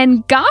artist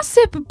and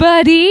gossip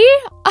buddy.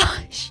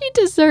 Oh, she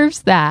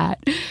deserves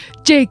that.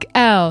 Jake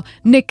L,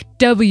 Nick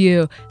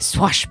W,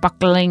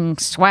 Swashbuckling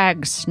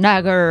Swag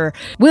Snagger,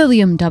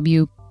 William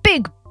W,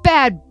 Big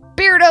Bad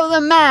Beardo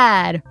the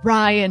Mad,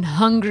 Ryan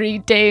Hungry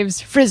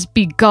Dave's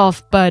Frisbee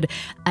Golf Bud,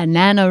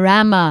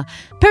 Ananorama,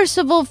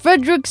 Percival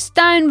Frederick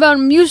Stein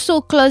von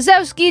Musel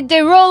Klazowski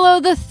de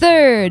Rollo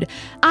III,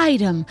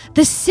 Item,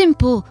 The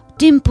Simple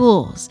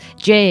Dimples,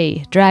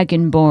 J,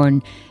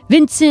 Dragonborn,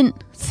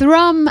 Vincent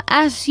Thrum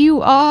As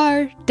You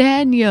Are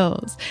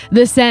Daniels,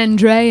 The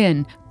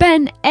Sandrayan,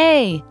 Ben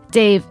A,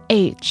 Dave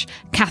H,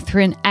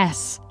 Catherine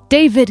S,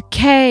 David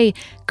K,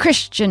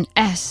 Christian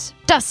S,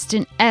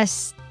 Dustin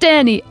S,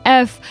 Danny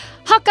F,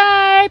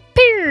 Hawkeye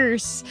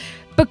Pierce,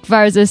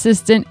 Bookvar's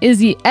assistant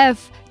Izzy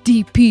F,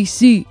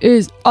 DPC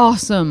is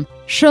awesome,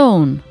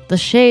 Sean, the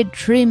Shade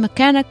Tree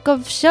Mechanic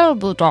of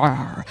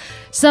Selbaldar,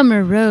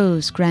 Summer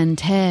Rose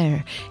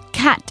Grantaire,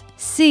 Cat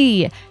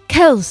C,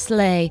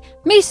 Kelsley,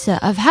 Misa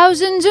of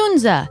Hausen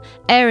Zunza,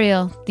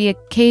 Ariel, the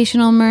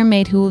occasional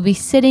mermaid who will be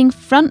sitting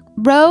front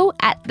row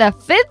at the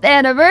 5th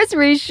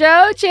anniversary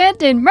show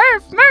chanting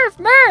Murph, Murph,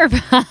 Murph,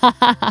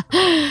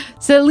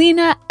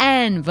 Selena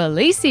N,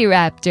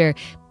 Velociraptor,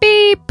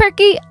 B,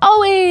 Perky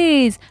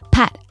Always,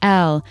 Pat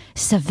L,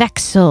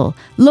 Savexel,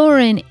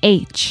 Lauren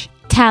H,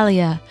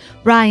 Talia,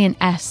 Ryan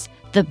S,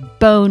 the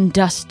Bone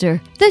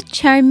Duster, the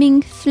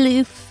Charming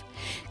Floof,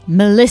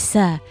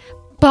 Melissa,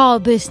 Ball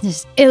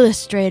Business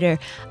Illustrator.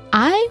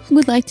 I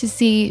would like to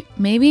see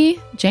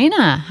maybe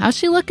Jaina. How's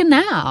she looking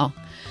now?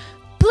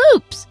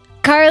 Bloops,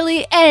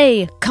 Carly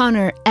A,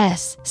 Connor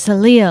S,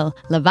 Salil,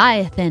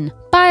 Leviathan,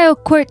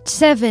 BioQuart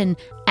 7,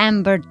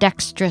 Amber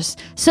Dextrous,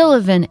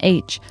 Sullivan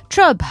H,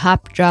 Trub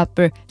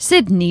Hopdropper,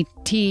 Sydney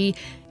T,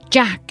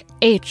 Jack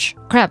H,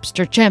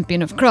 Crabster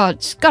Champion of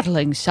Crod,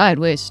 Scuttling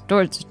Sideways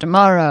Towards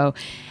Tomorrow,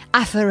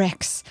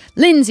 Aphorex,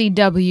 Lindsay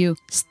W,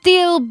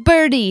 Steel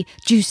Birdie,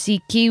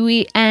 Juicy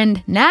Kiwi,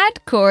 and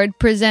Nadcord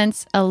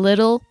presents a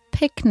little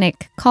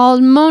picnic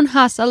called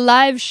Monjas, a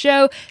live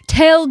show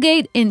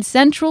tailgate in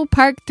Central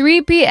Park,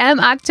 3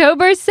 p.m.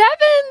 October 7th.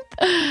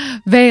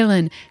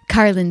 Valen,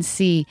 Carlin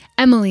C,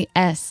 Emily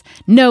S,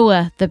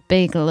 Noah, the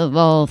bagel of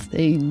all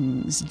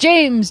things,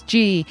 James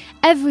G,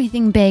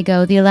 Everything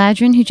Bago, the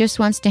Eladrin who just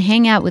wants to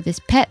hang out with his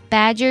pet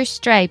badger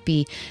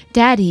Stripey,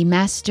 Daddy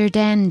Master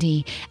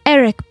Dandy,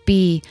 Eric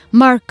B,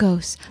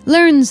 Marcos,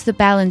 Learns the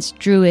Balanced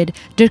Druid,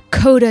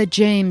 Dakota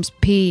James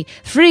P,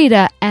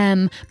 Frida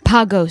M,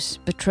 Pagos,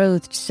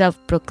 betrothed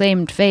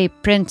self-proclaimed Fae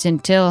Prince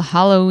until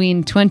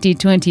Halloween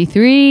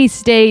 2023.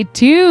 Stay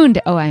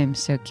tuned. Oh, I am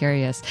so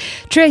curious.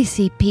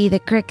 Tracy P, the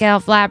Crick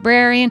Elf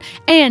Librarian,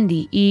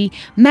 Andy E,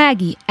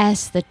 Maggie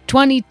S, the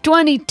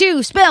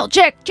 2022 Spell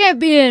Check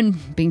Champion.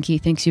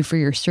 Binky, thanks you for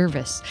your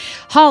service.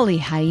 Holly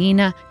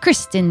Hyena,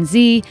 Kristen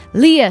Z,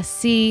 Leah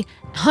C,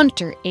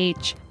 Hunter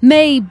H,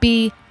 May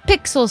B,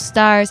 Pixel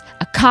Stars,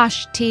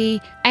 Akash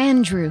T,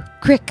 Andrew,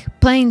 Crick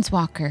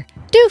Planeswalker,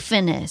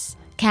 Doofinus,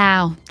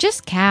 Cal,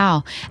 just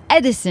Cal,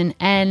 Edison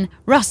N,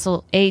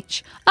 Russell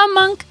H, a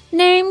monk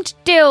named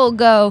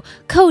Dilgo,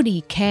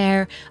 Cody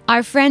Care,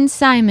 our friend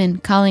Simon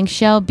calling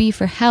Shell B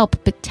for help,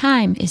 but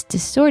time is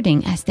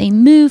distorting as they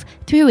move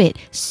through it.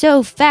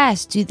 So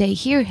fast do they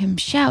hear him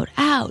shout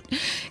out.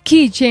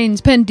 Keychains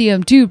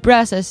Pentium 2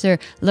 processor,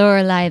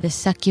 Lorelei the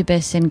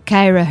succubus, and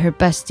Kyra her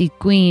busty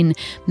queen,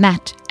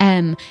 Matt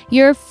M,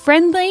 your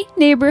friendly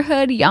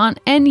neighborhood aunt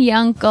and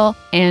uncle,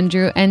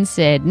 Andrew and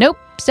Sid. Nope.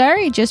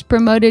 Sorry, just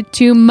promoted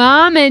to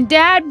mom and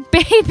dad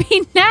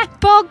baby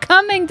netball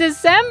coming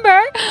December.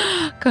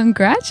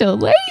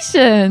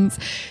 Congratulations.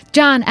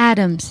 John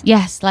Adams,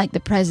 yes, like the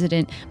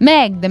president.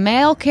 Meg, the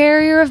mail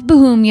carrier of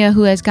Bohemia,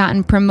 who has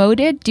gotten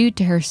promoted due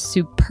to her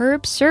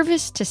superb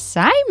service to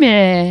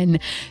Simon.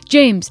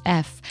 James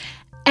F.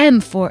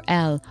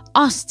 M4L,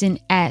 Austin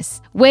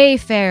S.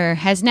 Wayfarer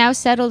has now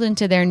settled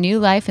into their new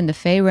life in the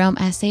Fey realm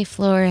as a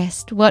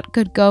florist. What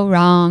could go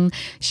wrong?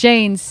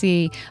 Shane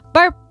C.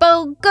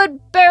 Barpo Good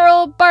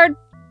Barrel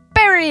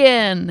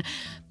Barbarian.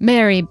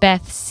 Mary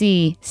Beth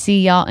C.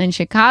 See y'all in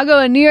Chicago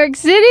and New York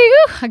City.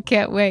 Ooh, I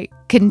can't wait.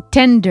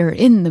 Contender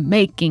in the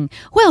making.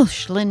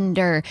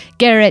 Welshlinder.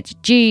 Garrett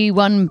G.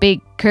 One Big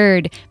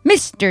Curd.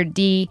 Mr.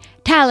 D.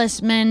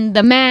 Talisman.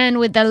 The man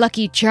with the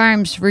lucky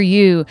charms for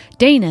you.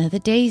 Dana the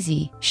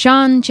Daisy.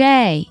 Sean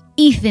J.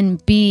 Ethan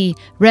B.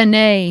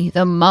 Renee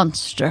the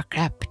Monster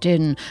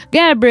Captain.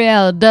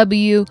 Gabrielle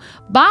W.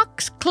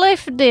 Box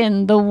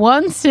Clifton. The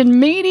once and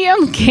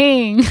medium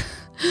king.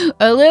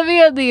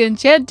 Olivia the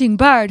Enchanting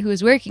Bard, who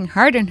is working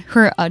hard on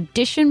her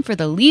audition for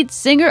the lead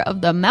singer of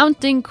the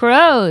Mountain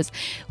Crows.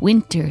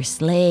 Winter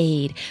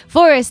Slade.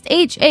 Forrest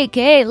H,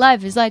 a.k.a.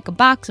 Life is Like a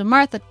Box of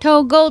Martha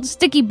Togold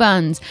Sticky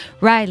Buns.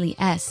 Riley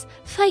S.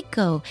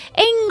 Fico.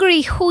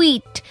 Angry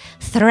Wheat.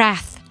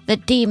 Thrath, the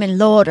Demon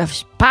Lord of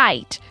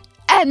Spite.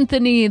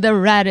 Anthony, the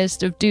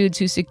raddest of dudes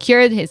who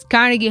secured his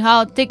Carnegie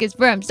Hall tickets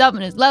for himself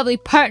and his lovely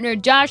partner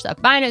Josh, the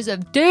finest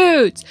of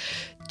dudes.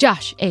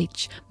 Josh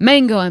H,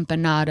 Mango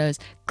Empanadas,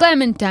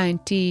 Clementine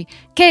T,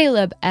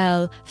 Caleb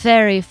L,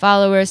 Fairy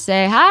followers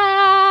say hi.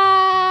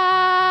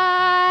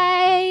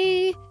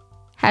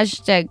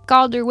 Hashtag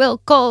Calder will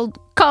cold,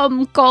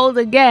 come cold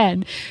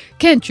again.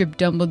 Cantrip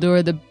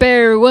Dumbledore, the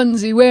bear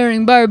onesie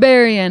wearing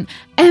barbarian.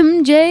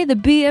 MJ, the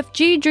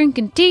BFG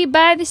drinking tea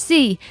by the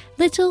sea.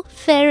 Little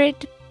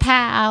ferret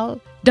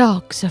pal,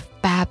 Dogs of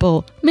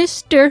Babel,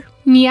 Mr.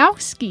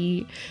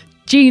 Meowski.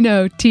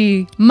 Gino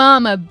T,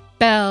 Mama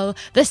Bell,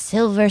 the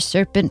silver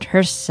serpent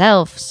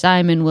herself.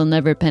 Simon will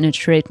never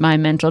penetrate my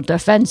mental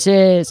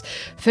defenses.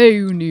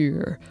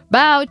 Feunir,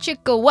 Bow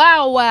Chicka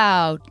Wow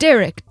Wow,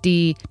 Derek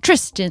D,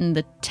 Tristan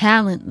the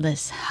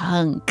talentless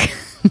hunk.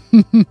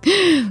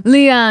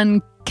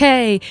 Leon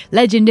K,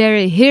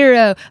 legendary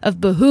hero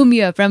of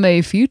Bohemia from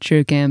a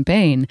future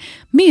campaign.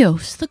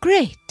 Mios the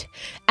Great.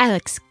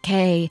 Alex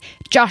K,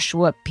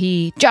 Joshua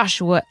P,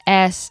 Joshua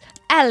S,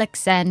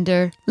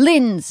 Alexander,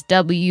 Linz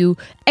W,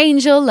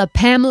 Angel, La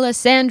Pamela,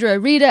 Sandra,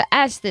 Rita.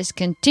 As this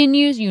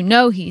continues, you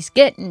know he's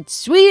getting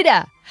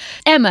sweeter.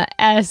 Emma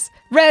S,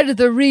 Red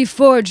the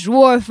Reforged,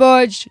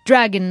 Warforged,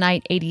 Dragon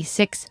Knight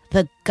 86,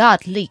 the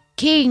Godly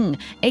King.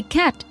 A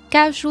cat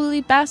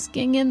casually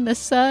basking in the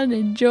sun,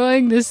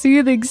 enjoying the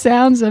soothing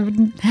sounds of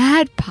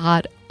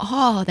Nadpod.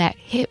 Oh, that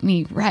hit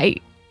me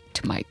right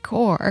to my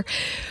core.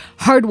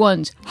 Hard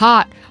Ones,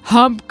 Hot,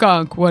 Hump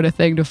Gunk, what a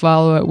thing to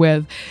follow it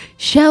with.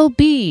 Shell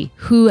B,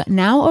 who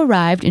now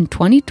arrived in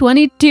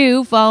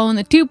 2022 following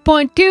the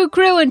 2.2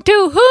 crew and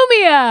 2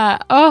 Humia.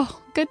 Oh,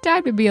 good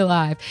time to be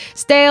alive.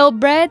 Stale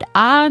bread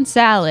on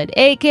salad,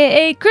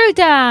 aka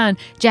crouton.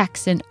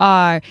 Jackson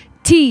R,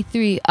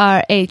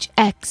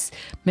 T3RHX,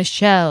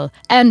 Michelle,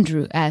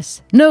 Andrew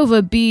S,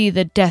 Nova B,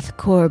 the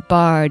Deathcore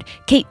Bard,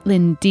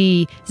 Caitlin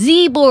D,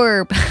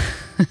 Z-Borb,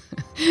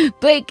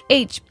 Blake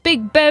H,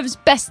 Big Bev's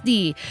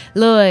bestie,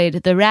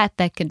 Lloyd, the rat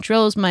that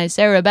controls my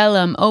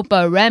cerebellum,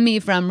 Opa Remy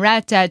from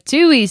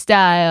Ratatouille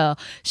style,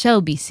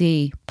 Shelby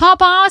C,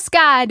 Papa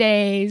Sky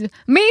Days,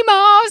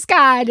 Mimo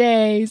Sky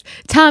Days,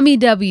 Tommy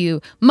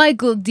W,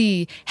 Michael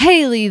D,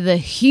 Haley the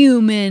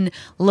Human,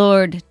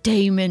 Lord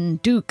Damon,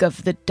 Duke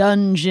of the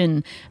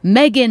Dungeon,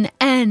 Megan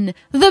N,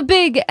 the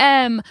Big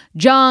M,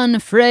 John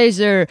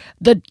Fraser,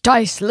 the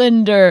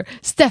Dicelander,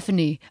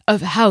 Stephanie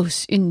of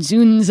House in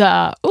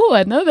Zunza. Ooh,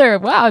 another,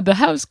 wow, the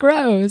house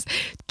grows.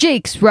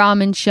 Jake's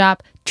Ramen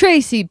Shop,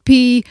 Tracy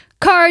P,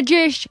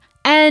 Cargish,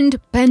 and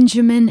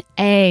Benjamin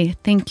A.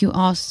 Thank you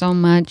all so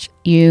much.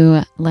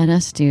 You let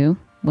us do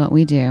what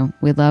we do.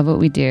 We love what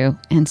we do.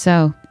 And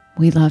so,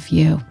 we love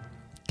you.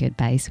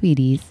 Goodbye,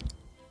 sweeties.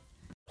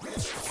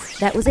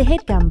 That was a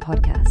HeadGum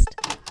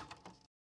podcast.